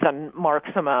 heathen Mark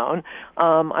Simone,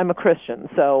 I'm a Christian,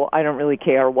 so I don't really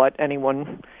care what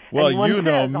anyone you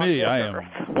know me, I am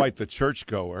quite the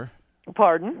churchgoer.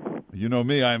 Pardon? You know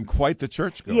me, I am quite the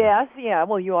churchgoer. Yes, yeah.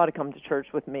 Well, you ought to come to church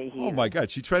with me. Oh, my God.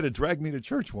 She tried to drag me to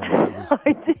church once.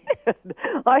 I did.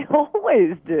 I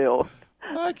always do.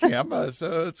 I can't.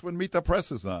 So it's when Meet the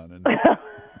Press is on. And...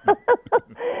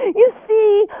 You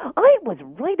see, I was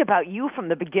right about you from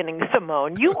the beginning,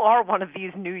 Simone. You are one of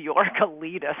these New York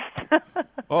elitists.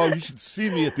 Oh, you should see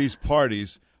me at these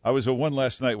parties. I was at one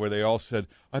last night where they all said,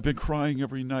 "I've been crying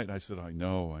every night." I said, "I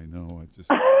know. I just."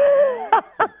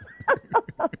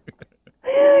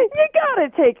 You gotta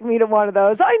take me to one of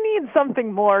those. I need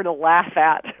something more to laugh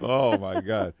at. Oh my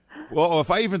God! Well, if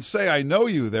I even say I know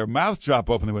you, their mouths drop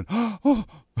open. They went, "Oh."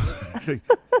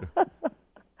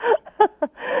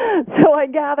 So I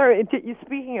gather,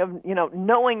 speaking of,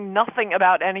 knowing nothing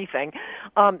about anything,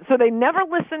 so they never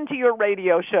listen to your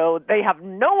radio show. They have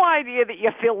no idea that you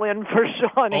fill in for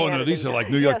Sean Oh, Hannity. no, these are like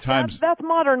New York Times. That's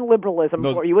modern liberalism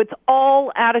for you. It's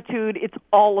all attitude. It's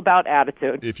all about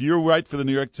attitude. If you write for the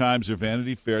New York Times or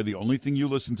Vanity Fair, the only thing you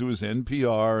listen to is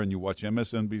NPR and you watch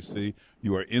MSNBC.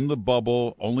 You are in the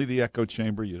bubble, only the echo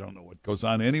chamber. You don't know what goes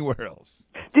on anywhere else.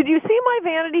 Did you see my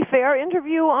Vanity Fair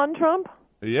interview on Trump?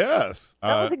 Yes.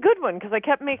 That was a good one because I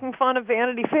kept making fun of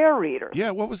Vanity Fair readers.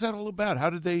 Yeah, what was that all about? How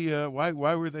did they, why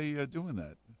were they doing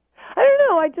that? I don't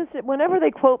know. Whenever they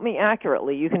quote me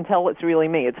accurately, you can tell it's really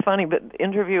me. It's funny, but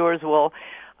interviewers will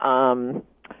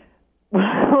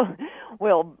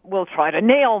try to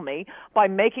nail me by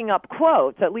making up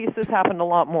quotes. At least this happened a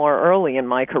lot more early in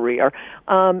my career.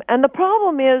 And the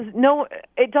problem is, no,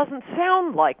 it doesn't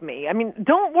sound like me. I mean,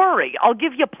 don't worry. I'll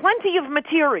give you plenty of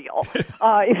material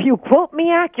if you quote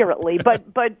me accurately.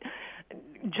 But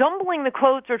jumbling the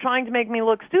quotes or trying to make me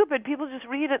look stupid, people just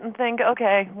read it and think,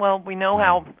 okay, well, we know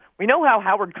how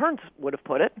Howard Kearns would have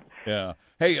put it. Yeah.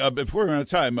 Hey, before we're out of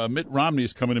time, Mitt Romney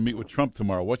is coming to meet with Trump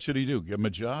tomorrow. What should he do? Give him a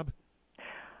job?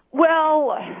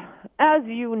 Well, as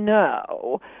you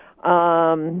know,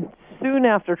 soon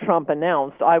after Trump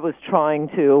announced, I was trying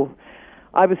to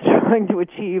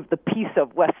achieve the Peace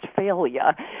of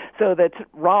Westphalia so that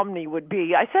Romney would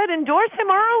be, I said, endorse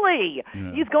him early.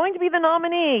 Yeah. He's going to be the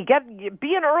nominee.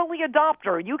 Be an early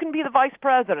adopter. You can be the vice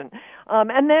president.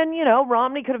 And then,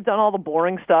 Romney could have done all the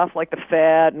boring stuff like the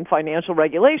Fed and financial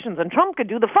regulations, and Trump could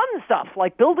do the fun stuff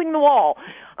like building the wall.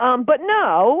 But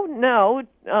no,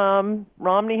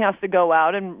 Romney has to go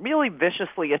out and really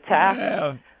viciously attack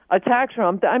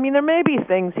Trump. I mean, there may be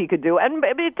things he could do, and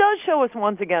it does show us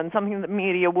once again something that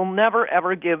media will never,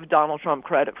 ever give Donald Trump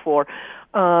credit for.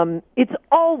 It's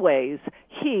always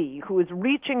he who is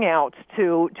reaching out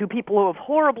to people who have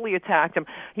horribly attacked him.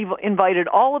 He invited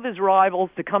all of his rivals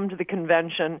to come to the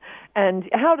convention, and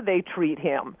how do they treat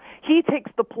him? He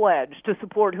takes the pledge to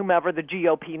support whomever the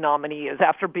GOP nominee is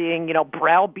after being,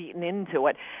 browbeaten into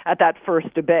it at that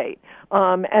first debate.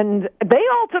 And they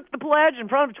all took the pledge in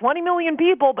front of 20 million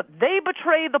people, but they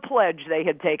betrayed the pledge they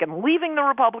had taken, leaving the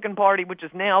Republican Party, which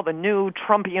is now the new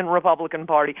Trumpian Republican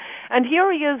Party. And here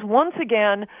he is once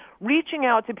again reaching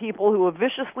out to people who have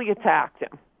viciously attacked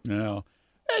him. No.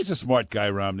 He's a smart guy,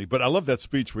 Romney, but I love that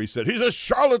speech where he said, he's a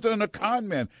charlatan, a con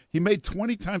man. He made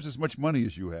 20 times as much money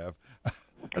as you have.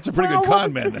 That's a pretty good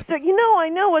con man. I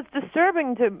know what's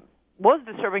disturbing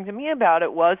to me about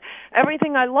it was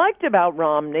everything I liked about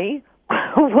Romney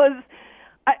was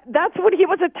that's what he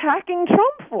was attacking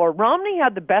Trump for. Romney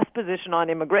had the best position on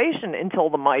immigration until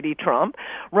the mighty Trump.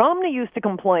 Romney used to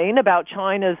complain about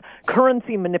China's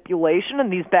currency manipulation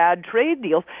and these bad trade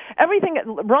deals.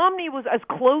 Romney was as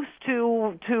close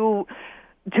to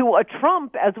a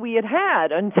Trump as we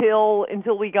had until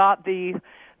we got the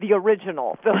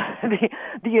original,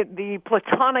 the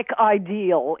platonic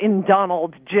ideal in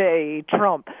Donald J.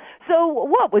 Trump. So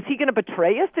what, was he going to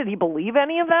betray us? Did he believe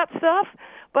any of that stuff?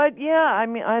 But yeah, I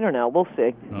mean, I don't know. We'll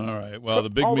see. All right. Well, the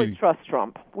big always trust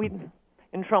Trump.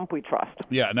 In Trump we trust.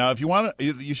 Yeah. Now, if you want to,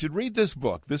 you should read this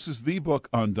book. This is the book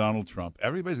on Donald Trump.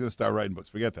 Everybody's going to start writing books.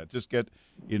 Forget that. Just get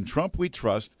In Trump We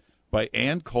Trust by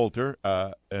Ann Coulter,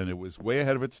 and it was way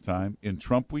ahead of its time. In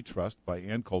Trump We Trust by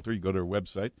Ann Coulter. You go to her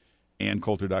website,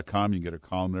 AnnCoulter.com. You can get her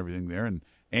column and everything there. And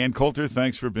Ann Coulter,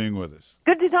 thanks for being with us.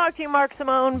 Good to talk to you, Mark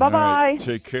Simone. Bye-bye. Right,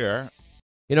 take care.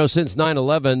 Since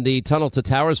 9/11, the Tunnel to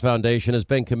Towers Foundation has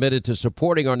been committed to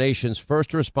supporting our nation's first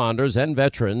responders and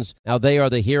veterans. Now, they are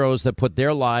the heroes that put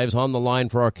their lives on the line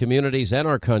for our communities and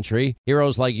our country.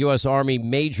 Heroes like U.S. Army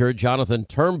Major Jonathan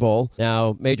Turnbull.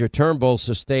 Now, Major Turnbull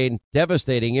sustained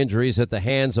devastating injuries at the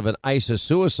hands of an ISIS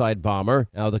suicide bomber.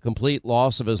 Now, the complete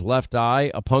loss of his left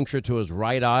eye, a puncture to his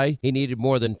right eye. He needed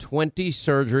more than 20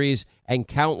 surgeries and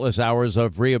countless hours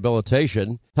of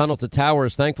rehabilitation. Tunnel to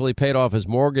Towers thankfully paid off his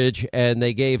mortgage, and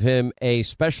they gave him a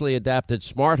specially adapted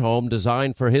smart home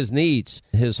designed for his needs.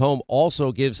 His home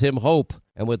also gives him hope.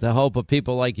 And with the help of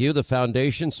people like you, the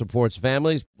foundation supports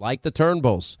families like the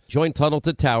Turnbulls. Join Tunnel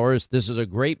to Towers. This is a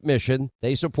great mission.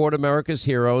 They support America's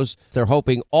heroes. They're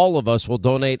hoping all of us will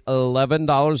donate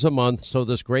 $11 a month so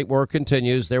this great work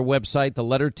continues. Their website, the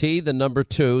letter T, the number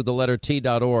 2, the letter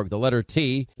T.org. The letter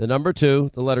T, the number 2,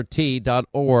 the letter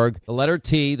T.org. The letter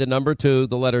T, the number 2,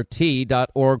 the letter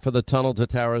T.org for the Tunnel to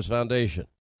Towers Foundation.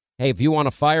 Hey, if you want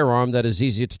a firearm that is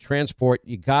easy to transport,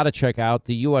 you got to check out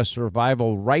the U.S.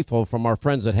 Survival Rifle from our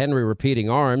friends at Henry Repeating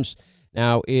Arms.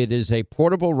 Now, it is a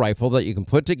portable rifle that you can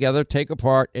put together, take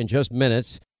apart in just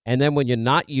minutes, and then when you're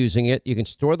not using it, you can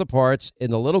store the parts in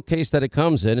the little case that it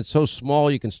comes in. It's so small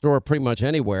you can store it pretty much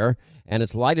anywhere, and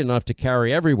it's light enough to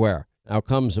carry everywhere. Now, it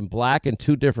comes in black and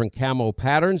 2 different camo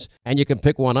patterns, and you can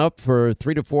pick one up for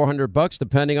 $300 to $400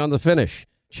 depending on the finish.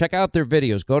 Check out their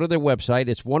videos. Go to their website.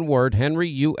 It's one word,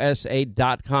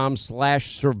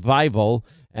 henryusa.com/survival.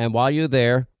 And while you're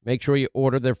there, make sure you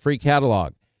order their free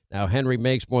catalog. Now, Henry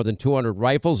makes more than 200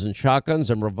 rifles and shotguns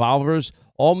and revolvers,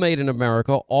 all made in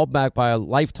America, all backed by a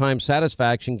lifetime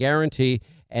satisfaction guarantee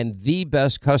and the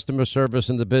best customer service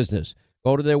in the business.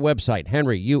 Go to their website,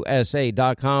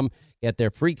 henryusa.com. Get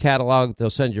their free catalog. They'll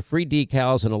send you free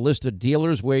decals and a list of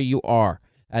dealers where you are.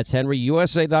 That's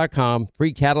henryusa.com.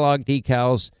 Free catalog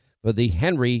decals for the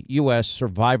Henry U.S.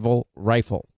 Survival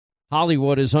Rifle.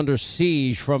 Hollywood is under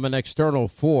siege from an external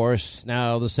force.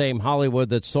 Now, the same Hollywood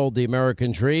that sold the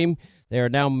American dream, they are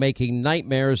now making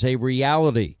nightmares a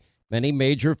reality. Many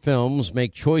major films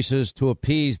make choices to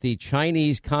appease the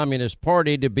Chinese Communist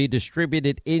Party to be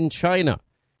distributed in China.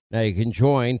 Now you can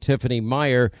join Tiffany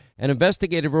Meyer, an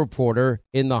investigative reporter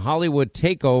in the Hollywood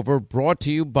Takeover, brought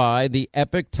to you by the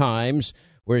Epoch Times,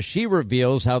 where she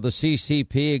reveals how the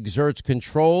CCP exerts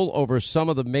control over some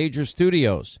of the major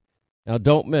studios. Now,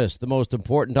 don't miss the most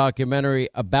important documentary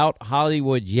about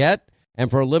Hollywood yet.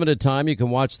 And for a limited time, you can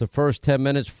watch the first 10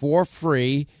 minutes for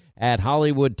free at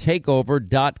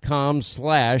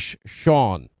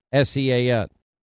HollywoodTakeover.com/Sean, SEAN.